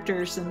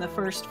characters in the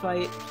first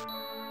fight.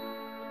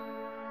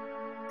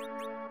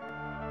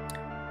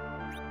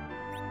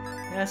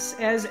 Yes,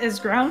 as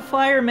Ground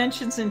Flyer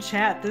mentions in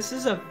chat, this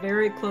is a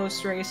very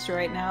close race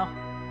right now.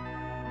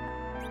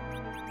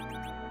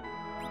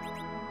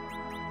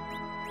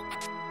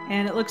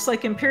 And it looks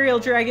like Imperial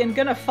Dragon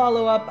gonna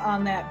follow up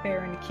on that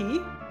Baron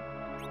key.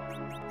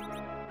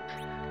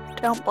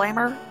 Don't blame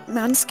her.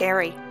 Moon's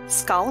scary.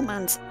 Skull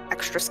Moon's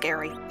extra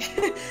scary.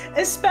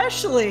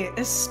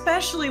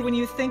 especially when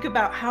you think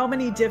about how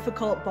many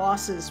difficult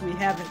bosses we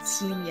haven't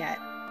seen yet.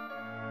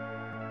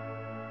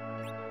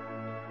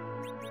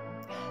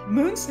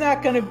 Moon's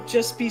not gonna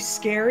just be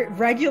scary,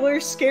 regular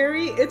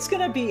scary, it's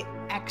gonna be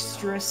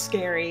extra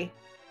scary.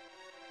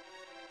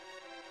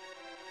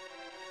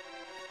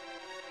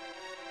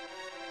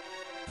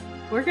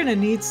 We're gonna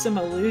need some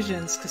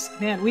illusions, because,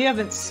 man, we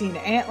haven't seen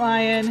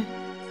Antlion.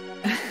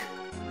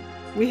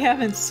 We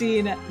haven't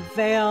seen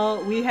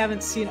Vale. We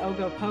haven't seen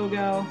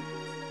Ogopogo.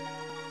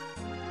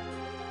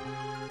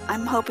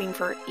 I'm hoping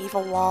for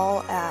Evil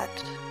Wall at...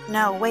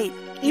 No, wait.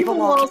 Evil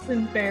Wall's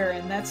in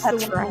Baron. That's the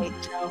one. Right.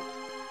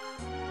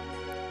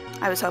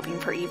 I was hoping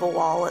for Evil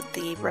Wall at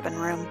the Ribbon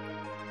Room.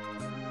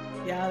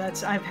 Yeah,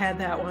 I've had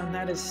that one.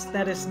 That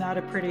is not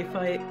a pretty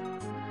fight.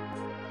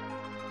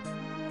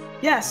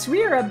 Yes,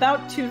 we are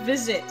about to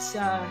visit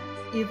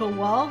Evil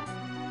Wall.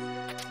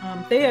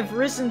 They have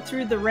risen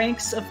through the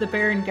ranks of the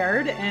Baron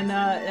Guard, and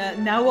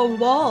now a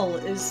Wall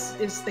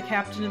is the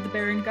captain of the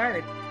Baron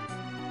Guard.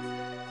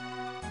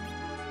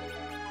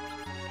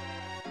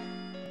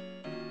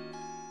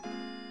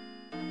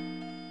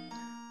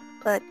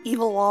 But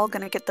Evil Wall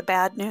gonna get the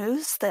bad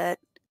news that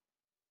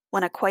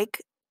when a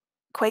Quake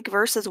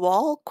versus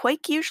Wall,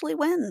 Quake usually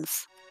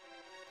wins.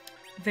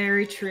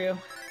 Very true.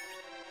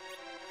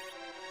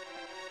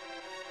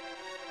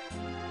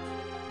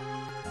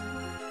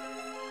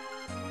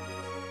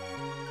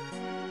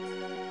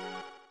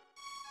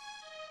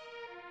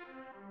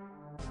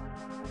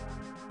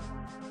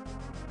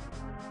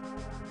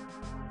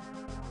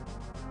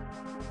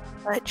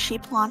 But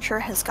Sheep Launcher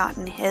has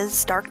gotten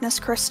his Darkness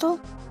Crystal.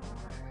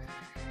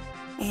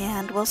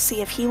 And we'll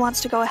see if he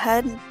wants to go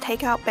ahead and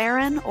take out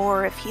Baron,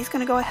 or if he's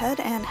going to go ahead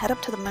and head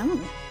up to the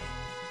moon.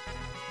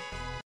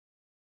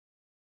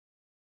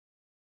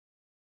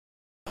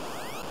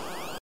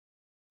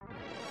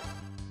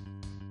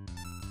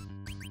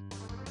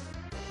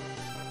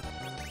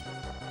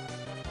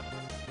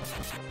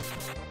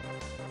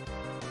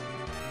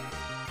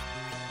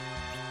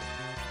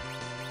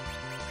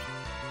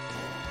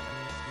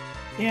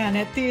 Yeah, and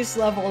at these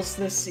levels,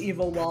 this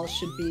Evil Wall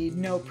should be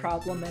no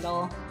problem at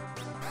all.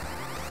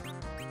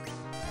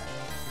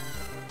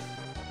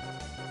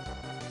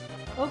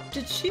 Oh,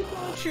 did Sheep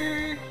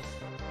Launcher...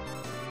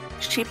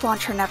 Sheep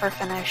Launcher never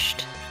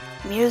finished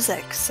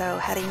music, so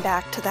heading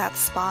back to that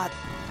spot.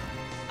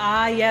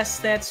 Ah, yes,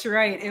 that's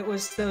right. It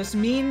was those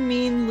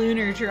mean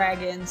lunar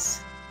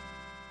dragons.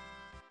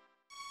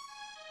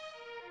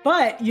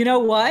 But, you know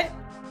what?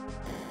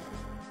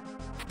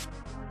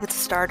 It's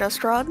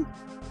Stardust Rod?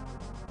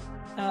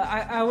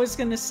 I was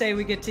gonna say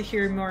we get to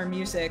hear more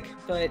music,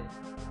 but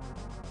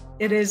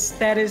that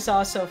is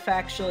also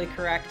factually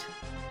correct.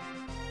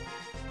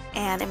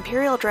 And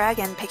Imperial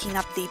Dragon picking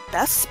up the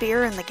best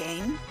spear in the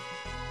game.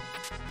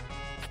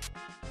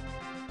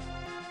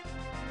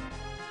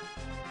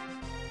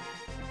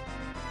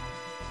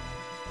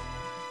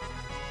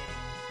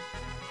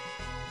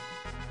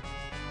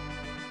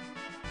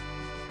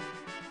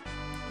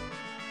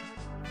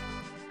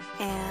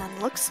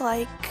 And looks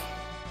like...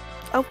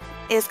 Oh,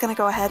 is going to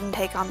go ahead and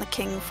take on the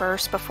king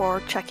first before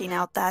checking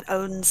out that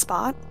Odin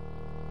spot.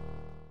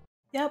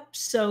 Yep,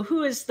 so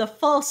who is the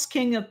false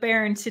king of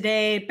Baron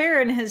today?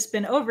 Baron has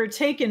been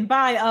overtaken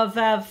by a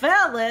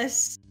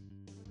Vavelis.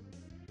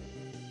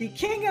 The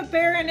king of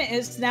Baron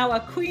is now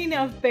a queen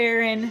of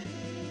Baron.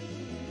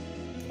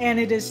 And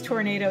it is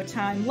tornado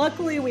time.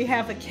 Luckily, we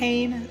have a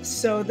cane,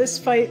 so this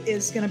fight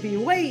is going to be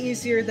way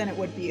easier than it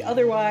would be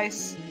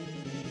otherwise.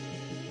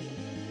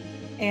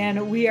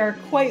 And we are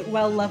quite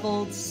well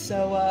leveled,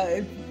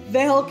 so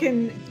Vale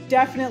can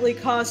definitely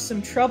cause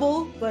some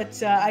trouble,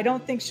 but I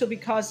don't think she'll be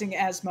causing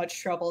as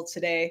much trouble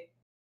today.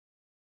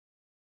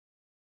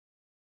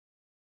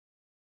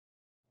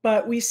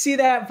 But we see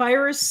that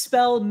virus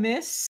spell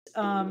miss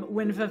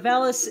when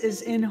Vavelis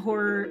is in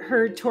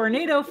her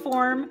tornado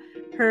form.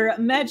 Her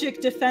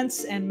magic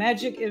defense and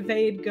magic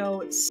evade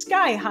go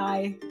sky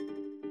high.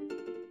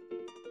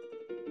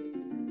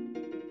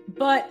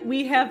 But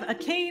we have a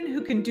Kane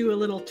who can do a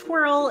little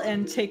twirl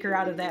and take her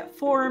out of that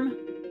form.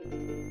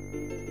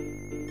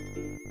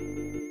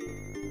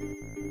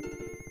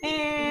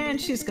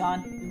 And she's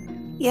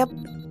gone. Yep.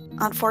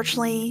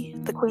 Unfortunately,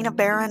 the Queen of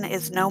Baron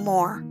is no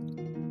more.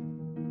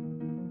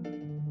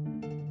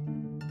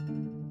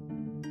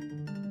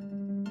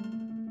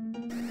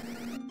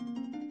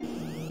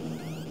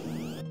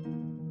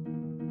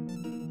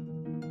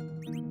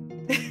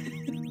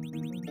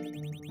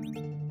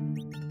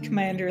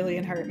 Commander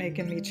Leonhardt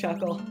making me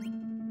chuckle.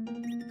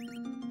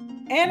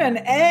 And an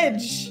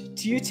edge!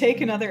 Do you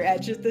take another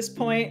edge at this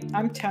point?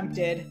 I'm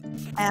tempted.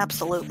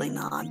 Absolutely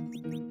not.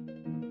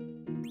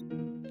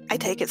 I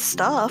take his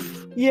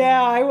stuff.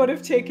 Yeah, I would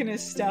have taken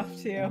his stuff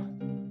too.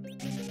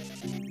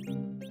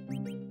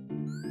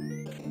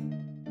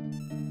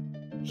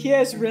 He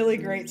has really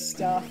great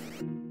stuff.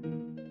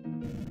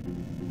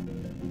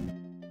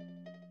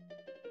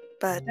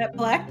 But that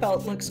black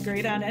belt looks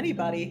great on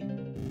anybody.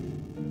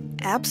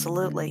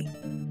 Absolutely.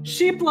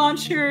 Sheep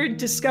Launcher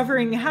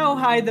discovering how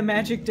high the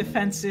magic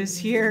defense is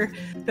here.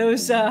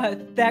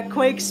 That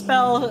quake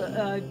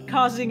spell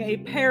causing a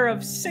pair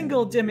of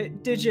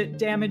single-digit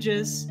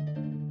damages.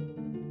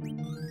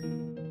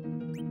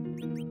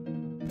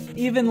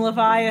 Even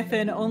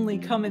Leviathan only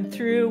coming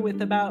through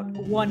with about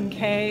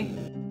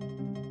 1k.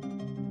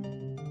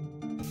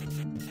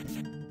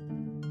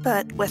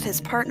 But with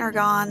his partner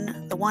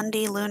gone, the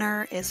 1D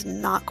Lunar is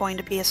not going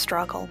to be a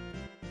struggle.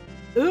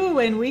 Ooh,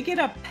 and we get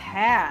a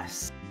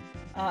pass.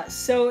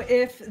 So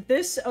if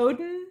this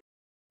Odin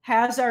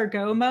has our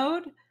go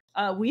mode,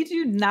 we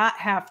do not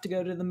have to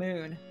go to the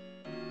moon.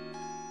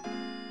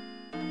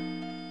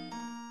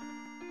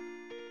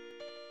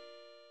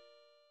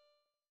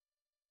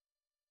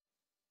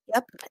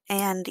 Yep,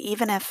 and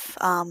even if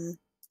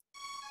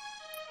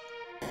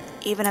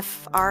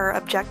our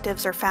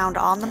objectives are found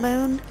on the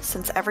moon,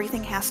 since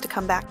everything has to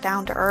come back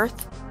down to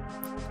Earth,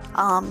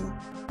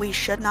 we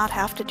should not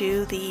have to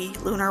do the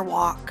lunar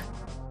walk.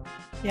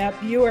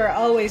 Yep, you are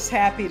always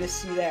happy to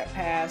see that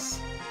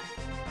pass.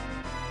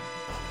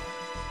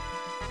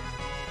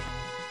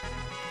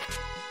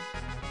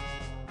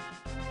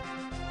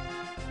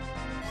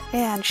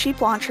 And Sheep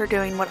Launcher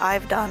doing what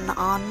I've done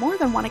on more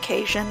than one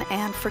occasion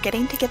and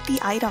forgetting to get the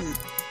item.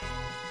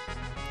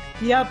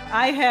 Yep,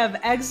 I have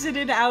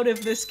exited out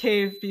of this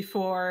cave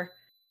before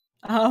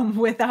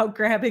without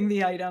grabbing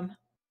the item.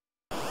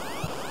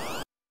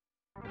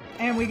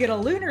 And we get a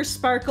Lunar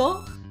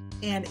Sparkle,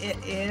 and it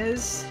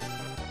is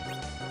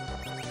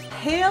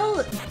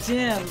Pale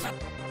Dim.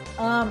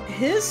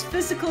 His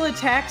physical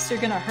attacks are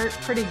going to hurt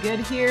pretty good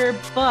here,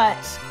 but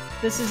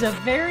this is a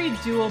very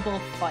doable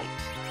fight.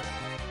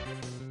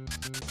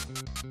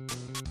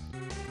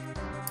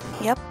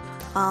 Yep.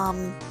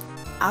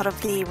 Out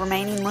of the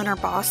remaining lunar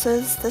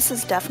bosses, this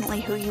is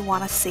definitely who you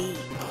want to see.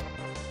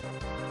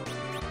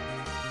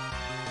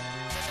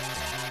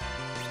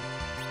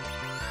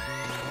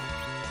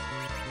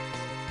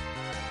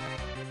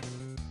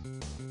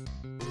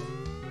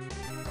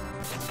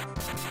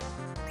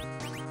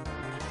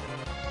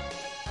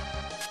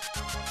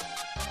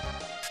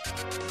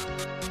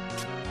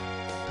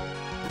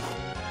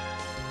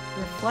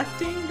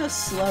 Reflecting the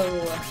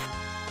Slow.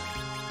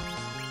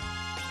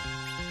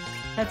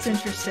 That's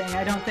interesting.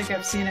 I don't think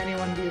I've seen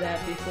anyone do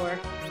that before.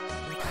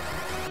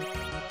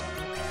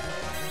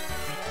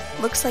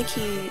 Looks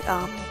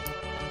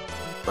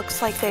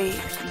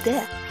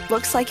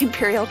like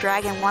Imperial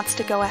Dragon wants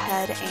to go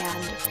ahead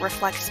and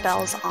reflect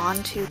spells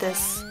onto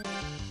this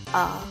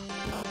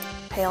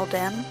Pale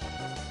Dim.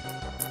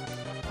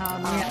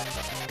 Yeah,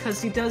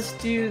 because he does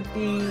do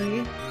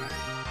the...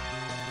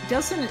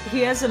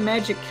 He has a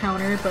magic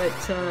counter,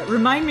 but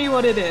remind me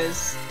what it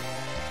is.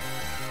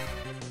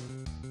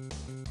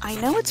 I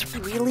know it's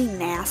really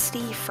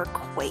nasty for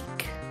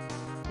Quake.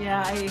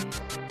 Yeah,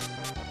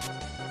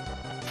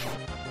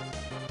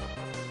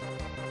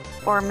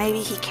 Or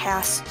maybe he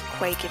casts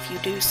Quake if you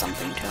do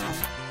something to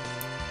him.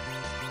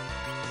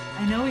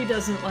 I know he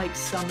doesn't like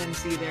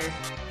summons either.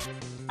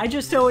 I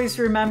just always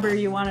remember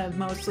you want to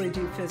mostly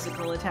do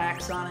physical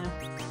attacks on him.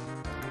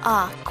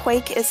 Ah,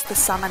 Quake is the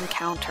summon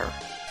counter.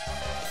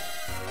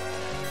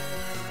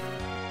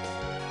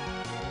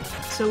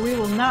 So we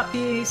will not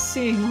be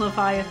seeing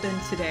Leviathan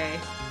today.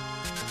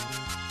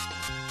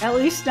 At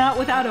least not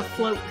without a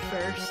float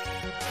first.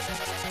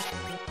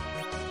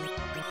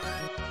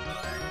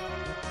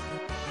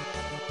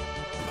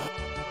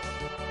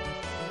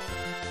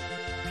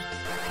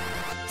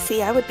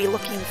 See, I would be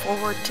looking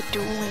forward to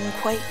dueling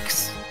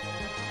Quakes.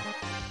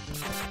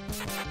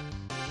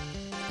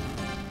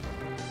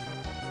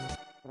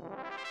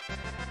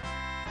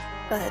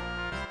 But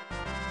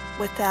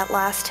with that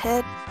last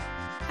hit,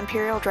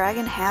 Imperial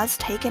Dragon has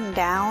taken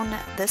down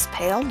this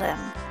Pale Dim.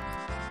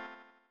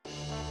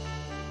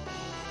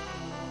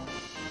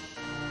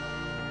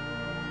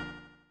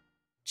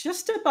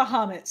 Just a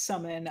Bahamut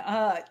summon.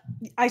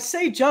 I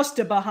say just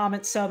a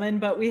Bahamut summon,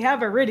 but we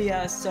have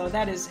Iridia, so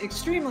that is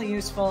extremely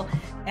useful.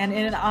 And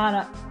in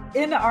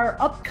our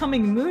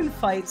upcoming moon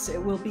fights,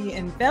 it will be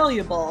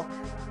invaluable.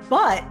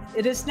 But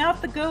it is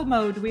not the go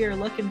mode we are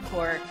looking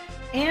for.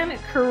 And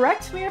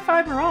correct me if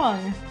I'm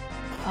wrong.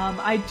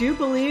 I do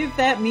believe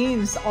that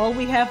means all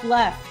we have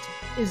left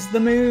is the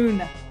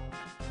moon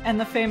and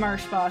the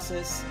Feymarsh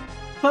bosses.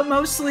 But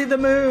mostly the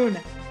moon.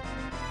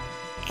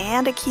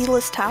 And a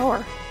keyless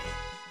tower.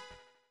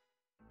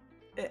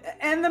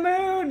 And the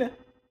moon!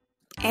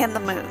 And the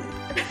moon.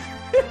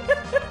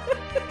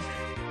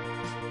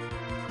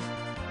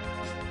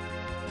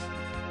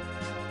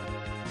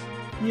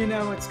 You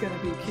know it's gonna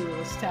be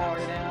Keyless Tower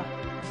now.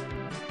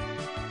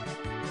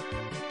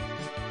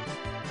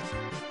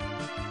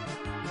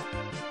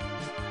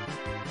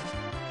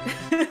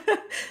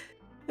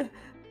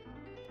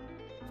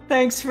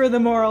 Thanks for the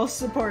moral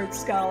support,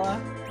 Scala.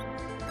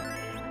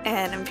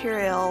 And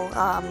Imperial,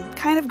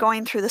 kind of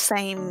going through the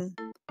same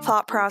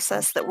thought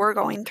process that we're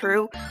going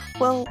through.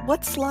 Well,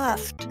 what's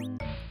left?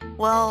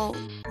 Well,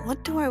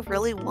 what do I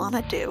really want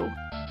to do?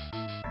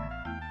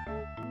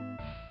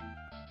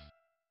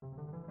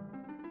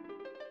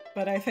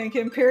 But I think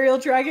Imperial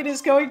Dragon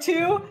is going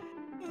to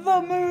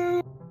the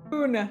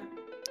moon.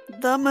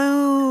 The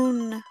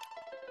moon.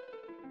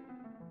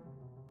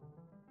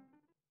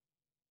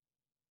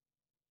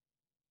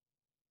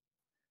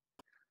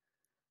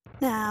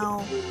 Now,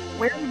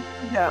 where would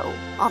you go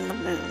on the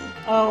moon?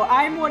 Oh,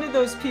 I'm one of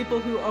those people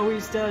who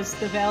always does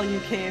the value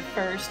cave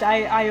first.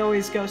 I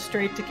always go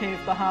straight to Cave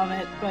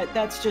Bahamut, but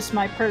that's just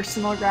my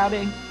personal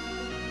routing.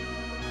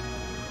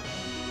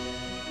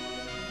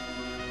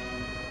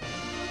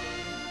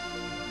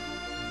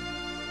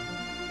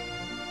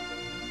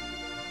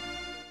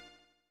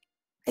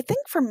 I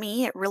think for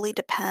me, it really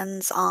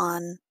depends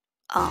on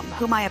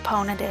who my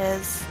opponent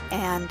is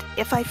and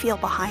if I feel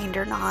behind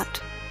or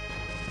not.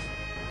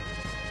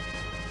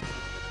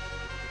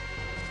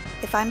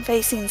 If I'm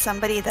facing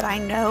somebody that I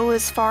know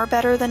is far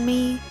better than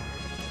me,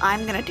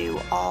 I'm going to do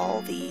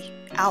all the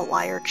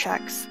outlier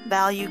checks.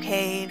 Value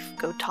cave,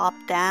 go top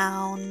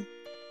down.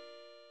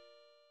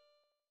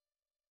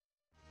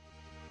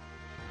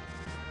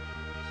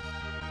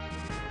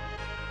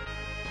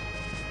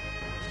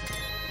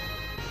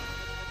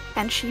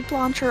 And Sheep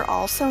Launcher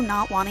also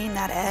not wanting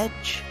that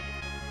edge.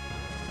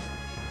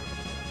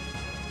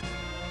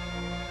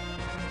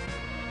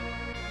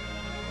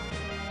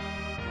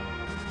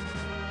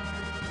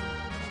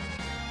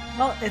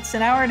 Well, it's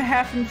an hour and a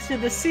half into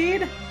the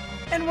seed,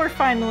 and we're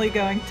finally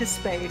going to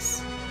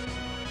space.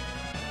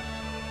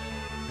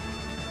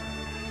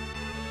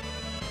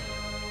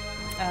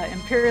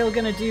 Imperial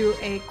gonna do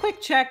a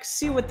quick check,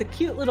 see what the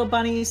cute little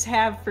bunnies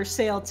have for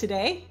sale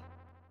today.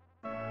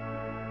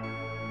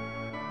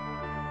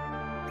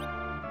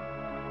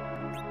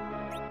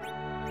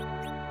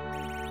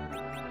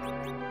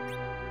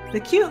 The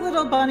cute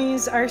little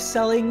bunnies are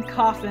selling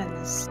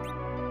coffins.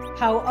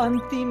 How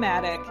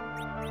unthematic.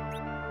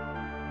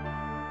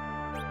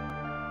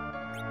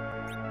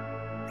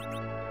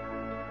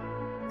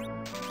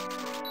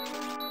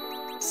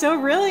 So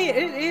really,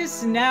 it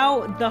is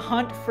now the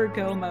hunt for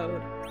Go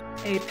mode.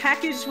 A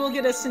package will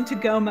get us into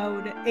Go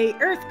mode. A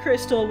Earth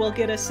Crystal will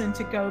get us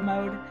into Go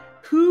mode.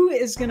 Who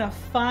is gonna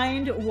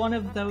find one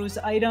of those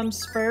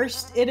items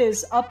first? It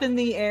is up in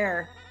the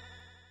air.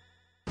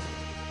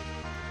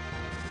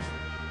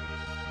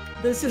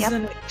 This is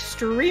an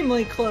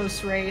extremely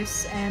close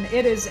race, and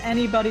it is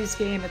anybody's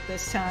game at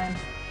this time.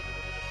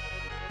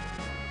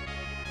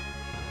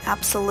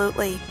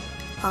 Absolutely.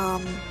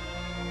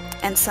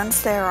 And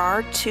since there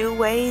are two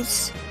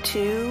ways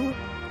to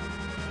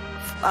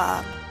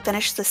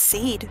finish the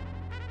seed,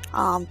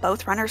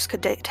 both runners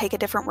could take a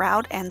different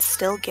route and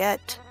still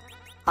get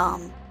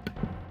to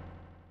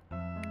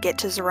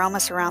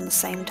Zeromus around the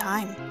same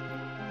time.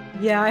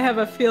 Yeah, I have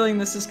a feeling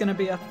this is going to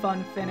be a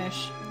fun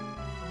finish.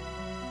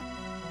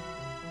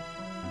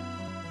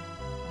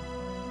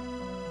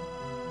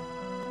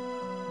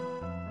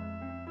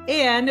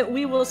 And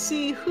we will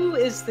see who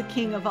is the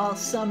king of all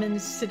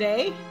summons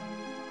today.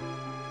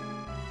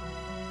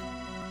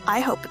 I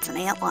hope it's an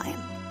antlion.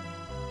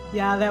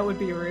 Yeah, that would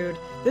be rude.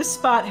 This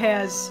spot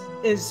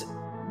is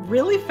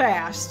really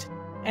fast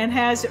and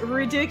has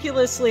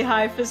ridiculously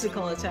high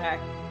physical attack.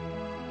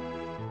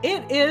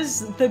 It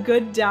is the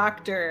Good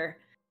Doctor.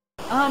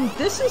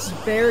 This is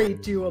very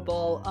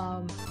doable.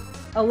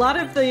 A lot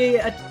of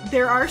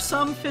there are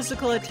some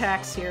physical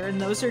attacks here, and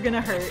those are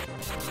gonna hurt.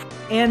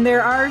 And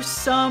there are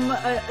some,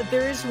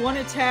 there is one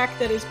attack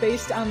that is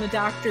based on the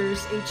Doctor's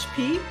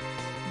HP.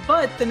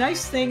 But the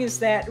nice thing is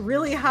that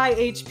really high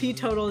HP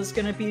total is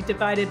going to be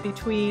divided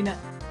between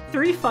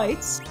 3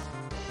 fights.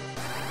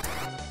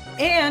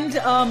 And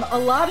a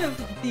lot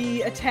of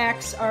the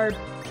attacks are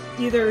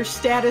either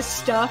status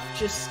stuff,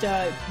 just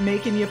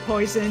making you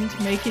poisoned,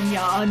 making you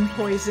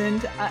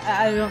unpoisoned.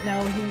 I don't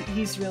know,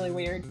 he's really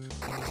weird.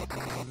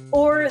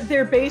 Or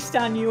they're based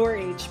on your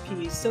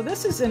HP. So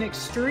this is an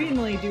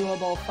extremely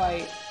doable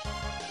fight.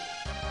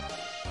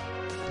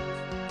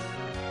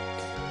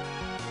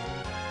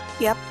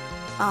 Yep.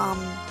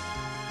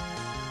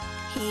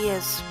 He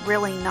is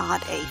really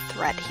not a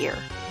threat here.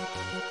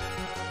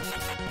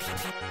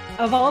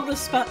 Of all the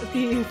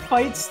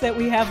fights that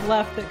we have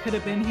left that could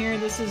have been here,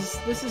 this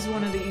is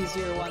one of the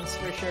easier ones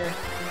for sure.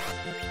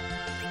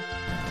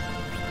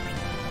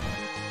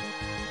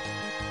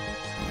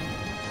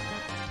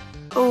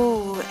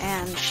 Oh,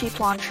 and Sheep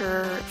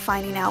Launcher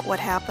finding out what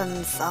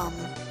happens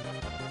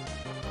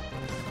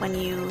when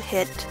you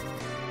hit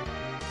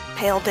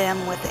Pale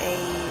Dim with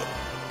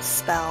a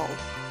spell.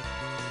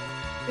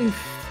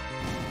 Oof.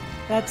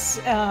 That's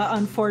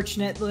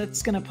unfortunate.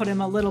 That's going to put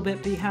him a little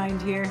bit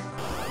behind here.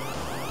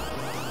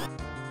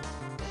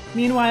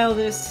 Meanwhile,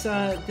 this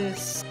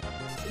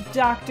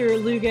Dr.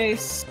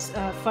 Lugace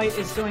fight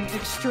is going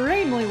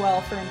extremely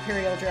well for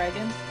Imperial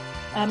Dragon.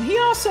 He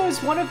also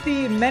is one of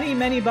the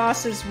many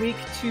bosses weak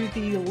to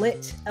the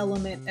lit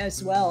element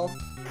as well.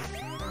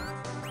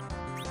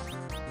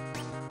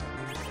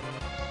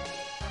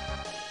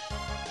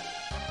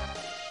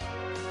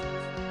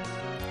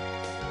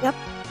 Yep.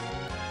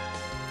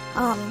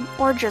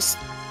 Or just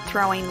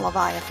throwing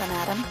Leviathan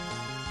at him.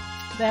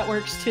 That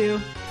works too.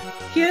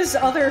 He has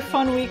other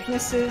fun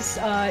weaknesses.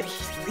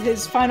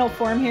 His final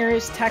form here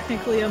is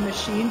technically a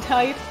machine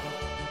type,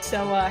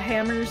 so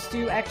hammers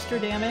do extra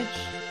damage.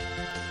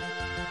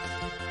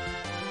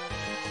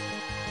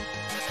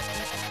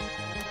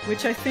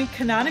 Which I think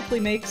canonically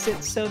makes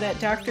it so that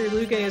Dr.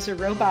 Luge is a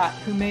robot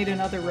who made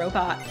another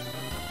robot.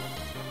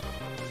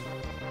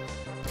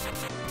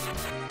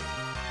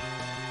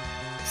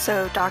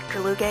 So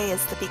Dr. Luge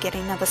is the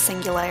beginning of a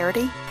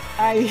singularity?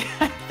 I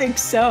think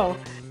so.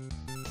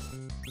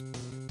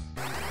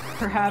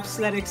 Perhaps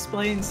that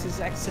explains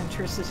his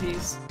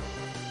eccentricities.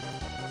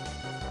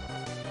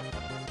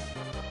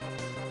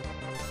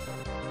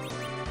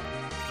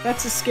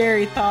 That's a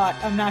scary thought.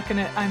 I'm not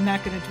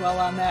gonna dwell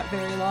on that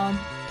very long.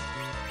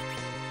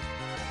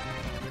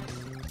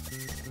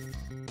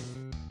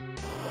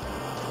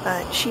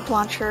 But Sheep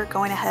Launcher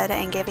going ahead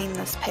and giving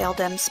this Pale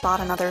Dim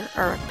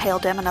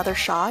another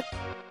shot.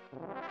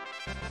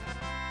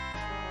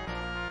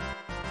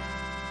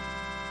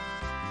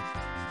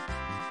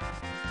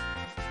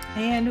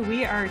 And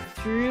we are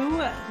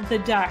through the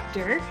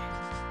doctor.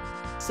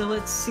 So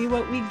let's see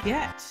what we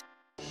get.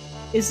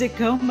 Is it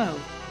go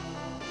mode?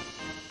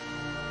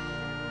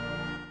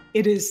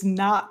 It is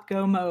not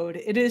go mode.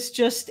 It is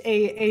just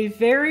a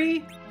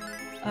very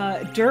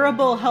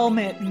durable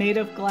helmet made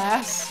of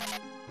glass.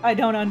 I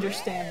don't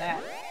understand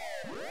that.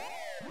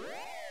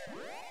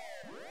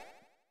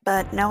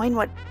 But knowing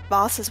what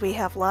bosses we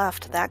have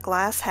left, that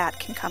glass hat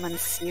can come in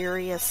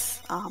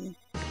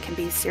can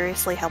be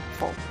seriously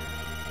helpful.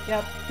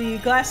 Yep, the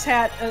glass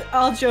hat,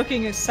 all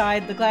joking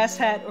aside, the glass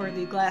hat or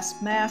the glass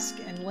mask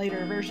in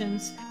later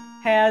versions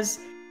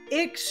has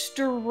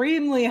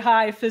extremely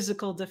high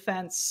physical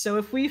defense. So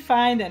if we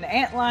find an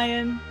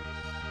antlion,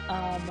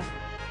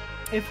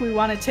 if we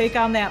want to take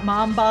on that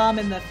mom bomb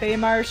in the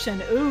Feymarsh,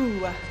 and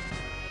ooh,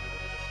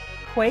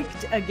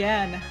 quaked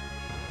again.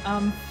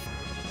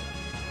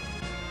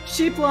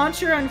 Sheep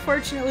Launcher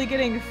unfortunately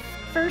getting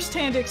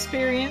first-hand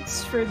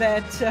experience for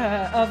that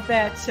of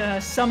that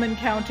summon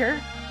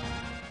counter.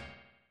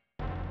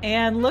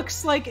 And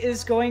looks like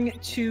is going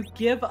to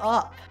give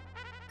up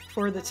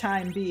for the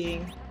time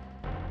being.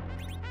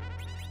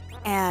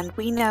 And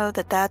we know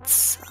that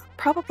that's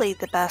probably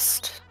the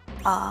best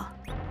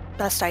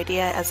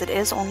idea, as it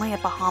is only a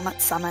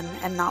Bahamut summon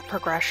and not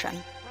progression.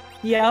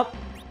 Yep.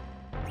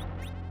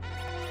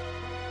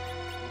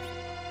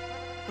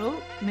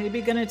 Oh,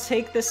 maybe gonna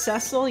take the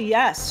Cecil?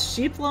 Yes,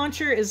 Sheep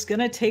Launcher is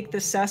gonna take the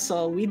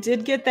Cecil. We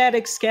did get that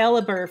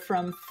Excalibur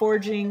from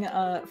forging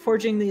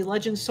the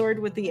Legend Sword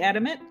with the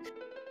Adamant.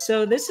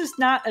 So this is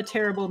not a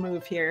terrible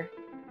move here.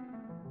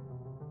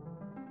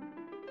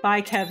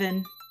 By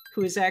Kevin,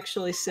 who is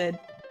actually Sid.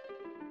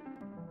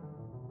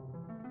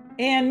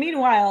 And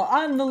meanwhile,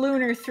 on the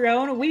Lunar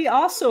Throne, we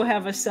also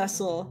have a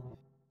Cecil.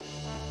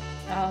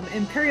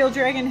 Imperial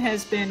Dragon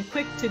has been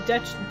quick to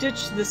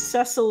ditch the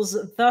Cecils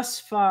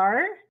thus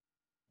far.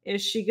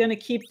 Is she going to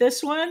keep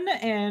this one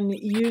and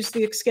use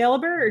the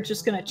Excalibur, or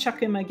just going to chuck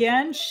him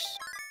again?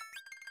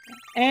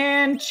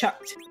 And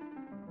chucked.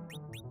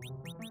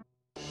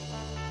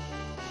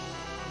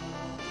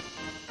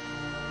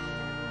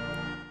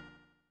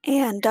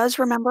 And does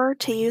remember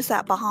to use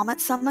that Bahamut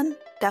summon.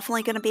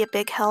 Definitely going to be a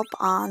big help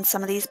on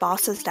some of these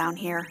bosses down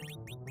here.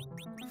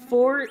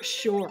 For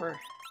sure.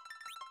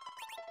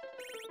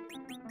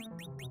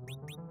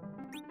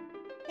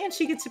 And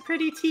she gets a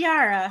pretty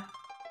tiara.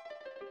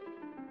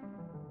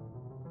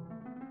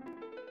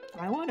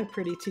 I want a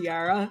pretty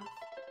tiara.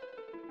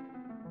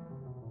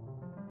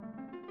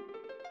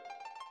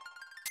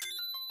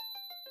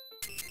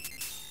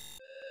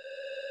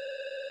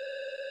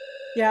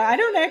 Yeah, I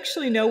don't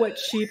actually know what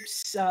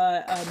Sheep's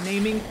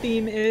naming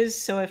theme is,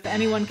 so if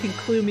anyone can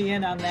clue me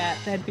in on that,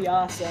 that'd be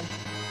awesome.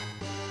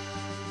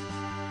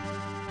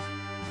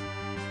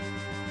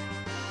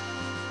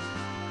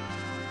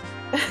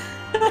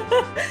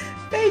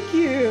 Thank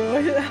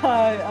you,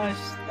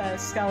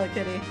 Scala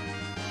Kitty,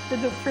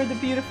 for the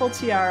beautiful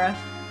tiara.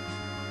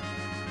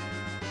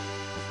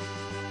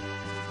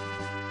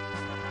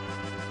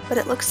 But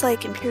it looks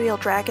like Imperial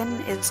Dragon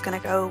is going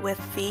to go with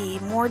the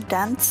more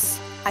dense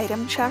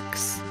item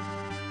checks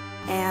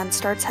and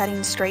starts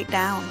heading straight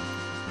down.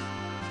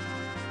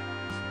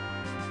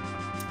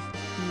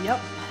 Yep.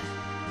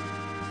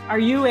 Are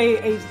you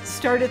a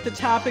start at the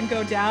top and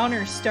go down,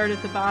 or start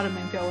at the bottom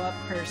and go up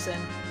person?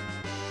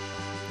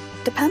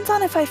 Depends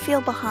on if I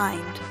feel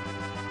behind.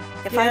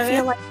 If I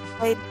feel like I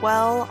played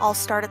well, I'll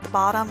start at the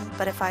bottom,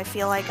 but if I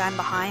feel like I'm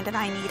behind and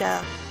I need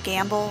a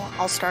gamble,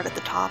 I'll start at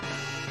the top.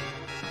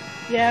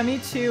 Yeah, me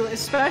too,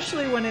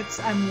 especially when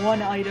I'm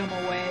one item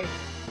away.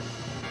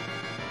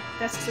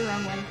 That's the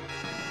wrong one.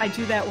 I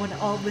do that one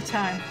all the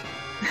time.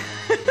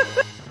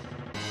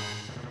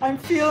 I'm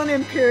feeling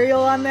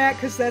Imperial on that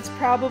because that's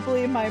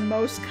probably my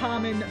most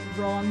common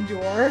wrong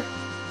door.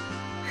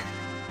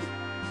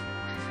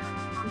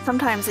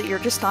 Sometimes you're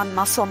just on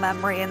muscle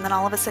memory and then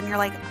all of a sudden you're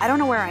like, I don't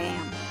know where I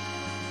am.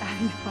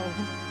 I know.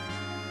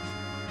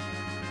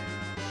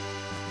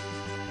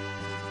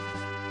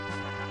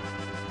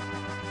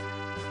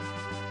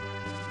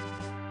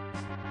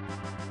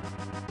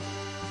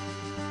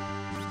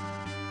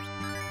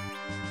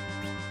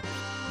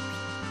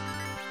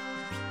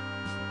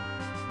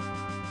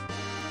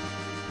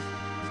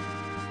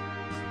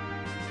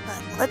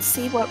 let's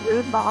see what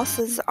rude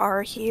bosses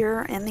are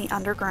here in the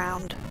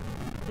underground.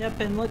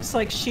 Yep, and looks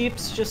like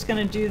Sheep's just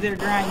gonna do their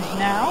grind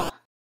now.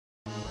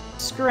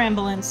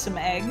 Scrambling some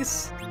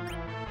eggs.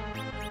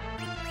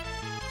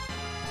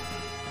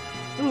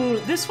 Ooh,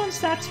 this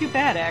one's not too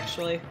bad,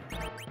 actually.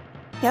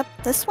 Yep,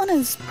 this one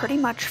is pretty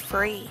much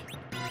free.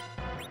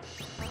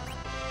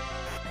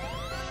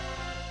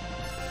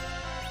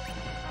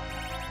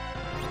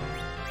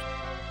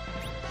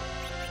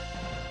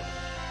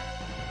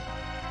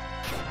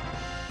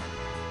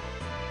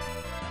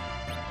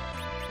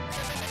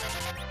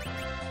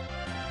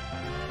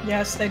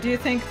 Yes, I do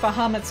think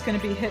Bahamut's going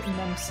to be hitting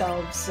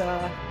themselves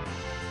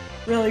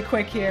really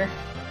quick here.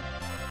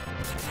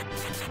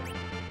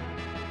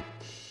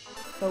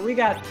 But we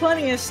got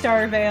plenty of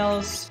Star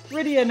Veils,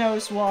 Rydia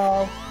knows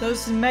Wall.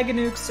 Those Mega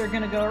Nukes are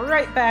going to go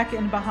right back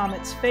in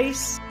Bahamut's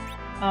face,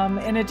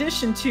 in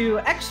addition to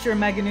extra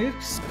Mega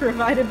Nukes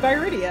provided by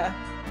Rydia.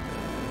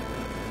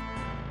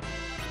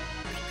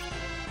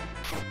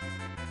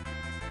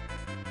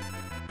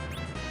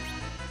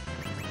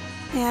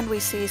 And we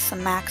see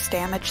some max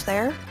damage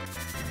there.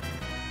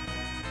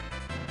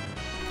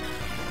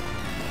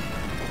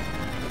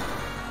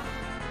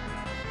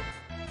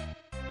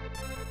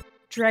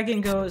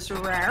 Dragon goes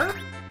rare.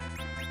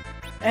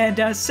 And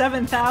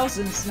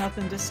 7,000's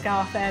nothing to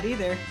scoff at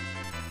either.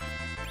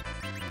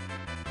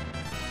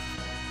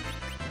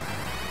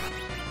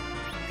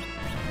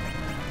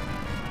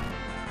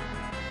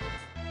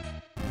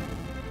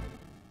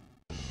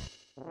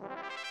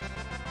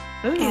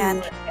 Ooh.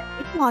 And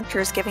Launcher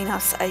is giving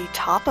us a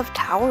top of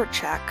tower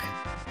check.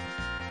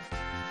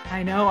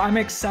 I know, I'm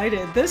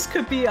excited. This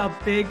could be a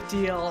big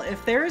deal.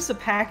 If there is a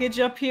package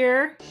up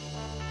here,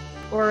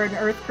 or an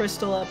Earth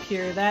Crystal up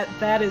here,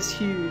 that is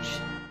huge.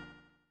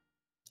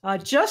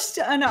 Just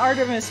an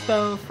Artemis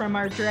bow from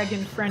our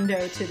Dragon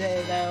Friendo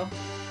today, though.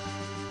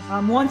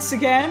 Once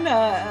again,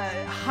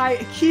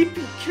 keep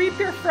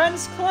your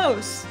friends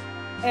close,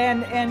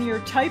 and your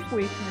type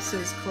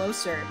weaknesses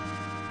closer.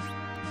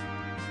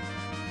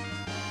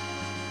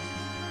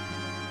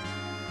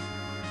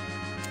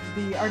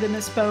 The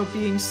Artemis bow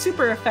being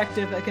super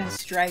effective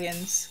against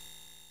dragons.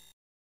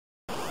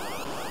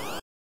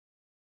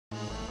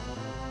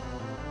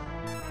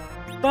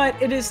 But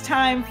it is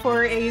time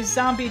for a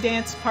zombie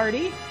dance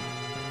party.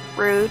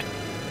 Rude.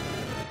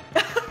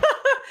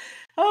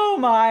 Oh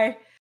my.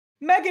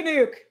 Mega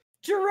Nuke,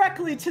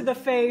 directly to the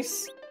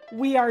face.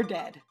 We are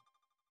dead.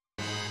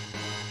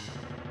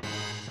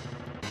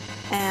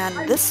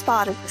 And this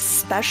spot is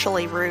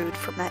especially rude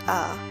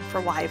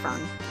for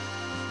Wyvern.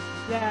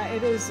 Yeah,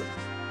 it is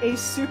a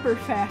super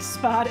fast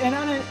spot, and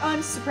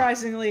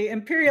unsurprisingly,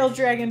 Imperial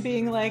Dragon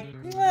being like,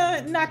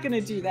 not gonna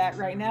do that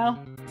right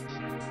now.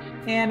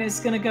 And is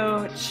gonna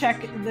go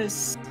check this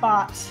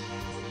spot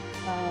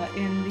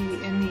in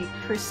the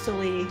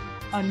crystally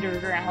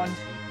underground.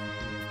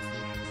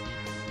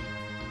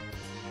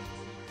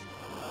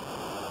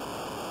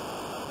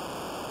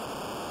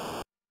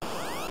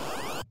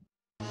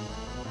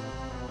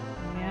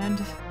 And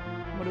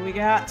what do we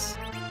got?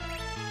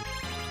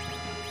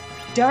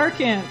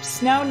 Dark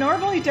Imps. Now,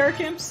 normally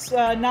Dark Imps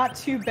not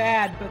too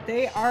bad, but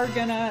they are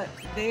gonna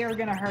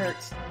hurt.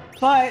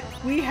 But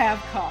we have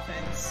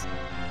Coffins.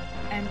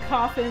 And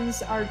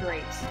Coffins are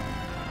great.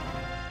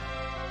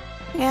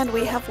 And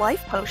we have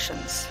life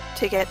potions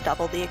to get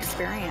double the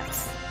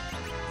experience.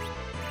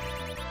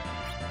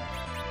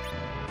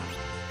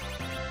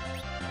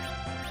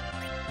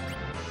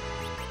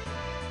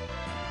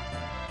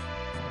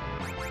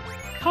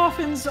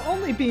 Coffins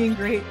only being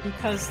great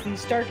because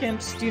these Dark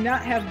Imps do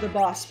not have the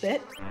boss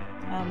bit.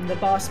 The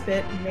boss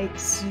bit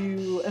makes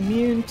you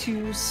immune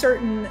to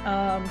certain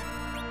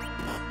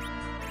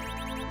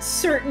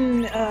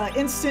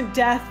instant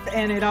death,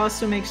 and it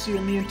also makes you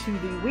immune to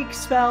the weak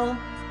spell.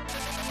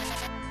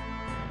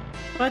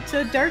 But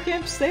Dark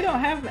Imps, they don't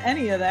have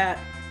any of that.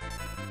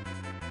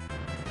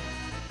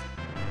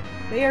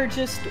 They are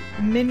just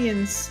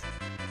minions.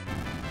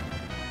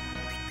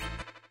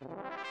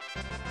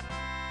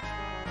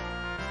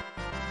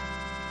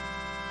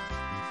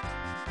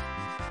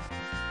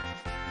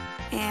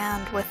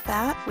 And with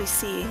that, we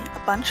see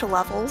a bunch of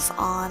levels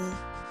on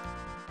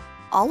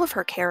all of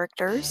her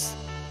characters.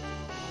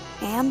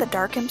 And the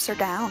Dark Imps are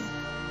down.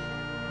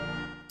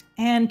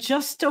 And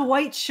just a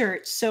white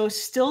shirt, so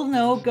still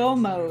no go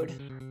mode.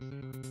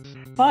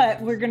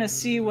 But we're gonna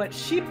see what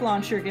Sheep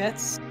Launcher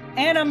gets.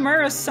 And a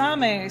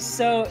Murasame,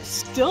 so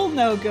still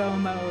no go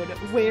mode.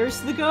 Where's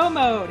the go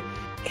mode?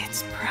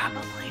 It's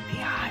probably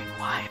behind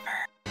Wyvern.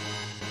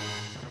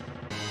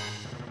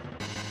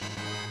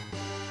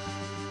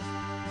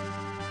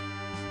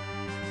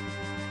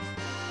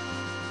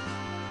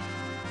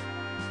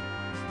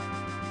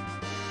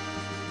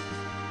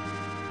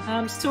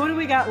 So what do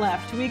we got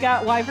left? We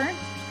got Wyvern.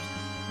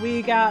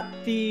 We got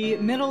the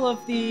middle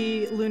of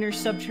the lunar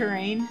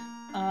subterrane.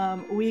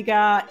 We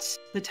got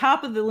the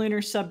top of the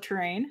lunar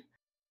subterrane.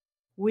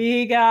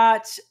 We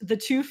got the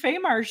two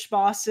Feymarsh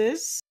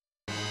bosses.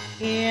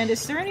 And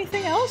is there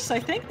anything else? I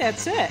think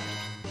that's it.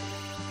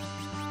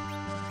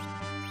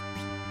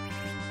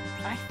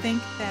 I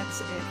think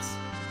that's it.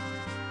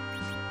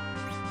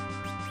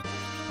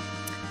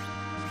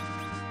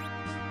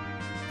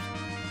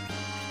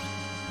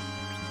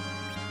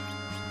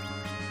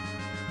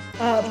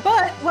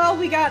 But, well,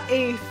 we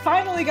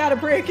finally got a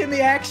break in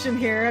the action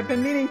here. I've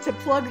been meaning to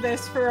plug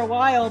this for a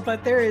while,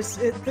 but this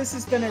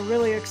has been a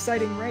really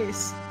exciting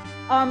race.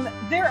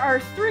 There are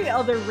 3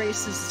 other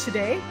races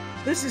today.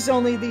 This is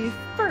only the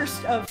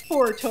first of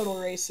 4 total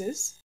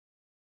races.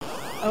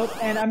 Oh,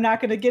 and I'm not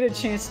going to get a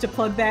chance to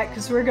plug that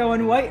because we're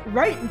going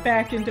right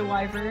back into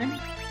Wyvern.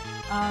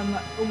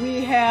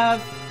 We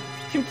have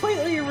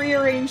completely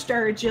rearranged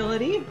our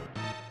agility.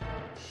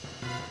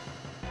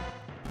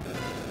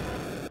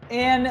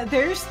 And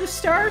there's the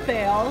Star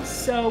Veil,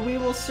 so we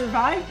will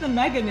survive the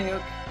Mega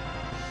Nuke.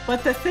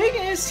 But the thing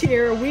is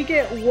here, we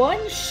get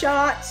 1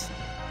 shot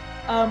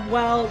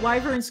while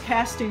Wyvern's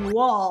casting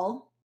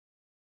Wall.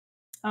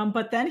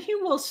 But then he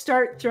will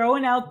start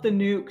throwing out the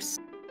nukes.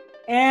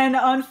 And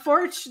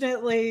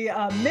unfortunately,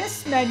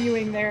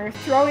 mismenuing there,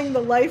 throwing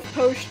the life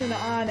potion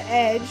on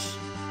edge.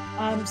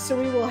 So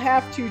we will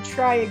have to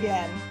try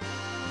again.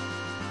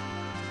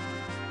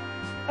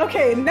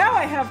 Okay, now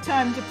I have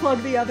time to plug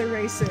the other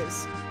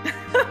races.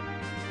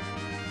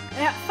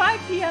 At 5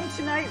 p.m.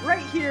 tonight,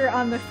 right here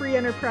on the Free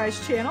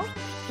Enterprise channel,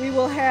 we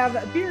will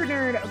have Beer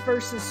Nerd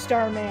versus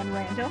Starman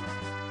Random.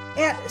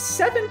 At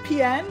 7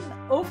 p.m.,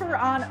 over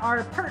on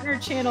our partner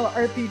channel,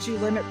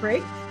 RPG Limit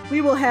Break,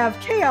 we will have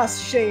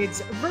Chaos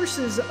Shades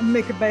versus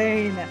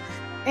McBain.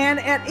 And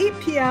at 8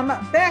 p.m.,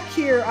 back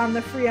here on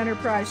the Free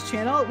Enterprise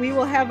channel, we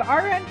will have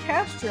RN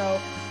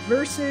Castro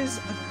versus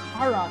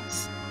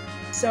Karans.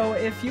 So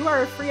if you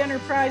are a Free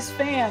Enterprise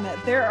fan,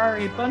 there are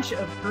a bunch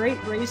of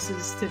great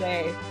races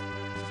today.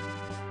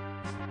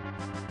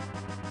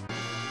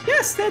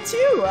 Yes, that's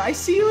you! I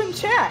see you in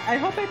chat. I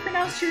hope I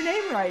pronounced your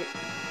name right.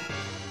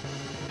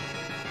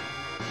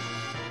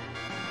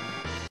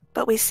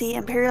 But we see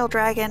Imperial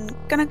Dragon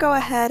gonna go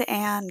ahead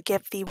and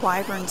give the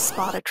Wyvern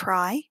spot a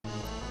try.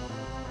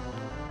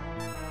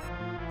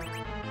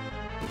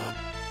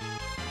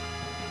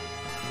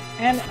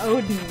 And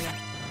Odin.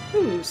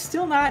 Ooh,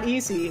 still not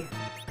easy.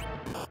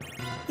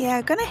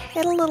 Yeah, gonna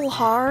hit a little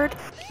hard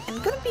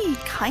and gonna be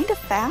kind of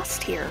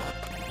fast here.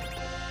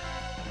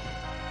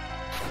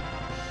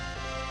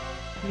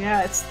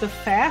 Yeah, it's the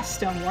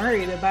fast I'm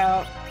worried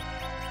about.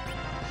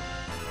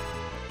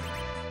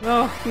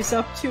 Oh, he's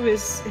up to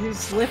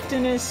he's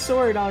lifting his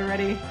sword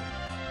already.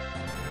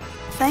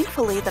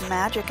 Thankfully, the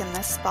magic in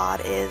this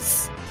spot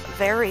is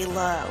very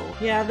low.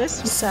 Yeah,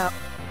 so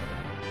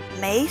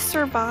may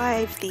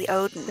survive the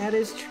Odin. That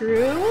is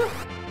true.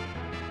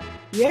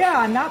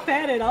 Yeah, not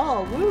bad at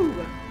all.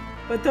 Woo!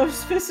 But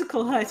those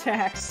physical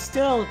attacks,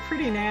 still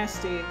pretty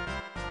nasty.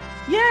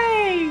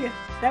 Yay!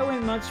 That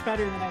went much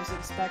better than I was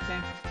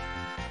expecting.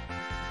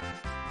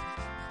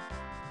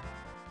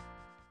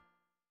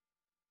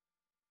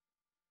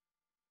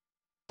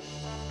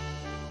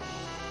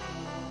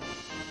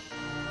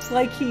 It's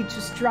like he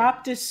just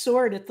dropped his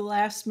sword at the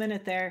last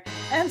minute there.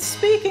 And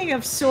speaking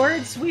of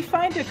swords, we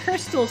find a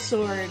crystal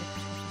sword.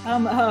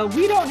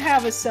 We don't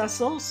have a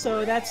Cecil,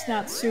 so that's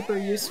not super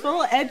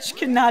useful. Edge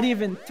cannot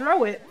even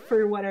throw it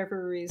for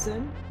whatever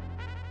reason.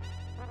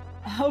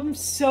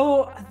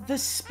 So the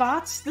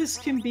spots this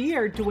can be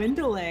are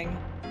dwindling.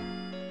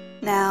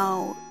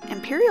 Now,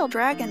 Imperial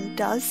Dragon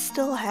does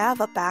still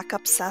have a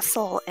backup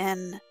Cecil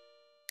in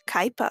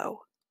Kaipo.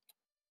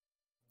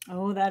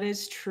 Oh, that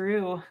is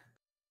true.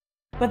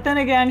 But then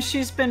again,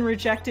 she's been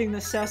rejecting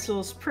the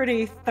Cecils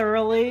pretty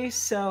thoroughly,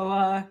 so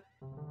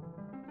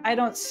I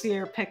don't see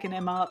her picking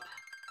him up.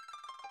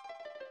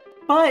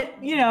 But,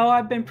 you know,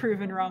 I've been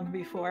proven wrong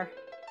before.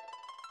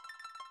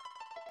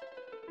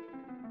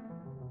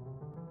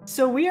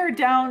 So we are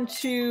down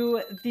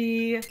to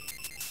the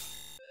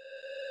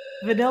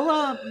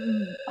vanilla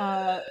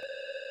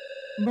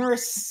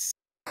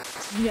Murasame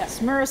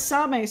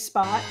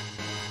spot.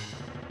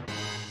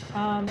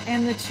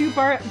 And the 2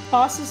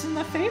 bosses in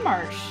the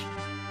Feymarsh.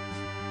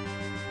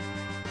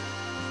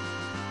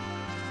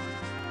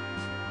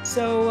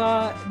 So,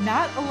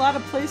 not a lot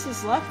of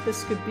places left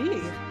this could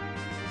be.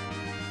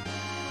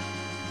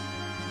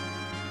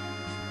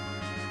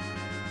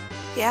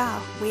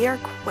 Yeah, we are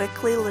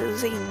quickly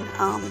losing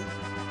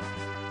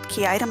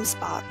key item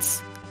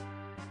spots.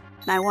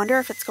 And I wonder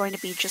if it's going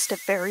to be just a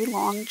very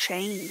long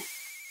chain.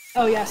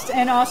 Oh yes,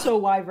 and also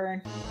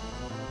Wyvern.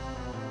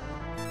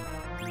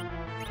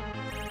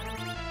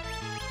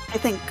 I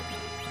think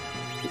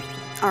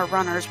our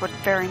runners would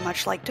very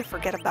much like to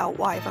forget about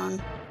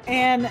Wyvern.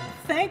 And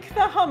thank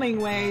the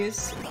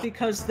Hummingways,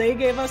 because they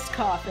gave us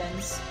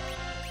coffins.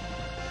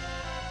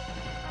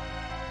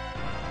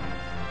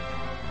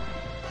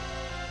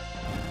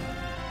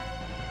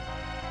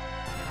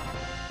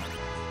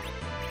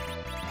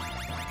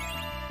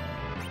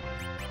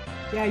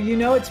 Yeah, you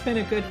know it's been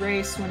a good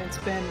race when it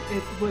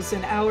was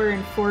an hour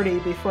and 40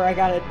 before I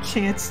got a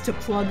chance to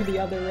plug the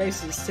other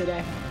races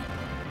today.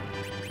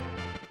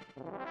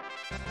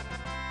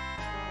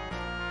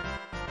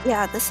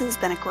 Yeah, this has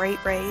been a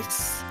great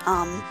race.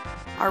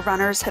 Our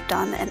runners have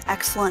done an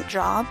excellent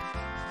job.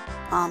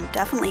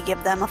 definitely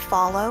give them a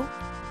follow.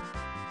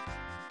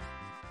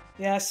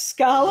 Yeah,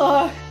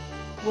 Scala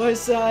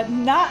was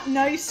not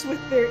nice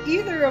with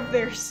either of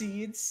their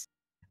seeds.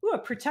 Ooh, a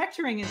protect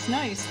ring is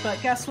nice,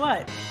 but guess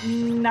what?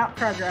 Not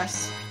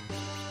progress.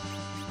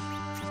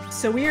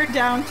 So we are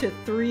down to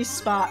 3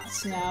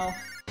 spots now.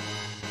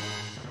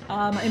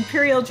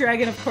 Imperial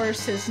Dragon, of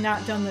course, has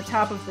not done the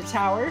top of the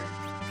tower.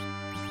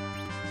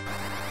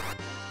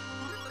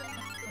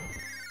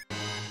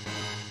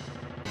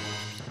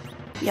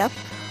 Yep.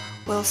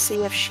 We'll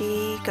see if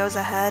she goes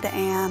ahead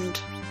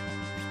and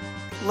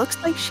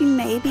looks like she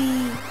may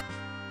be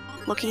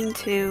looking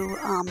to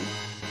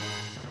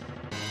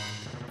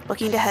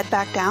head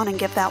back down and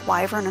give that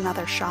wyvern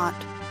another shot.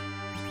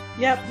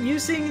 Yep,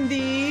 using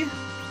the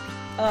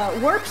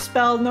warp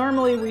spell.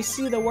 Normally we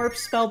see the warp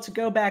spell to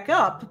go back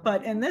up,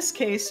 but in this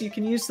case you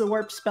can use the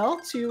warp spell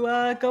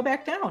to go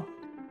back down.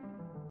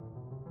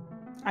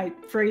 I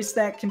phrased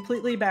that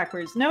completely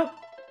backwards. Nope.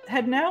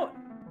 Heading out.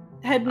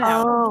 Heading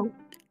out. Oh.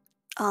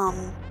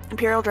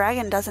 Imperial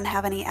Dragon doesn't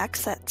have any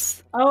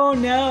exits. Oh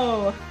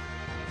no.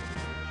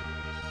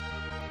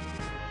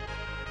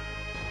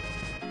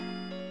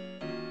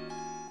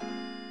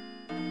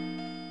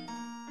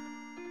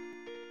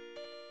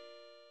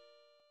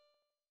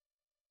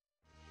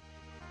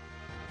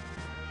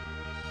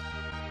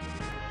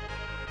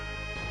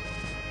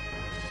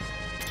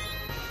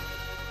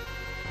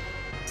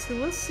 So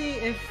we'll see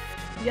if,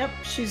 yep,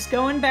 she's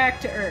going back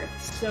to Earth.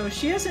 So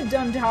she hasn't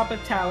done top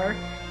of tower,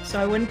 so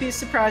I wouldn't be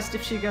surprised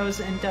if she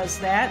goes and does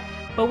that.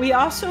 But we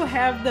also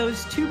have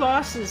those 2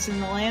 bosses in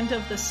the land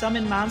of the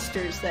summoned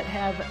monsters that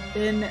have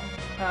been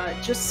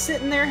just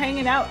sitting there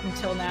hanging out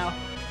until now.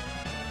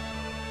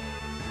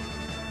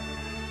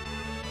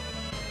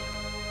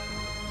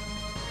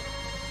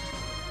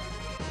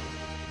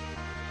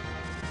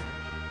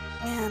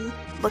 And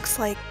looks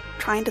like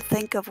trying to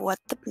think of what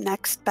the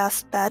next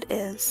best bet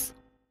is.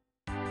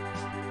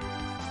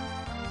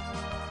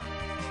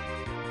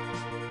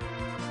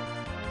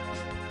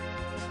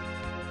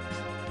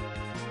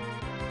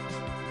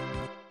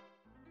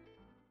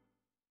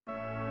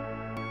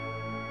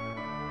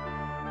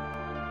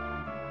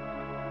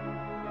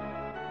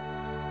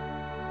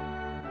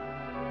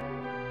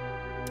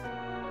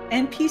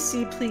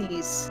 NPC,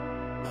 please.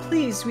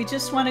 Please, we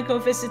just want to go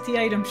visit the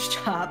item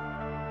shop.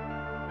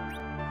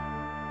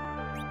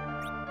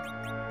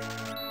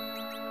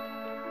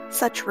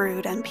 Such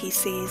rude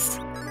NPCs.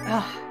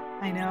 Ugh,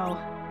 I know.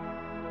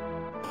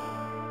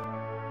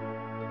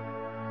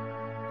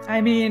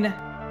 I mean...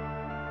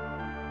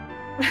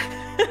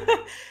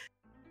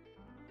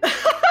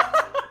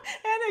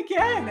 And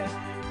again!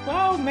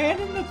 Wow, man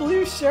in the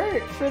blue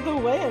shirt for the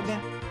win.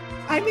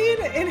 I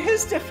mean, in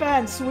his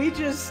defense, we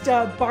just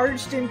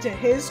barged into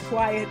his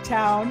quiet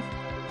town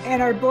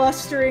and are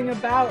blustering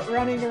about,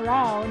 running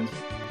around.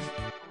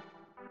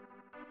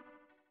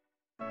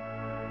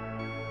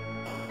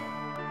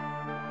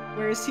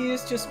 Whereas he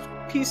is just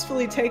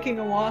peacefully taking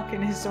a walk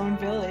in his own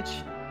village.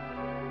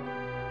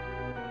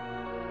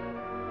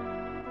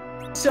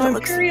 So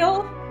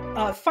Imperial,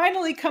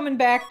 finally coming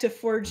back to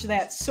forge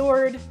that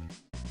sword.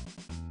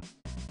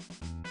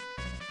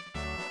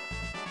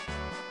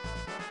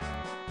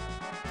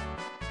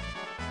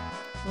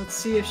 Let's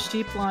see if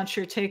Sheep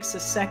Launcher takes a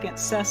second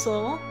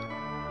Cecil.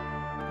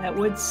 That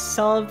would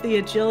solve the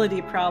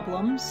agility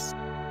problems.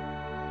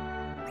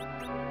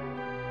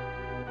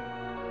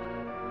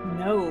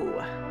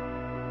 No.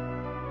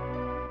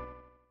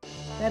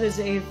 That is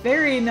a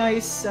very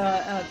nice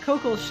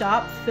cockle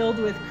shop filled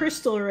with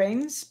crystal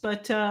rings,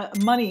 but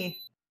money.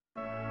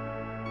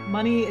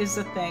 Money is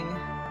a thing.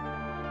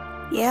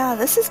 Yeah,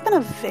 this has been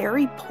a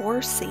very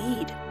poor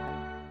seed.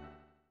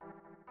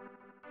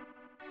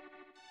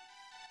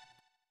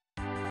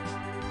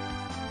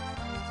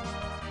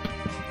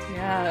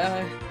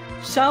 Yeah,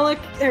 Scala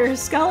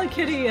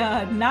Kitty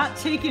not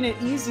taking it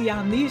easy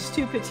on these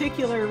 2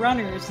 particular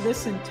runners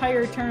this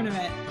entire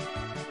tournament.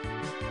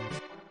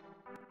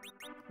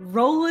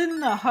 Rolling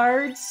the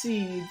hard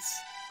seeds.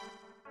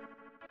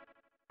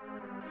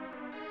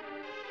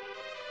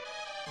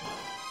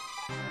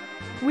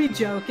 We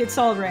joke, it's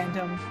all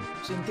random.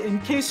 In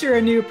case you're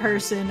a new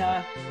person,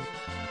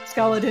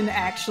 Scala didn't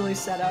actually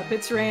set up,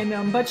 it's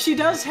random. But she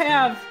does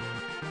have,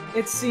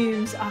 it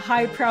seems, a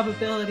high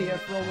probability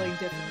of rolling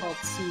difficult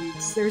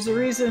seeds. There's a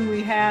reason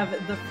we have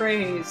the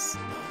phrase,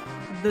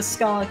 the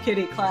Scala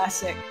Kitty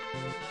Classic.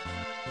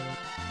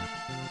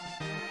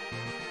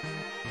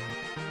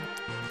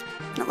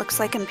 It looks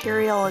like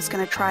Imperial is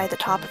going to try the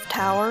top of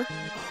tower.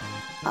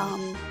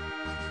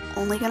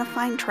 Only going to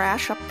find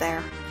trash up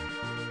there.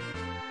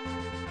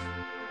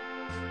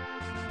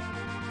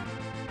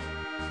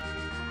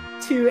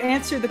 To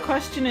answer the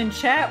question in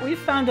chat, we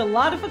found a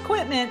lot of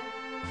equipment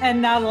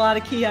and not a lot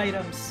of key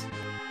items.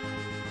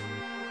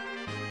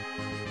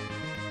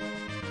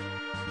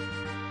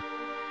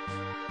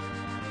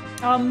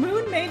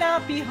 Moon may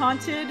not be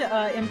haunted.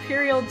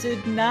 Imperial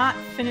did not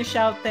finish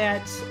out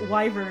that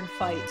wyvern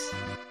fight.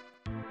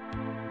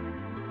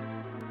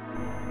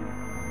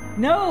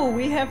 No,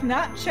 we have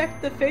not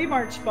checked the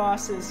Feymarch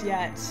bosses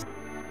yet.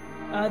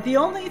 The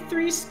only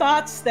 3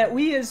 spots that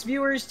we as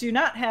viewers do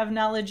not have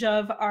knowledge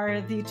of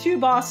are the 2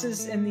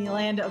 bosses in the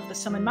land of the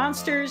summon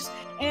monsters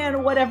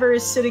and whatever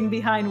is sitting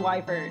behind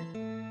Wyvern.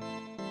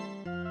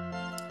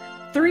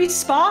 3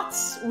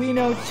 spots, we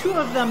know 2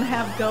 of them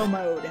have go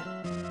mode.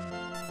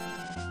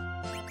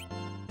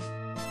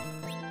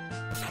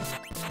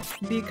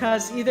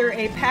 Because either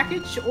a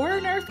package or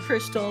an earth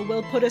crystal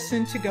will put us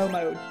into go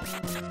mode.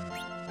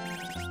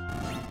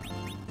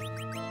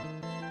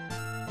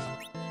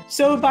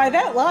 So by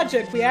that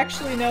logic, we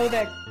actually know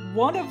that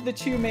one of the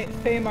 2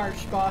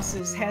 Feymarch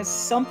bosses has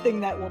something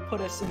that will put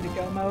us into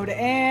go mode,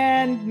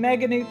 and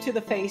Mega Nuke to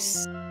the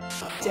face,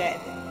 dead.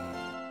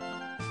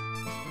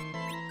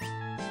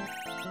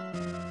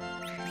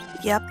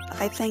 Yep,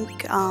 I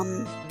think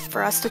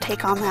for us to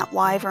take on that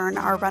Wyvern,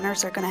 our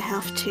runners are going to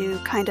have to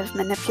kind of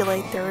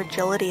manipulate their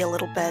agility a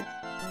little bit.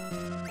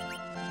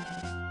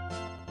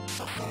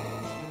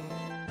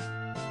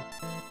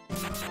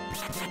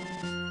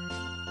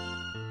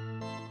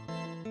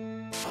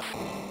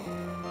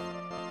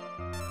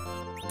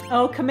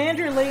 Oh,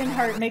 Commander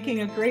Leonhardt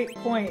making a great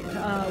point.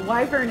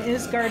 Wyvern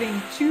is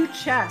guarding 2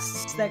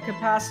 chests that could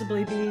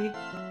possibly be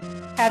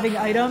having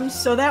items,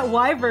 so that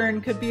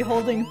Wyvern could be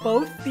holding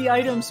both the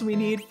items we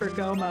need for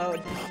go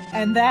mode,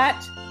 and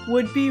that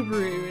would be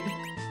rude.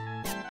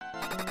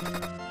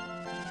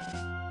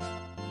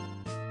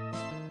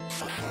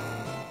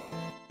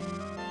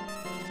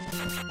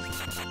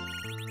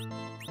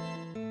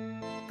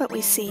 But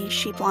we see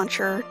Sheep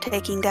Launcher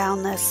taking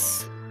down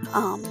this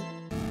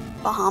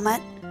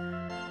Bahamut.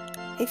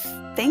 I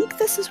think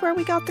this is where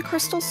we got the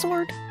crystal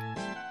sword.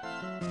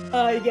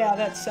 Yeah,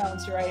 that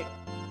sounds right.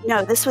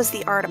 No, this was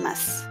the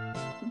Artemis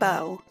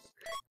bow.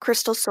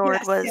 Crystal sword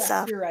was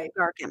you're right.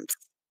 Dark Imps.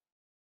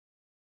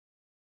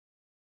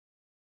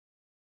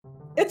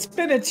 It's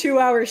been a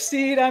 2-hour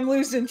seed. I'm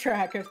losing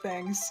track of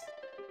things.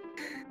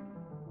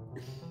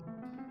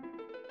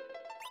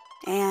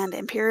 And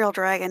Imperial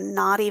Dragon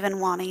not even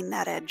wanting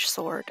that edge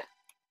sword.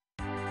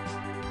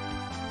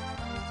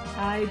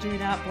 I do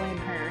not blame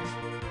her.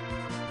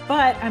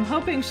 But I'm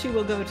hoping she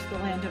will go to the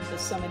land of the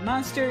summon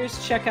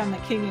monsters, check on the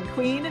king and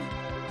queen.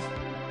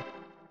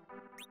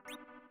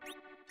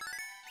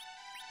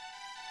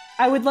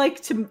 I would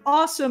like to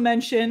also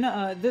mention,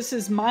 this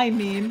is my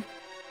meme,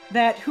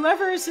 that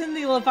whoever is in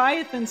the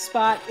Leviathan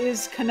spot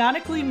is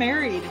canonically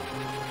married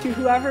to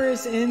whoever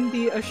is in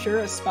the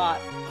Ashura spot.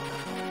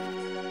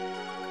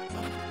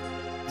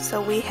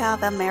 So we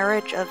have a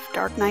marriage of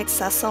Dark Knight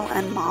Cecil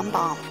and Mom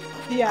Bomb.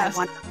 Yes. I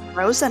want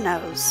Rosa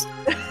knows.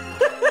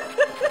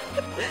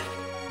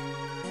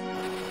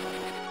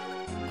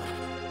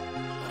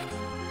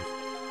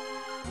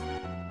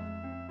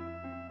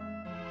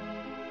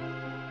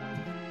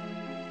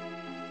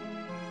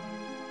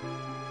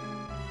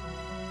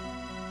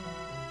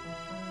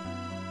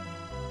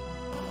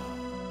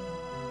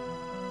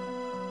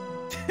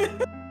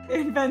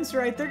 Invent's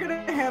right. They're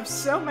gonna have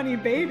so many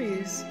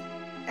babies.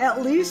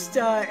 At least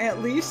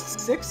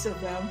 6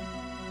 of them.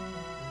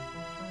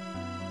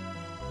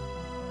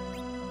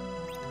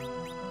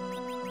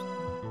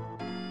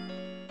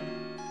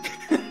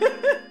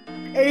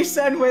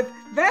 Asen with,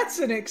 that's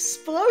an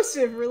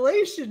explosive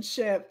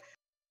relationship.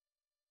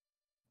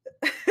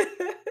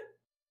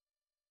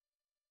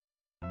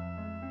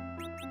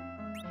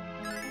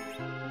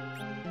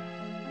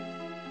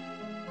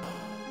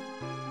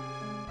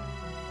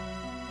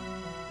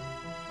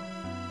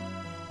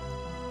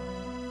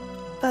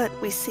 But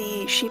we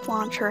see Sheep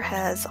Launcher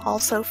has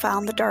also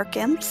found the Dark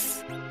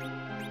Imps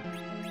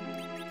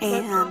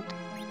and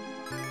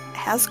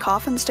has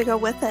coffins to go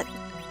with it.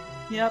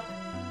 Yep.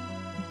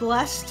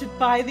 Blessed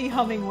by the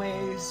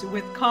Hummingways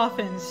with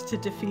coffins to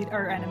defeat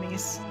our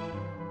enemies.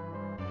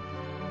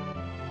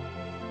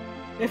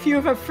 If you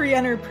have a free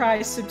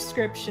Enterprise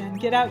subscription,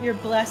 get out your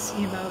bless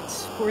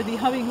emotes, for the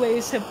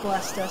Hummingways have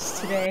blessed us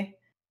today.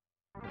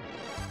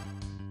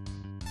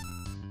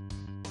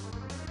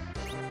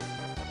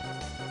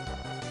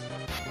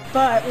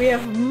 But we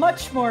have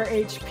much more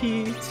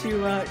HP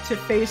to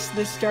face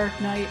this Dark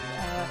Knight.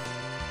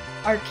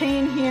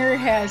 Arcane here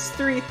has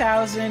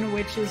 3,000,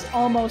 which is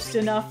almost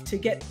enough to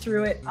get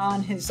through it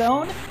on his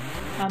own.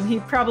 He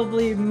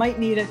probably might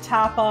need a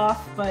top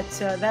off, but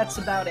that's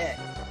about it.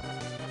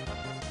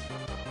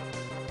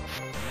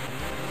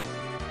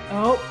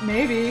 Oh,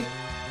 maybe.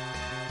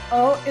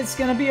 Oh, it's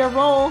gonna be a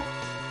roll.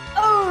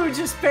 Oh,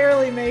 just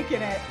barely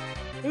making it.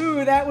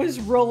 Ooh, that was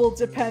roll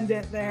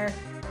dependent there.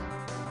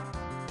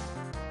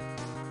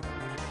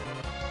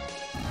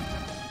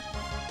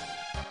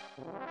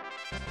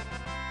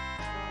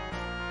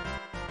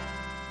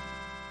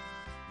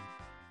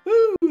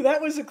 Ooh,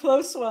 that was a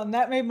close one.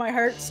 That made my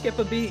heart skip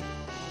a beat.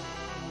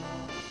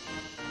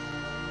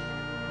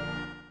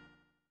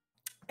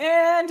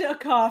 And a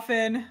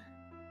coffin.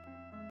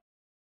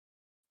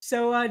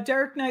 So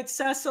Dark Knight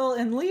Cecil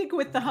in league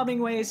with the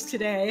Hummingways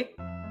today.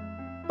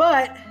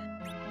 But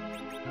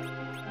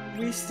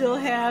we still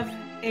have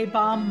a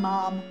bomb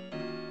mom.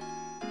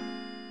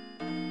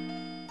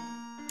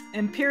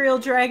 Imperial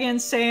Dragon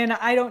saying,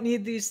 I don't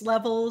need these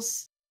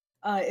levels.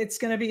 It's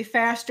going to be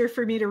faster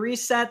for me to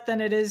reset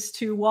than it is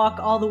to walk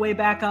all the way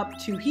back up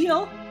to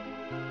heal.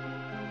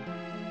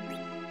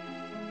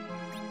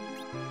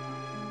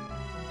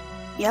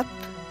 Yep,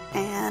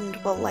 and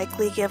we'll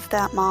likely give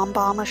that mom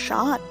bomb a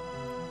shot.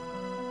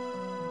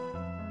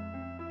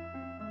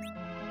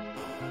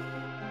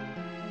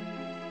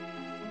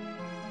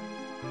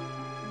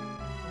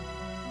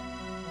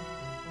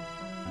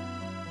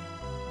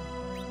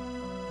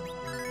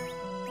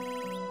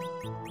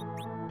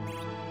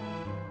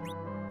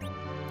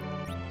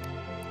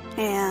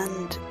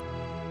 And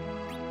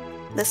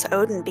this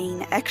Odin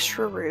being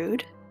extra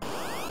rude.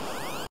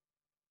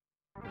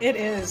 It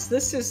is.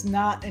 This is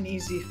not an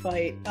easy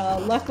fight.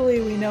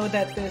 Luckily, we know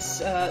that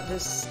this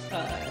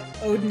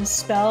Odin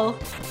spell,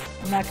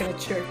 I'm not going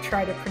to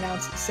try to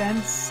pronounce it,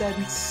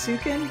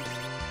 Sensuken?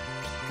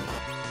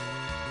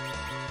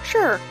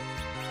 Sure.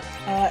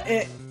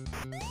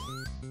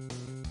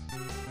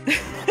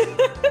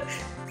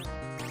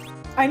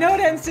 I know it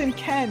ends in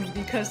Ken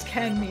because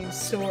Ken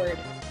means sword.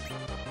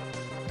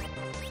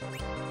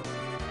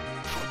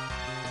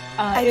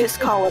 I just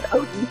call it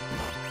Odin.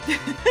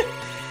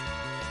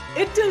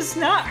 It does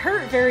not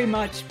hurt very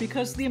much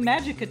because the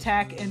magic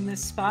attack in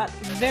this spot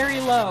very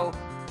low,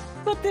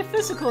 but the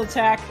physical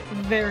attack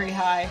very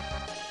high.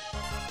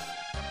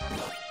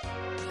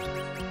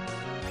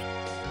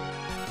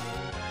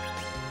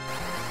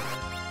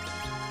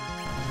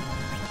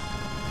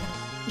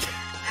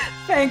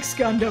 Thanks,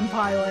 Gundam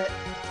Pilot.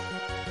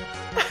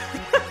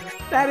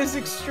 That is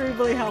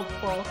extremely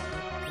helpful.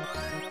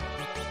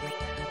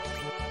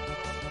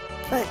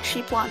 But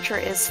Sheep Launcher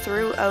is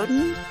through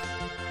Odin,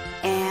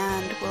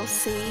 and we'll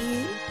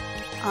see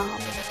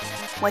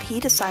what he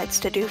decides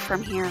to do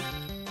from here.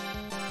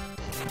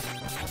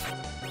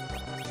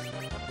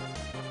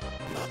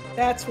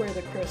 That's where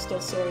the crystal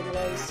sword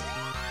was.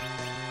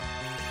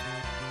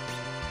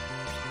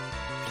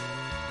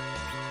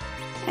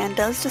 And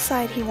does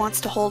decide he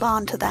wants to hold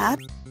on to that.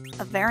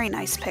 A very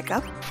nice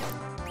pickup.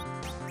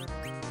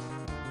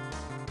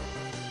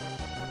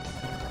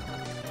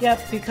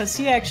 Yep, because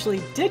he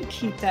actually did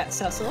keep that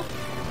Cecil.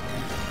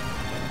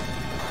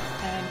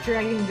 And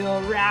Dragon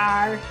go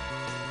rawr,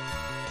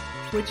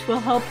 which will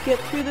help get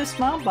through this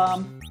mom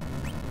bomb.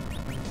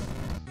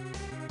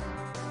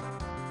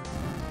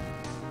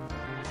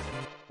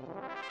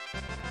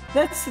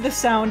 That's the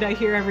sound I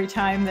hear every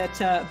time that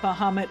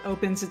Bahamut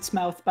opens its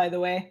mouth, by the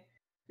way.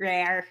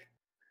 Rawr.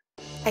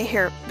 I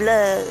hear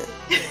blood.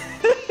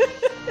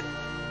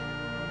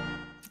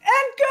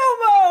 And go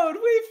mode!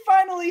 We've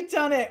finally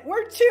done it!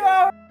 We're 2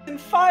 hours and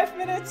 5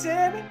 minutes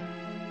in,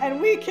 and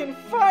we can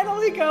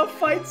finally go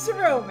fight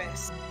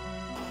Threemus.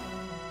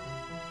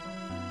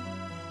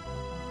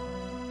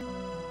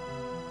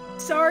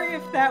 Sorry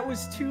if that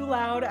was too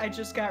loud, I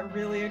just got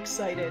really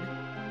excited.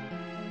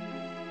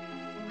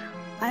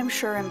 I'm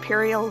sure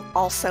Imperial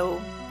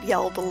also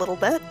yelled a little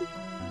bit.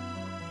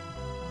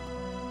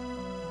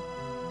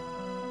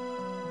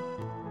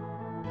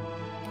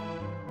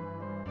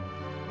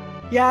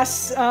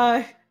 Yes,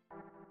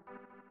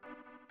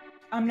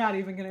 I'm not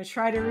even going to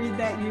try to read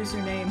that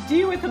username.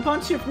 D with a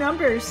bunch of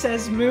numbers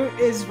says Moon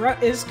is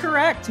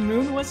correct.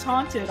 Moon was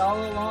haunted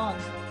all along.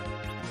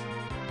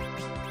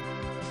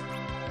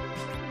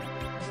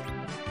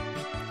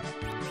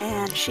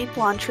 And Sheep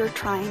Launcher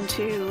trying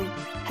to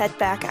head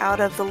back out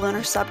of the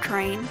lunar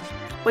subterrane,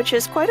 which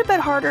is quite a bit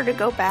harder to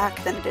go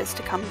back than it is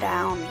to come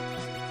down.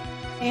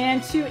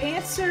 And to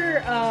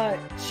answer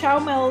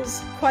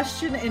Chowmel's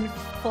question in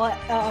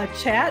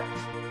chat,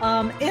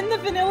 in the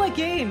vanilla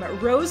game,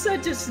 Rosa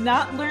does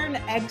not learn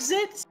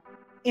exit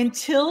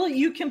until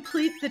you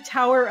complete the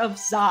Tower of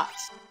Zot.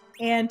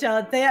 And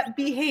that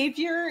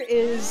behavior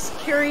is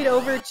carried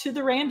over to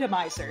the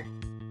randomizer.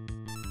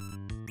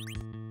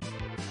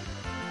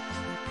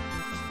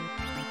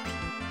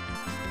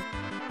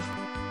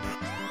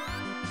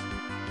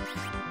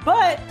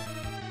 But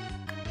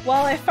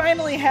while I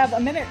finally have a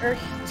minute or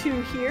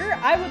two here,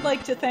 I would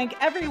like to thank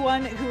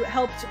everyone who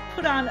helped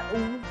put on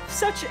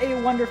such a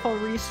wonderful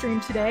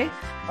restream today.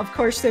 Of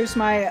course, there's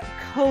my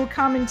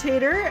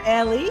co-commentator,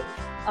 Allie.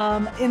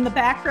 In the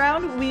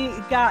background, we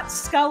got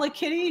Skulla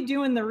Kitty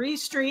doing the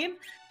restream.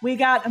 We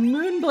got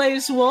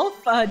Moonblaze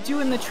Wolf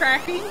doing the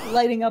tracking,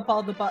 lighting up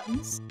all the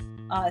buttons.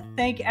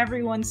 Thank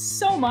everyone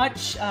so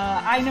much.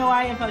 I know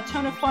I have a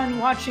ton of fun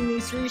watching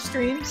these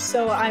restreams,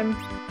 so I'm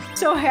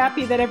so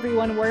happy that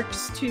everyone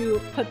works to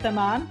put them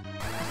on.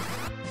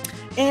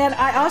 And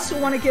I also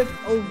want to give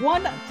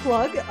one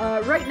plug.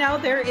 Right now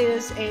there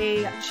is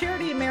a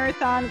charity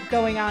marathon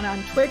going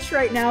on Twitch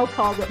right now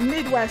called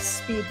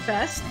Midwest Speed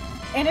Fest.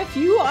 And if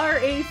you are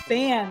a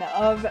fan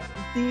of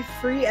the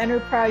Free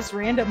Enterprise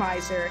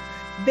Randomizer,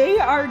 they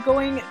are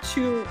going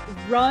to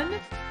run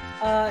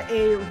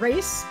a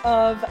race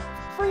of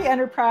Free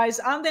Enterprise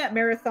on that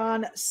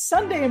marathon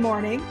Sunday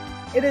morning.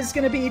 It is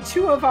going to be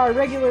 2 of our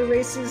regular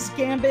races,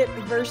 Gambit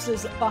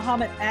versus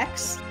Bahamut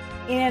X.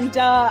 And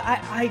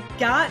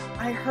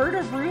I heard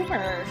a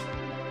rumor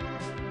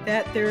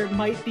that there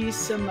might be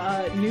some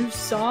new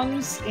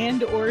songs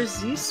and or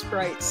Z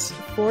sprites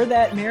for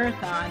that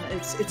marathon.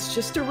 It's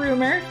just a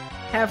rumor,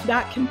 have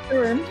not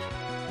confirmed.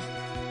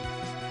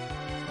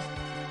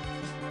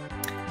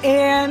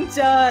 And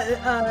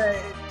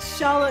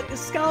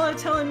Scala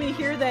telling me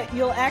here that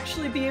you'll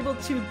actually be able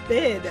to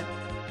bid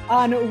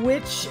on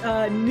which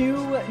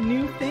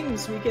new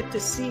things we get to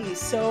see.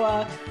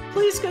 So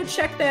please go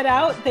check that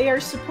out. They are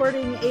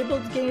supporting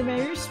Abled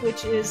Gamers,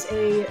 which is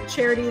a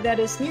charity that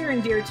is near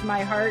and dear to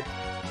my heart,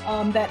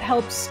 that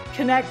helps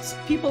connect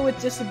people with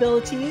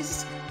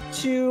disabilities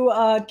to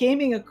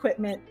gaming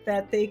equipment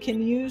that they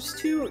can use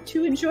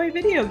to enjoy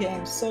video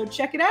games. So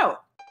check it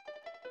out.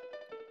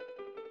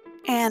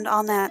 And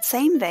on that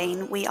same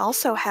vein, we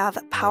also have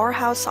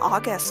Powerhouse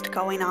August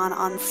going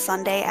on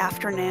Sunday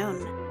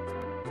afternoon.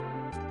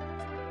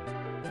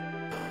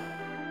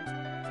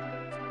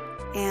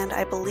 And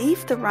I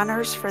believe the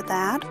runners for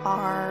that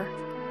are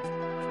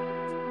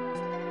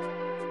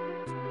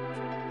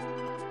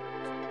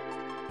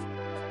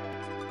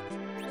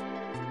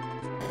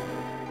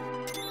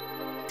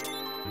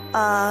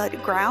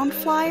Ground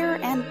Flyer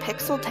and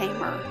Pixel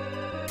Tamer.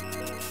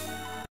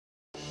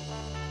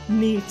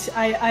 Neat.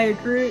 I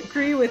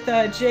agree with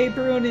Jay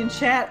Bruin in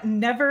chat.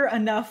 Never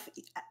enough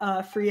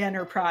free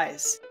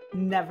enterprise.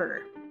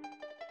 Never.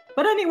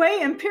 But anyway,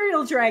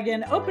 Imperial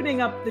Dragon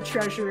opening up the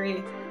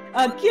treasury.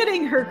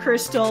 Getting her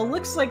crystal.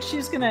 Looks like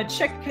she's gonna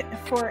check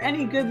for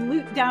any good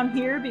loot down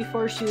here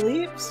before she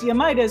leaves. You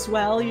might as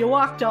well. You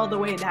walked all the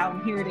way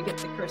down here to get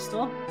the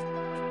crystal.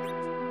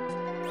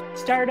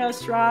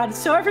 Stardust Rod.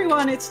 So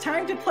everyone, it's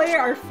time to play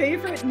our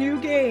favorite new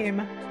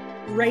game,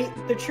 Rate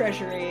the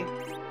Treasury.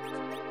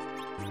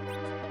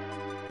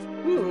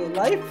 Ooh,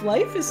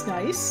 life is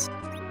nice.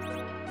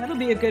 That'll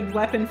be a good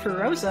weapon for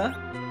Rosa.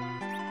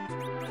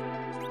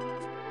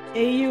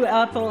 AU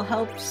Apple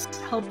helps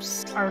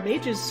our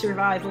mages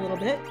survive a little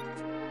bit.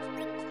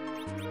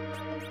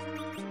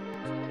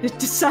 Just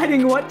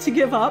deciding what to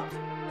give up.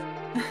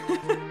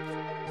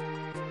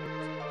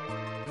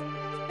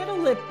 And a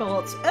lip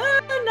bolt.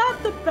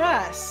 Not the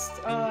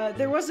best.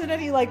 There wasn't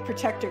any like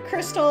protector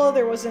crystal.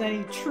 There wasn't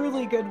any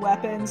truly good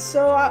weapons.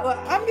 So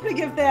I'm gonna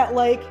give that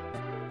like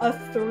a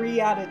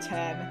 3 out of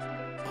 10.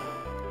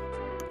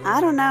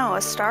 I don't know.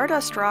 A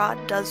Stardust Rod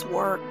does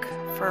work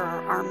for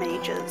our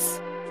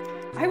mages.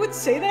 I would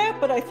say that,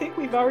 but I think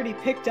we've already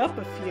picked up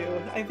a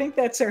few. I think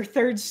that's our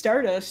 3rd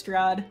Stardust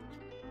Rod.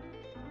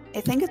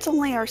 I think it's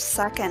only our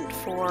 2nd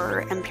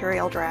for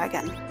Imperial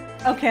Dragon.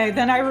 Okay,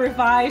 then I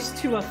revised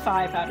to a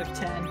 5 out of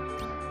 10.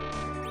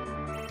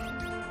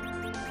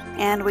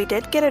 And we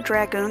did get a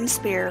Dragoon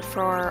Spear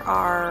for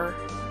our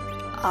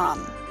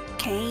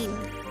cane,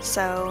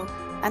 so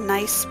a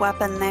nice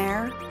weapon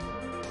there.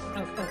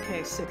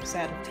 Okay, 6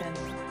 out of 10.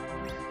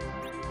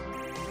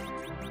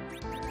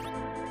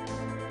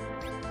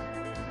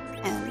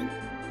 And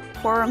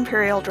poor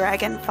Imperial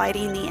Dragon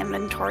fighting the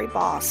inventory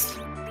boss.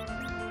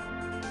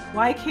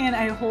 Why can't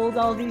I hold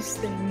all these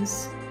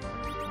things?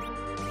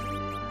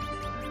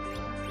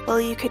 Well,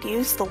 you could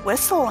use the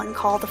whistle and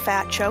call the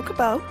fat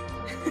chocobo.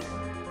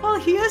 Well,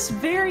 he is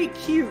very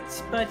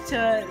cute, but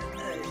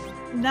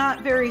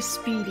not very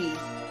speedy.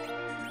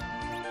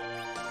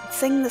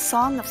 Sing the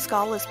song of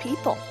Scala's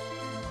people.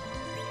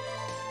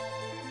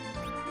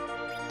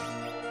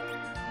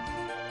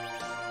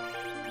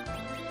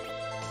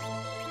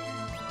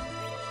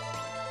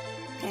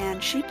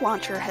 And Sheep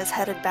Launcher has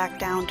headed back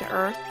down to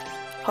Earth.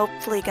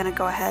 Hopefully gonna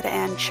go ahead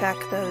and check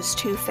those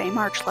 2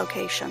 Feymarch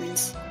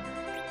locations.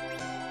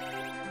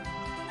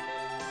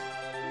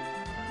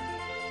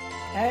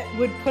 That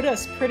would put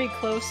us pretty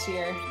close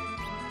here.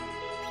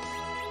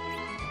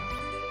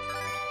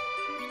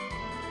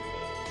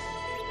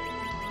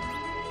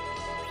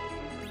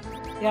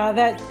 Yeah,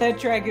 that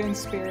Dragoon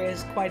Spear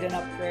is quite an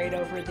upgrade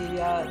over the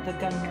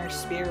Gungnir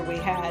Spear we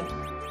had.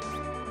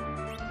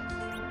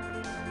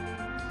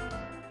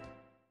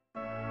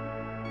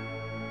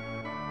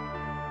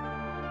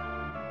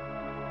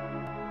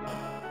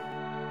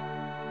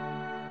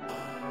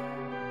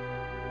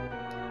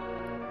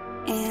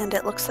 And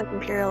it looks like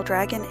Imperial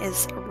Dragon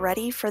is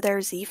ready for their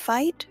Z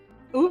fight.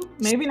 Ooh,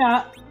 maybe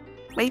not.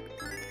 Wait.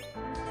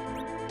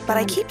 But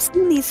I keep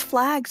seeing these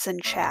flags in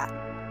chat.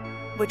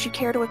 Would you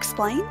care to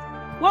explain?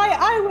 Why,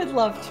 I would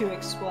love to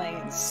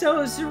explain.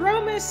 So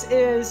Threemus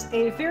is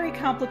a very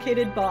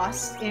complicated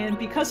boss, and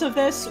because of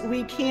this,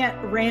 we can't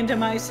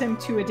randomize him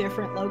to a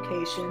different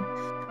location.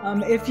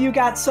 If you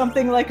got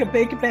something like a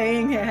Big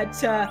Bang at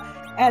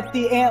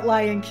the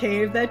Antlion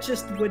Cave, that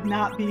just would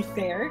not be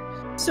fair.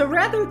 So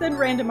rather than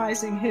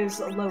randomizing his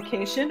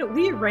location,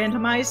 we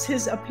randomize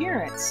his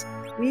appearance.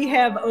 We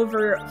have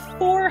over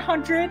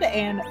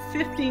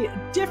 450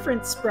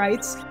 different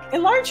sprites, a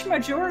large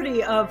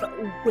majority of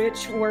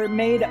which were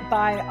made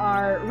by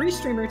our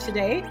restreamer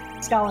today,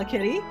 Scala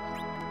Kitty,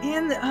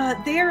 and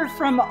they're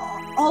from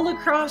all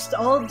across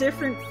all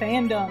different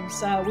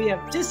fandoms. We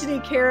have Disney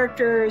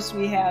characters,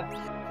 we have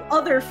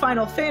other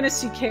Final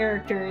Fantasy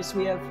characters,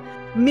 we have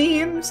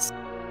memes,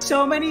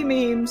 so many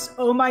memes,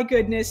 oh my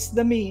goodness,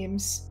 the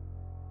memes.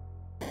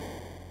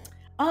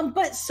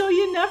 But so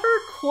you never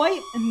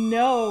quite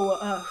know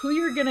who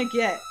you're gonna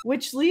get,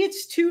 which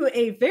leads to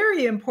a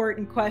very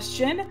important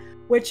question,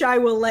 which I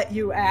will let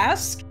you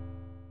ask.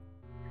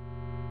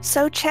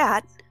 So,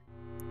 chat,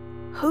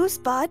 whose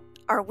butt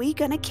are we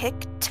gonna kick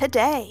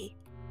today?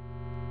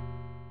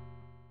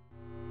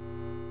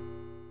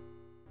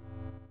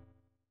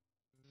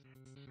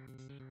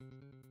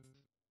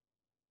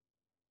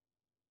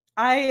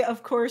 I,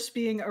 of course,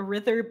 being a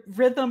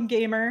rhythm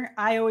gamer,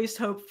 I always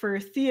hope for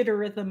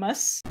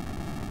Theaterrhythmus.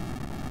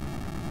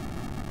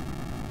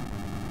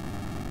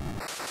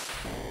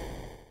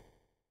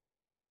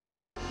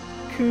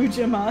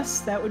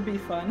 Kujamus, that would be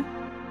fun.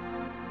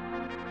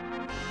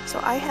 So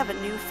I have a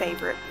new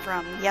favorite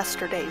from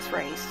yesterday's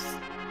race.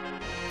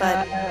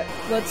 But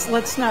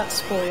let's not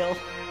spoil.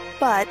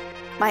 But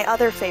my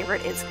other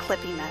favorite is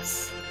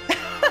Clippiness.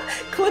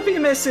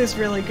 Clippiness is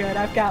really good.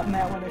 I've gotten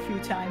that one a few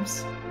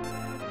times.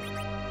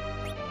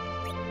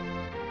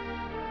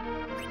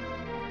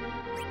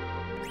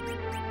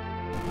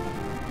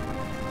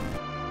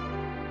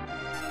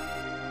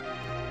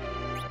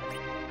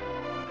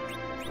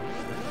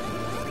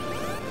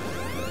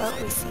 But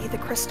we see the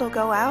crystal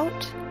go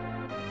out.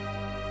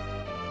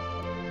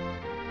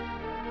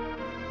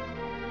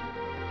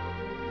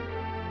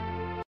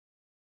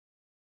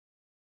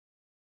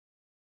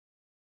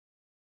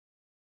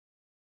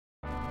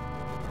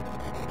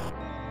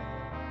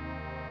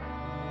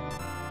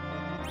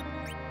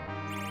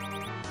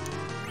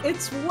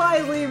 It's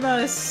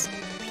Wilymus!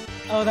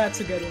 Oh, that's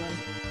a good one.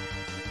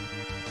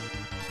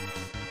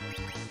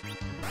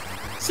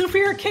 So if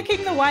we are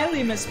kicking the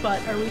Wilymus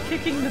butt, are we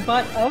kicking the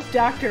butt of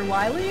Dr.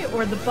 Wily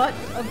or the butt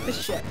of the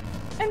ship?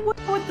 And what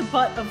would the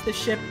butt of the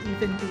ship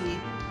even be?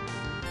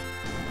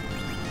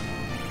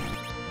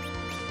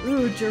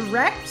 Ooh,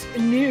 direct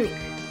nuke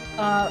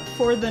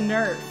for the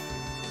nerf.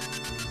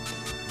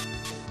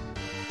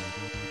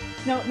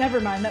 No,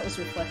 never mind, that was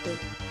reflected.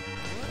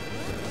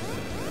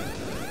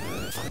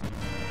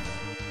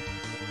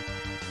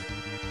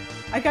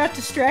 I got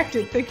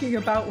distracted thinking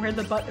about where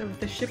the butt of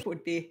the ship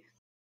would be.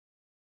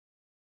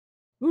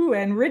 Ooh,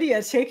 and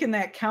Rydia taking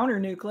that counter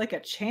nuke like a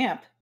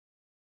champ.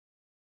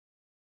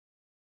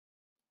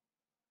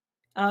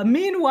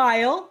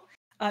 Meanwhile,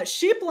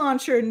 Sheep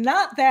Launcher,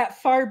 not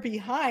that far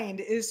behind,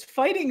 is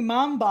fighting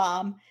Mom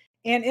Bomb,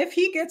 and if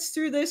he gets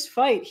through this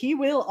fight, he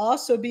will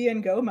also be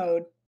in go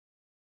mode.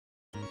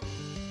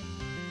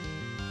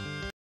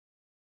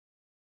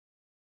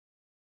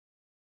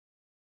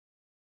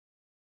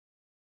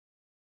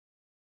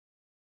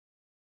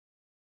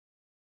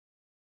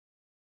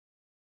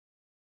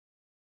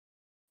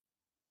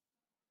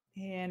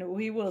 And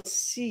we will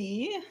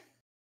see.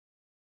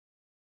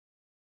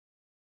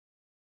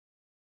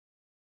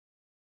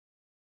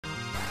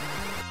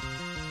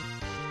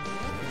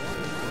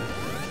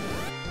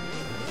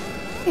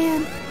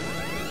 And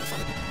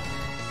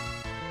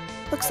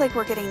looks like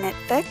we're getting it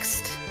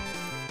fixed.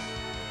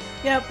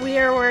 Yep, we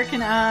are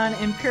working on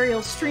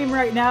Imperial Stream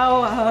right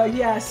now.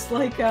 Yes,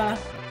 like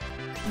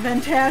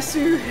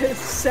Ventasu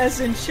says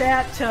in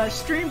chat,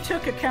 Stream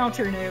took a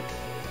counter nuke.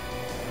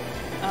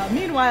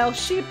 Meanwhile,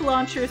 Sheep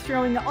Launcher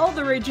throwing all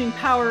the raging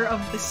power of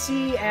the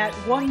sea at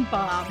one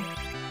bomb.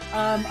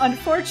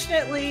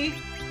 Unfortunately,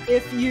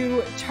 if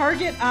you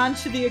target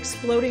onto the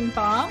exploding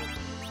bomb,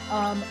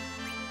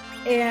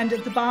 and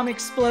the bomb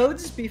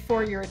explodes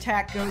before your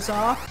attack goes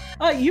off,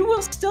 you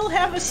will still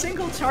have a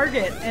single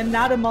target and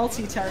not a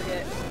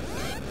multi-target.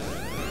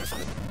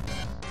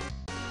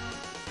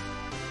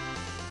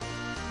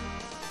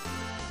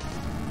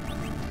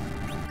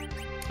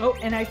 Oh,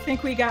 and I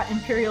think we got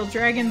Imperial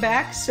Dragon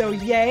back, so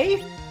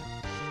yay!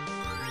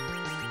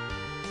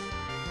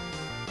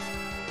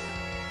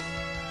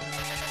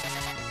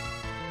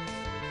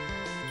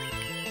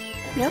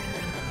 Yep,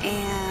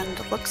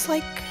 and looks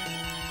like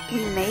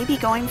we may be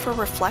going for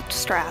reflect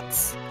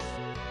strats.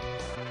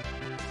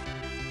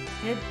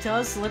 It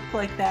does look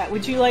like that.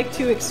 Would you like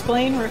to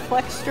explain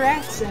reflect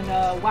strats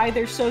and why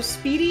they're so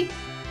speedy?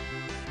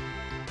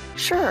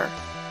 Sure.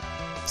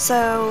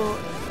 So,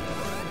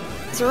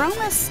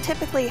 Threemus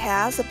typically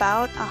has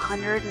about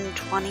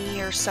 120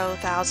 or so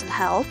thousand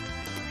health,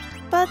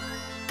 but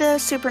the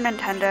Super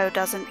Nintendo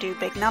doesn't do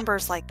big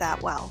numbers like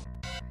that well.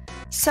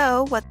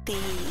 So what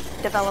the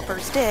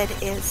developers did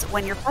is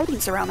when you're fighting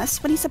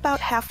Threemus, when he's about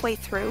halfway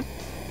through,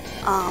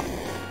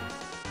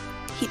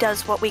 he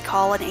does what we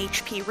call an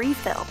HP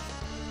refill.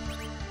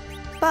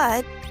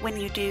 But when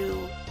you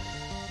do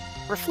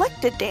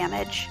reflected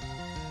damage,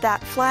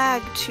 that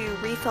flag to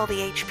refill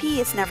the HP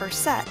is never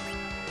set.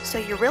 So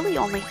you're really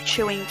only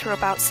chewing through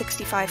about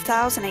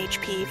 65,000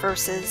 HP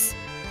versus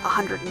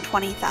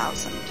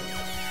 120,000.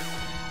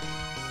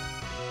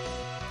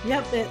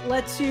 Yep, it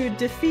lets you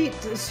defeat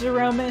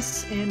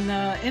Threemus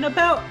in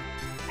about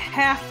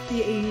half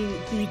the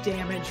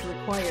damage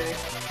required.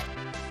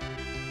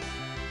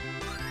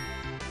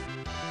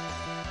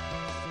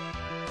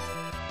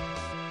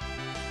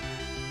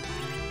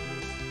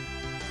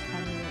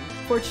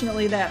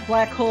 Fortunately, that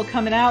black hole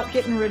coming out,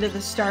 getting rid of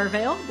the Star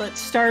Veil, but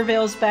Star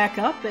Veil's back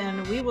up,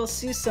 and we will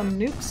see some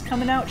nukes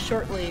coming out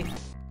shortly.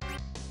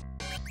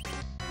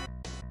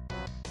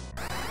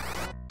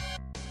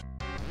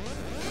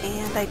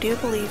 And I do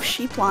believe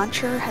Sheep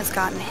Launcher has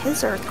gotten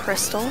his Earth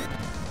Crystal,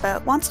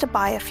 but wants to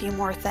buy a few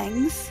more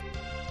things.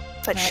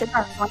 But should be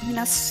joining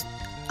us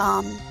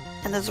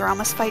in the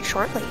Threemus fight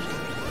shortly.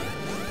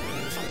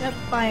 Yep,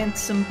 buying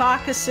some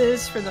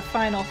Bacchuses for the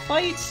final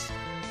fight.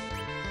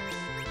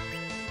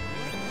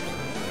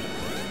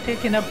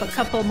 Picking up a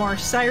couple more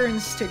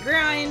Sirens to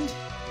grind.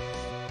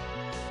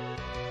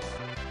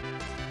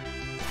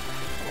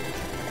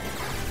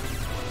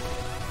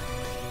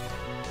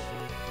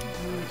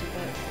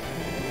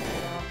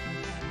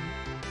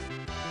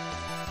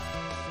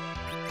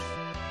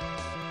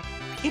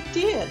 It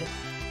did.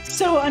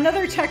 So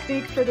another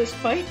technique for this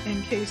fight,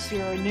 in case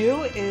you're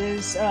new,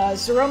 is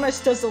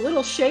Threemus does a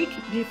little shake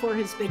before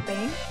his big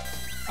bang.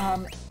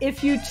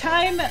 If you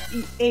time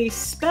a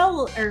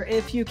spell, or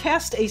if you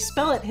cast a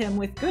spell at him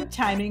with good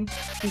timing,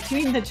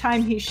 between the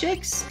time he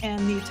shakes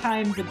and the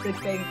time the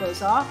big bang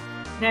goes off,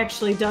 it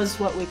actually does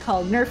what we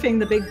call nerfing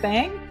the big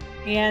bang,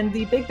 and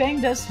the big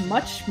bang does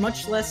much,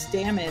 much less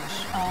damage.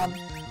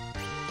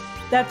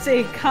 That's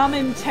a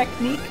common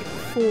technique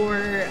for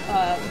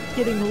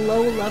getting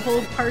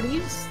low-level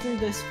parties through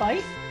this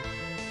fight.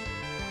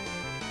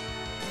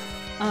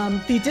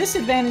 The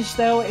disadvantage,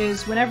 though,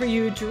 is whenever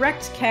you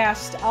direct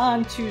cast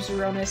onto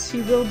Threemus,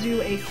 he will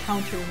do a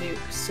counter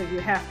nuke, so you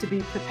have to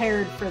be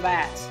prepared for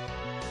that.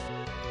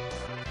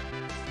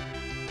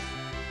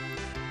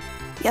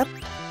 Yep.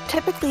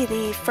 Typically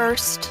the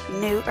first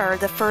nuke or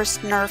the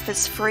first nerf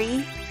is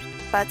free,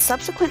 but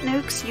subsequent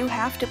nukes you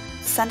have to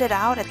send it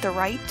out at the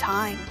right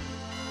time.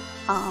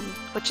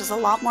 Which is a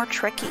lot more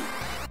tricky.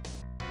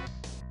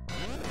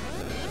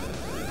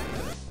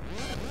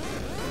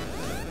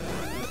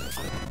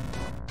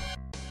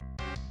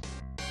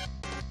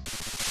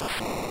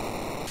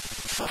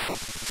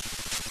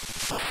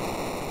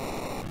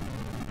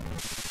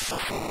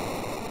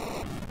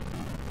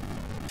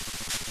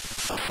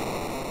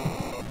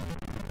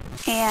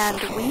 And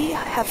we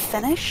have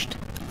finished.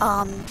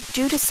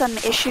 Due to some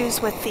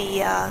issues with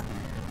the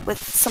with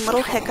some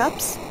little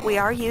hiccups, we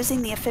are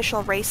using the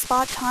official race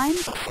spot time,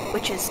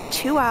 which is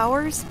 2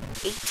 hours,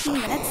 18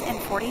 minutes, and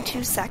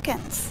 42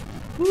 seconds.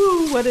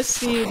 Woo, what a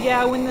speed.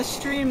 Yeah, when the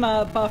stream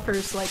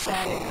buffers like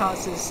that, it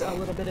causes a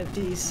little bit of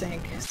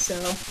desync, so...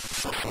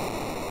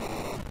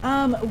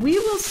 we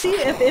will see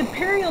if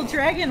Imperial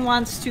Dragon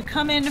wants to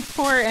come in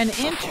for an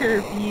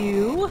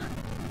interview.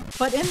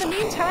 But in the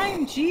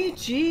meantime,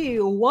 GG.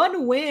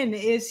 One win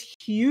is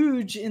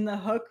huge in the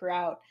hook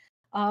route.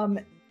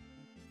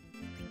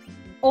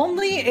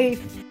 Only a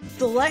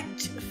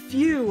select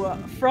few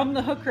from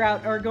the hook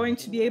route are going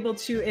to be able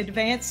to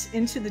advance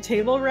into the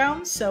table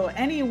round, so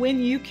any win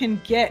you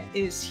can get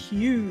is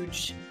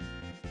huge.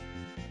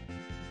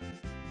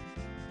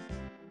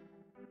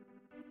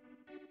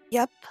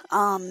 Yep,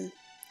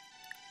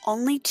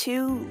 only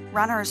 2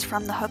 runners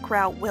from the hook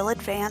route will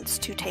advance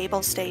to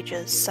table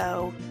stages,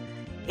 so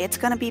it's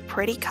going to be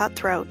pretty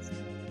cutthroat.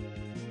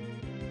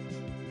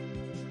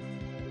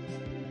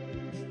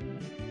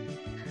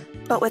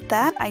 But with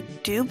that, I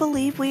do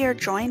believe we are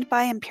joined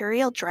by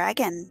Imperial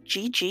Dragon.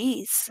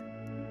 GG's.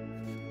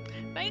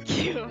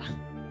 Thank you.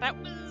 That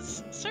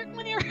was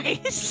certainly a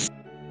race.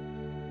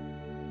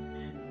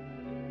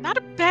 Not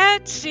a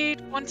bad seed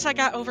once I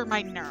got over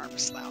my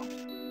nerves, though.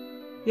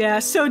 Yeah,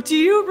 so do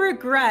you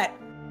regret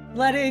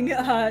letting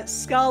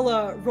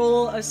Scala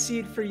roll a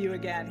seed for you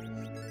again?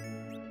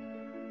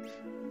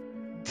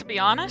 To be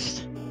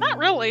honest, not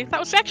really. That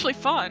was actually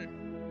fun.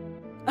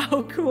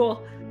 Oh,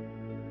 cool.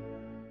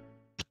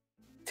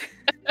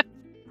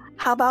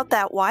 How about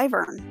that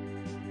wyvern?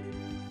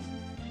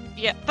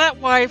 Yeah, that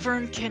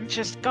wyvern can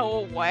just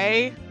go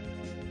away.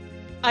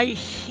 I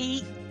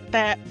hate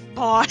that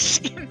boss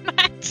in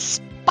that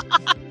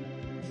spot.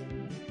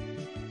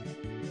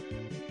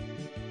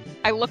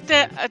 I looked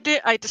at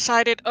it, I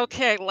decided,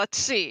 okay, let's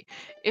see.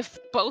 If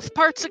both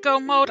parts of go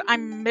mode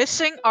I'm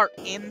missing are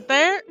in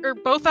there, or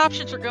both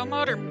options for go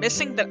mode are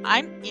missing that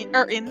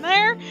are in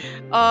there,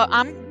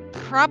 I'm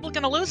probably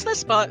gonna lose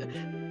this, but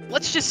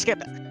let's just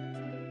skip it.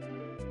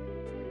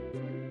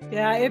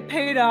 Yeah, it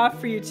paid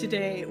off for you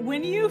today.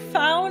 When you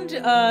found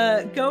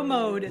go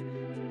mode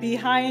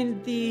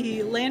behind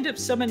the Land of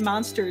Summon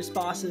Monsters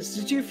bosses,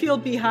 did you feel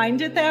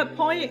behind at that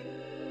point?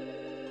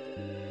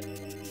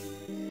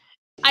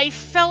 I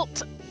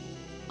felt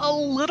a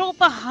little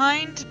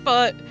behind,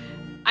 but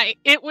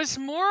it was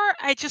more,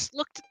 I just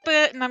looked at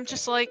it and I'm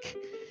just like,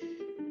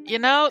 you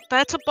know,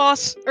 that's a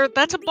boss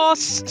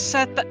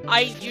set that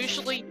I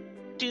usually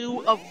do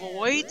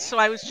avoid, so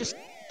I was just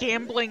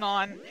gambling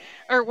on,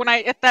 or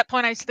at that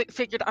point I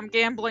figured I'm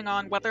gambling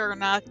on whether or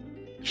not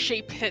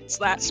Shape hits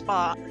that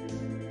spot.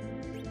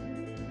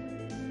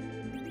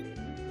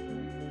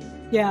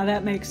 Yeah,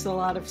 that makes a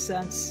lot of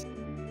sense.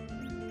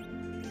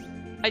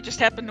 I just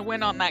happened to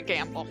win on that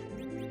gamble.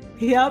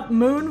 Yep,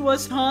 Moon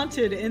was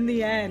haunted in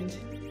the end.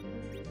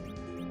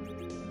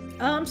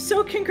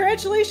 So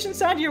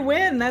congratulations on your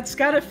win. That's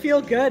gotta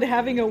feel good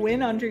having a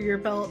win under your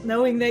belt,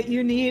 knowing that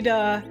you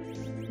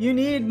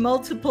need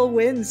multiple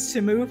wins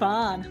to move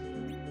on.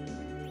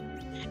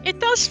 It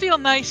does feel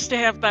nice to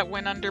have that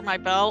win under my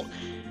belt.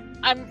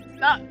 I'm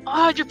not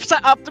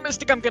 100%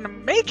 optimistic I'm gonna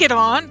make it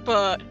on,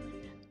 but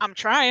I'm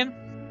trying.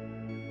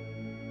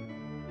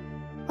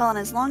 Well, and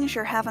as long as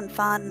you're having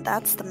fun,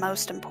 that's the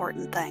most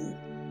important thing.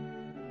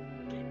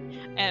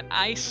 And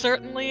I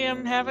certainly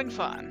am having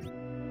fun.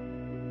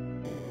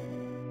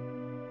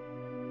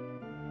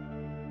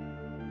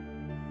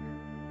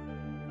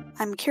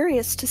 I'm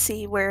curious to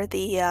see where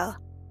the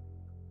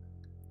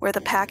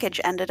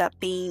package ended up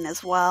being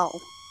as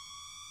well.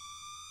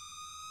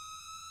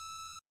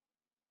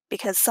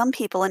 Because some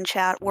people in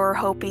chat were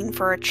hoping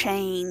for a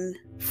chain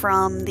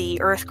from the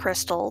Earth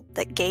Crystal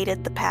that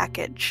gated the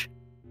package.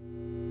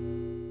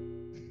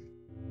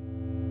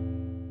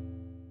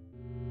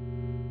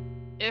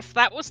 If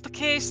that was the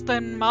case,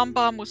 then Mom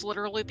Bomb was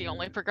literally the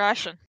only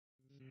progression.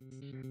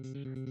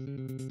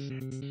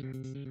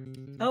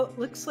 Oh,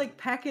 looks like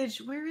package.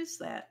 Where is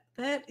that?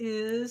 That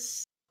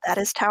is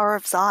Tower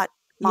of Zot.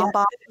 Mom Yeah,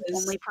 Bomb it is.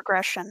 only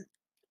progression.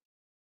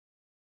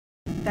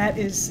 That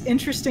is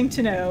interesting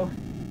to know.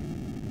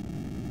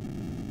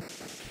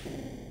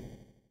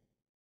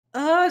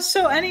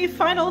 So any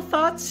final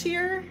thoughts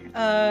here?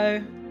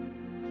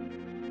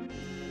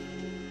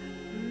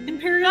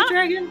 Imperial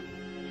Dragon?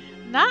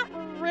 Not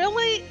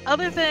really,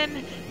 other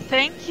than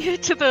thank you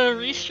to the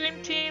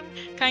Restream team,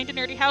 Kinda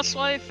Nerdy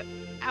Housewife,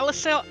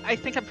 Alicel, I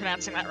think I'm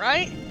pronouncing that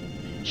right,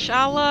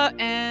 Shala,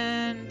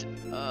 and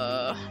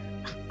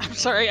I'm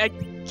sorry, I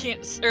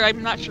can't, or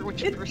I'm not sure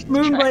which person.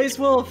 Moonblaze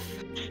Wolf.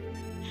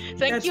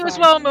 Thank That's you as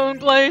fine. well,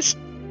 Moonblaze.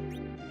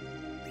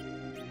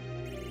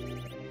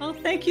 Well,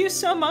 thank you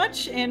so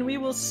much, and we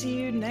will see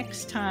you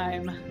next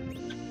time.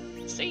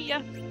 See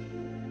ya.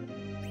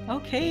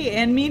 Okay,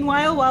 and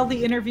meanwhile, while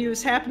the interview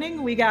is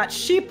happening, we got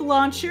Sheep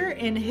Launcher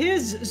in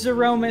his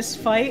Zeromus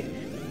fight,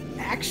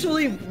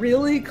 actually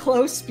really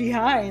close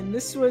behind.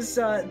 This was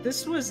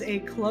a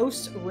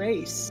close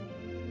race.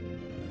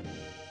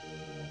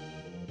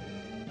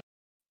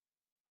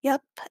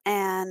 Yep,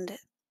 and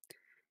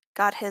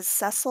got his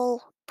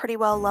Cecil pretty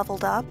well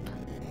leveled up.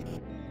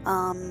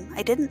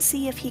 I didn't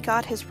see if he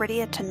got his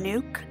Rydia to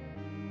nuke.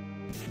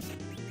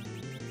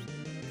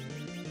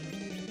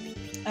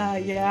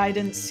 Yeah, I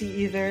didn't see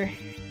either.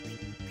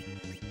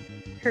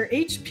 Her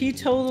HP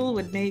total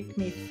would make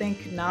me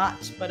think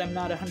not, but I'm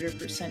not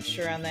 100%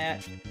 sure on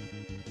that.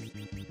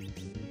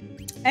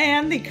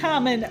 And the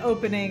common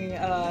opening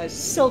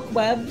Silk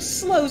Web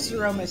slows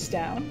Zeromus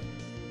down.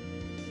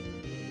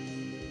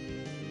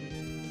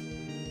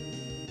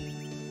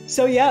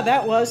 So yeah,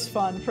 that was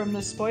fun. From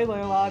the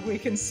spoiler log, we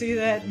can see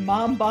that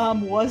Mom Bomb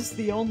was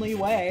the only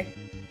way.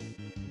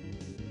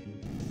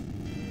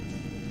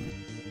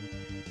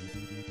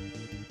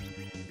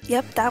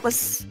 Yep, that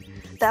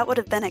would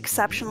have been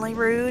exceptionally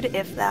rude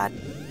if that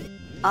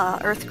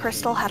Earth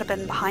Crystal had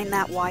been behind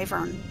that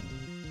Wyvern.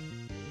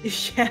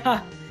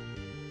 Yeah.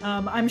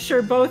 I'm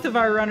sure both of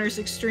our runners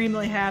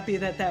extremely happy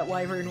that that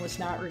Wyvern was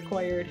not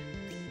required.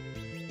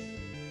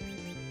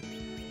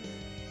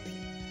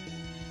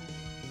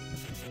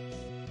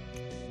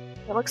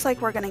 It looks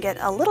like we're going to get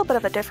a little bit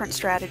of a different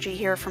strategy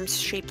here from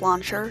Sheep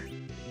Launcher.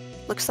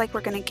 Looks like we're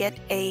going to get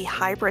a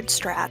hybrid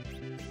strat.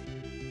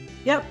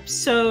 Yep,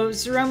 so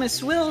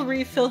Zeromus will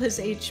refill his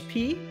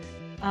HP,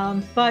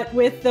 but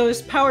with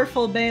those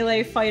powerful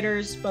melee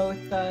fighters, both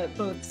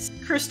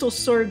Crystal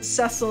Sword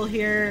Cecil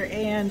here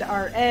and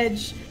our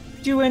Edge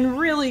doing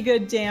really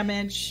good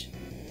damage,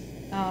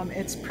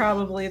 it's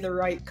probably the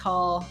right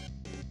call.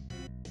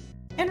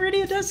 And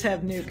Rydia does have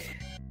nuke.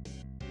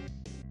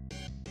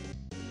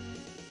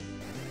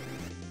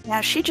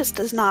 Yeah, she just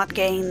does not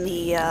gain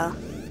the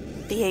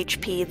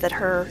HP that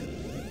her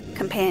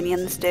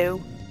companions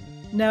do.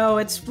 No,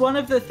 it's one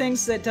of the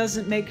things that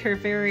doesn't make her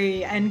very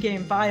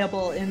endgame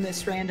viable in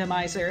this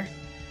randomizer.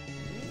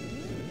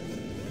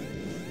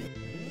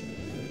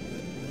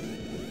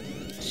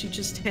 She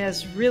just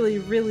has really,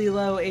 really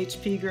low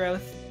HP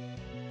growth.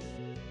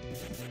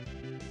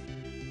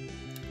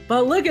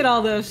 But look at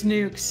all those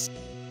nukes.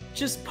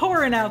 Just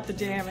pouring out the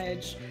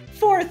damage.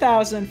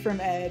 4,000 from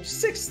Edge,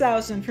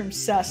 6,000 from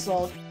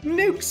Cecil.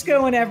 Nukes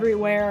going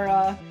everywhere.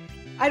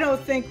 I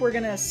don't think we're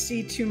gonna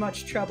see too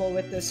much trouble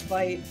with this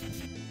fight.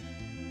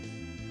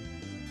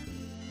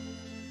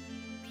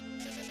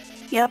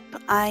 Yep,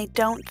 I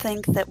don't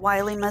think that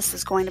Wilymus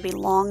is going to be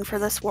long for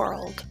this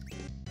world.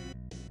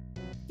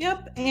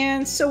 Yep,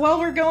 and so while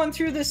we're going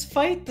through this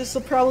fight, this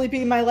will probably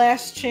be my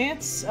last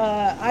chance.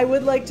 I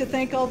would like to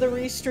thank all the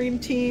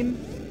Restream team.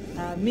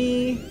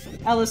 Me,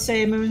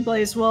 LSA,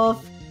 Moonblaze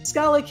Wolf,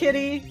 Scala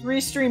Kitty,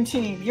 Restream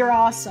team. You're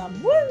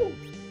awesome. Woo!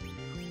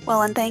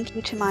 Well, and thank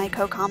you to my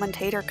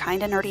co-commentator,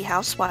 Kinda Nerdy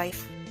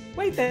Housewife.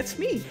 Wait, that's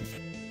me.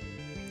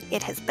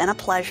 It has been a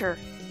pleasure.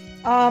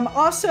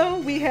 Also,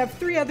 we have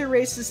 3 other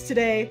races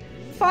today.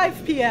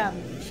 5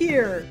 p.m.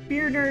 here,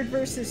 Beer Nerd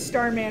versus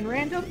Starman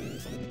Random.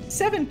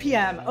 7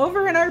 p.m.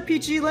 over in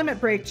RPG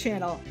Limit Break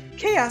channel,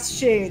 Chaos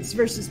Shades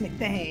versus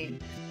McBain.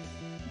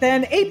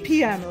 Then 8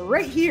 p.m.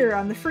 right here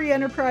on the Free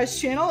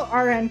Enterprise channel,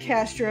 RN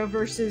Castro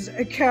versus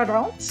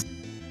Carant.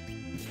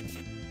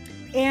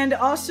 And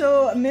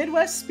also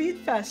Midwest Speed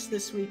Fest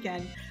this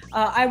weekend.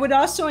 I would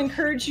also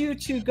encourage you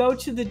to go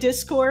to the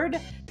Discord.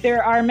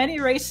 There are many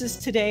races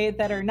today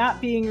that are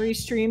not being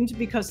restreamed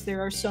because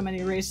there are so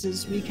many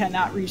races we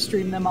cannot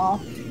restream them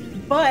all.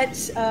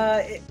 But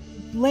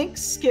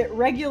links get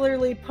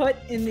regularly put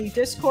in the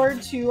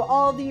Discord to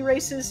all the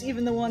races,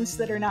 even the ones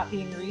that are not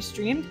being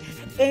restreamed.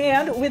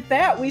 And with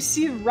that, we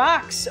see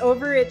Rocks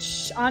over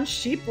on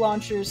Sheep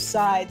Launcher's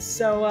side.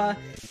 So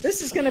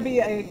this is going to be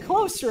a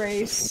close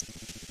race.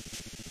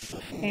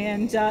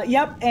 And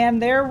yep,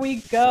 and there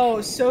we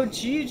go. So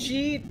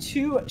GG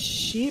to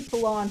Sheep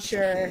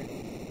Launcher.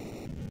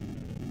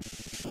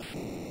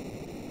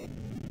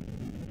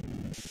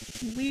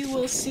 We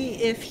will see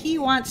if he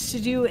wants to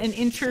do an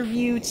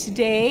interview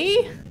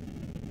today.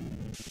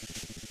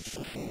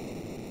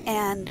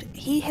 And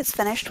he has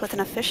finished with an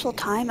official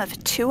time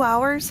of 2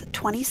 hours,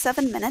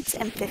 27 minutes,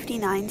 and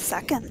 59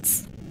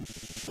 seconds.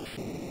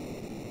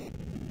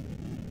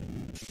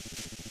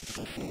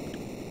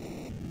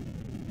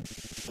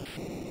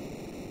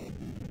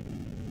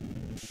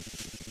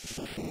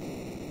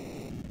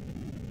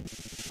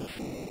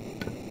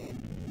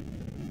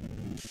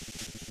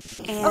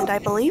 And I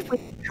believe we're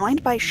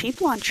joined by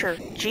Sheep Launcher.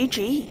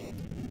 GG.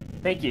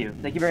 Thank you.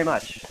 Thank you very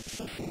much.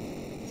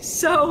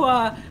 So,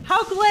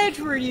 how glad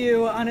were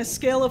you on a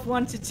scale of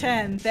 1 to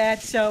 10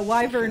 that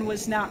Wyvern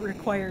was not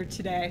required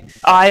today?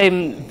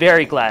 I'm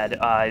very glad.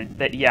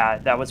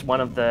 That was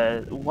one of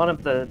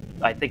the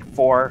I think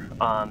 4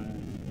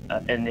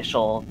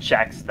 initial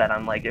checks that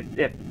I'm like,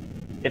 if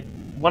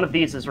one of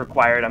these is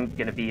required, I'm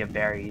gonna be a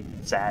very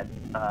sad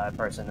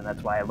person, and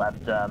that's why I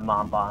left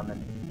Mom Bomb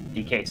and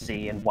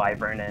DKC and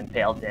Wyvern and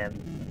Pale Dim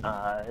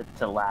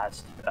to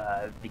last,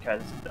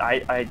 because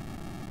I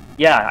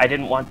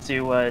didn't want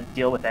to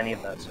deal with any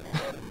of those.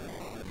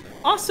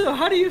 Also,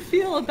 how do you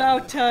feel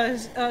about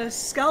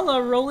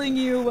Scala rolling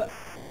you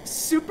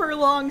super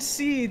long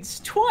seeds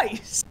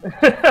twice?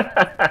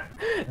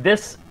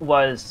 This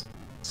was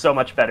so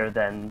much better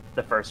than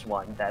the first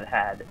one that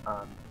had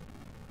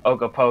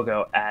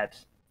Ogopogo at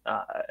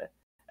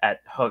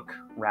hook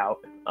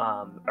route,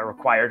 a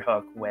required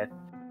hook with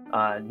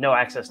no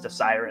access to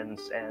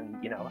sirens, and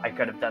I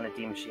could have done a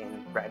D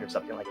machine right or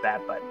something like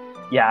that, but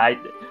yeah,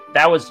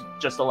 that was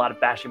just a lot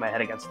of bashing my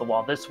head against the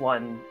wall. This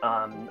one,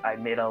 I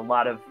made a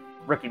lot of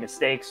rookie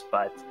mistakes,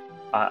 but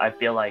I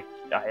feel like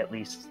I at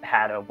least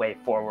had a way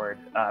forward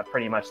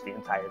pretty much the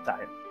entire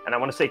time. And I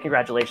want to say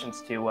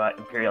congratulations to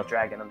Imperial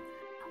Dragon.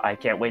 I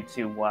can't wait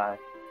to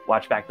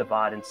watch back the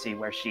VOD and see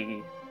where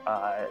she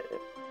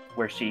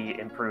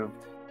improved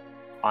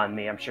on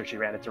me. I'm sure she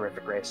ran a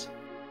terrific race.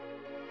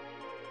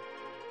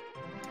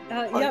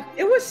 Yep,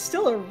 it was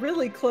still a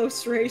really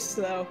close race,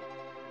 though.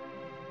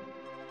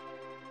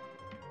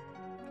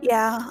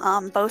 Yeah,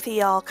 both of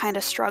y'all kind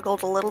of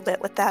struggled a little bit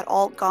with that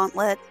alt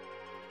gauntlet.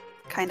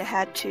 Kind of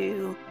had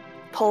to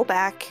pull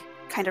back,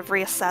 kind of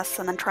reassess,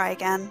 and then try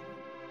again.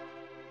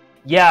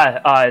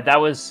 Yeah,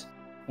 that was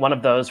one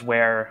of those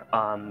where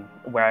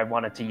I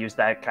wanted to use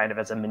that kind of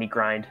as a mini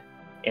grind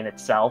in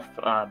itself,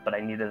 but I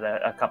needed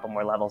a couple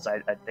more levels.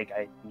 I think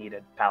I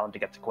needed Palin to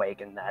get to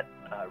Quake, and that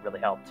really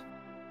helped.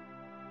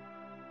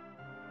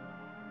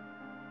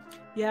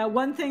 Yeah,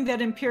 one thing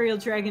that Imperial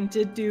Dragon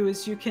did do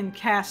is you can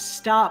cast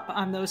stop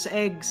on those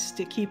eggs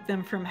to keep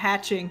them from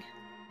hatching.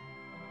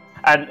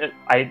 And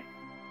I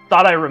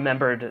thought I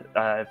remembered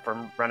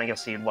from running a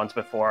seed once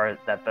before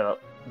that the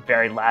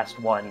very last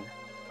one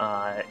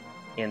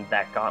in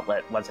that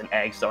gauntlet was an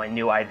egg, so I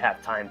knew I'd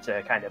have time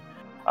to kind of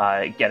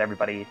get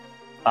everybody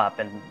up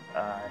and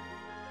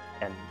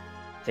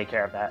take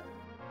care of that.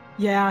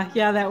 Yeah,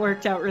 that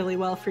worked out really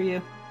well for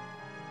you.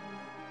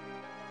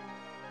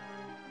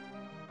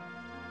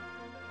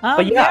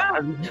 But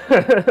yeah.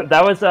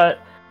 that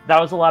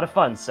was a lot of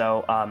fun.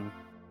 So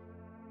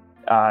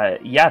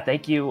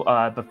thank you.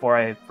 Before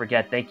I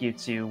forget, thank you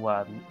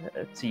to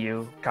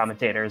you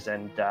commentators,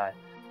 and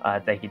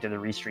thank you to the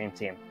Restream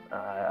team.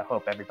 I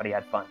hope everybody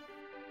had fun.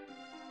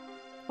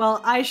 Well,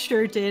 I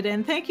sure did,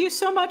 and thank you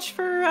so much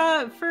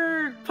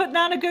for putting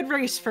on a good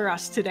race for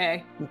us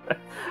today.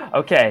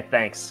 Okay,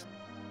 thanks.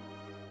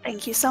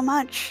 Thank you so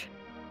much.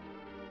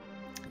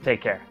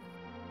 Take care.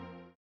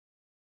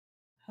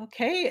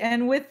 Okay,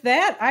 and with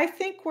that, I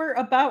think we're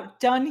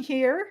about done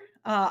here.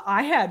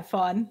 I had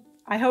fun.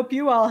 I hope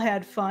you all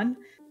had fun.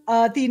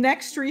 The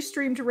next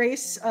restreamed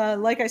race,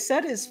 like I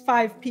said, is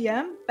 5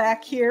 p.m.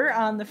 back here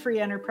on the Free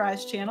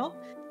Enterprise channel.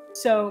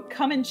 So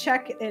come and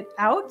check it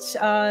out.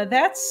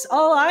 That's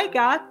all I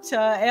got.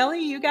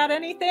 Allie, you got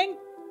anything?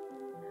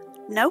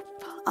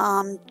 Nope.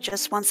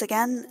 Just once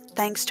again,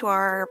 thanks to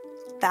our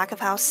back of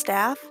house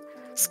staff,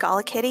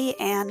 Scala Kitty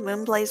and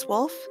Moonblaze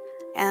Wolf,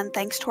 and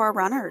thanks to our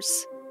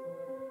runners.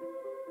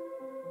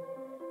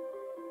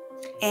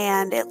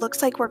 And it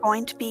looks like we're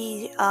going to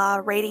be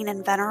raiding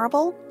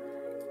Invenerable.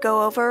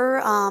 Go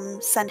over,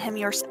 send him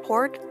your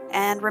support,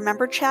 and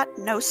remember, chat,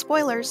 no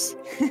spoilers.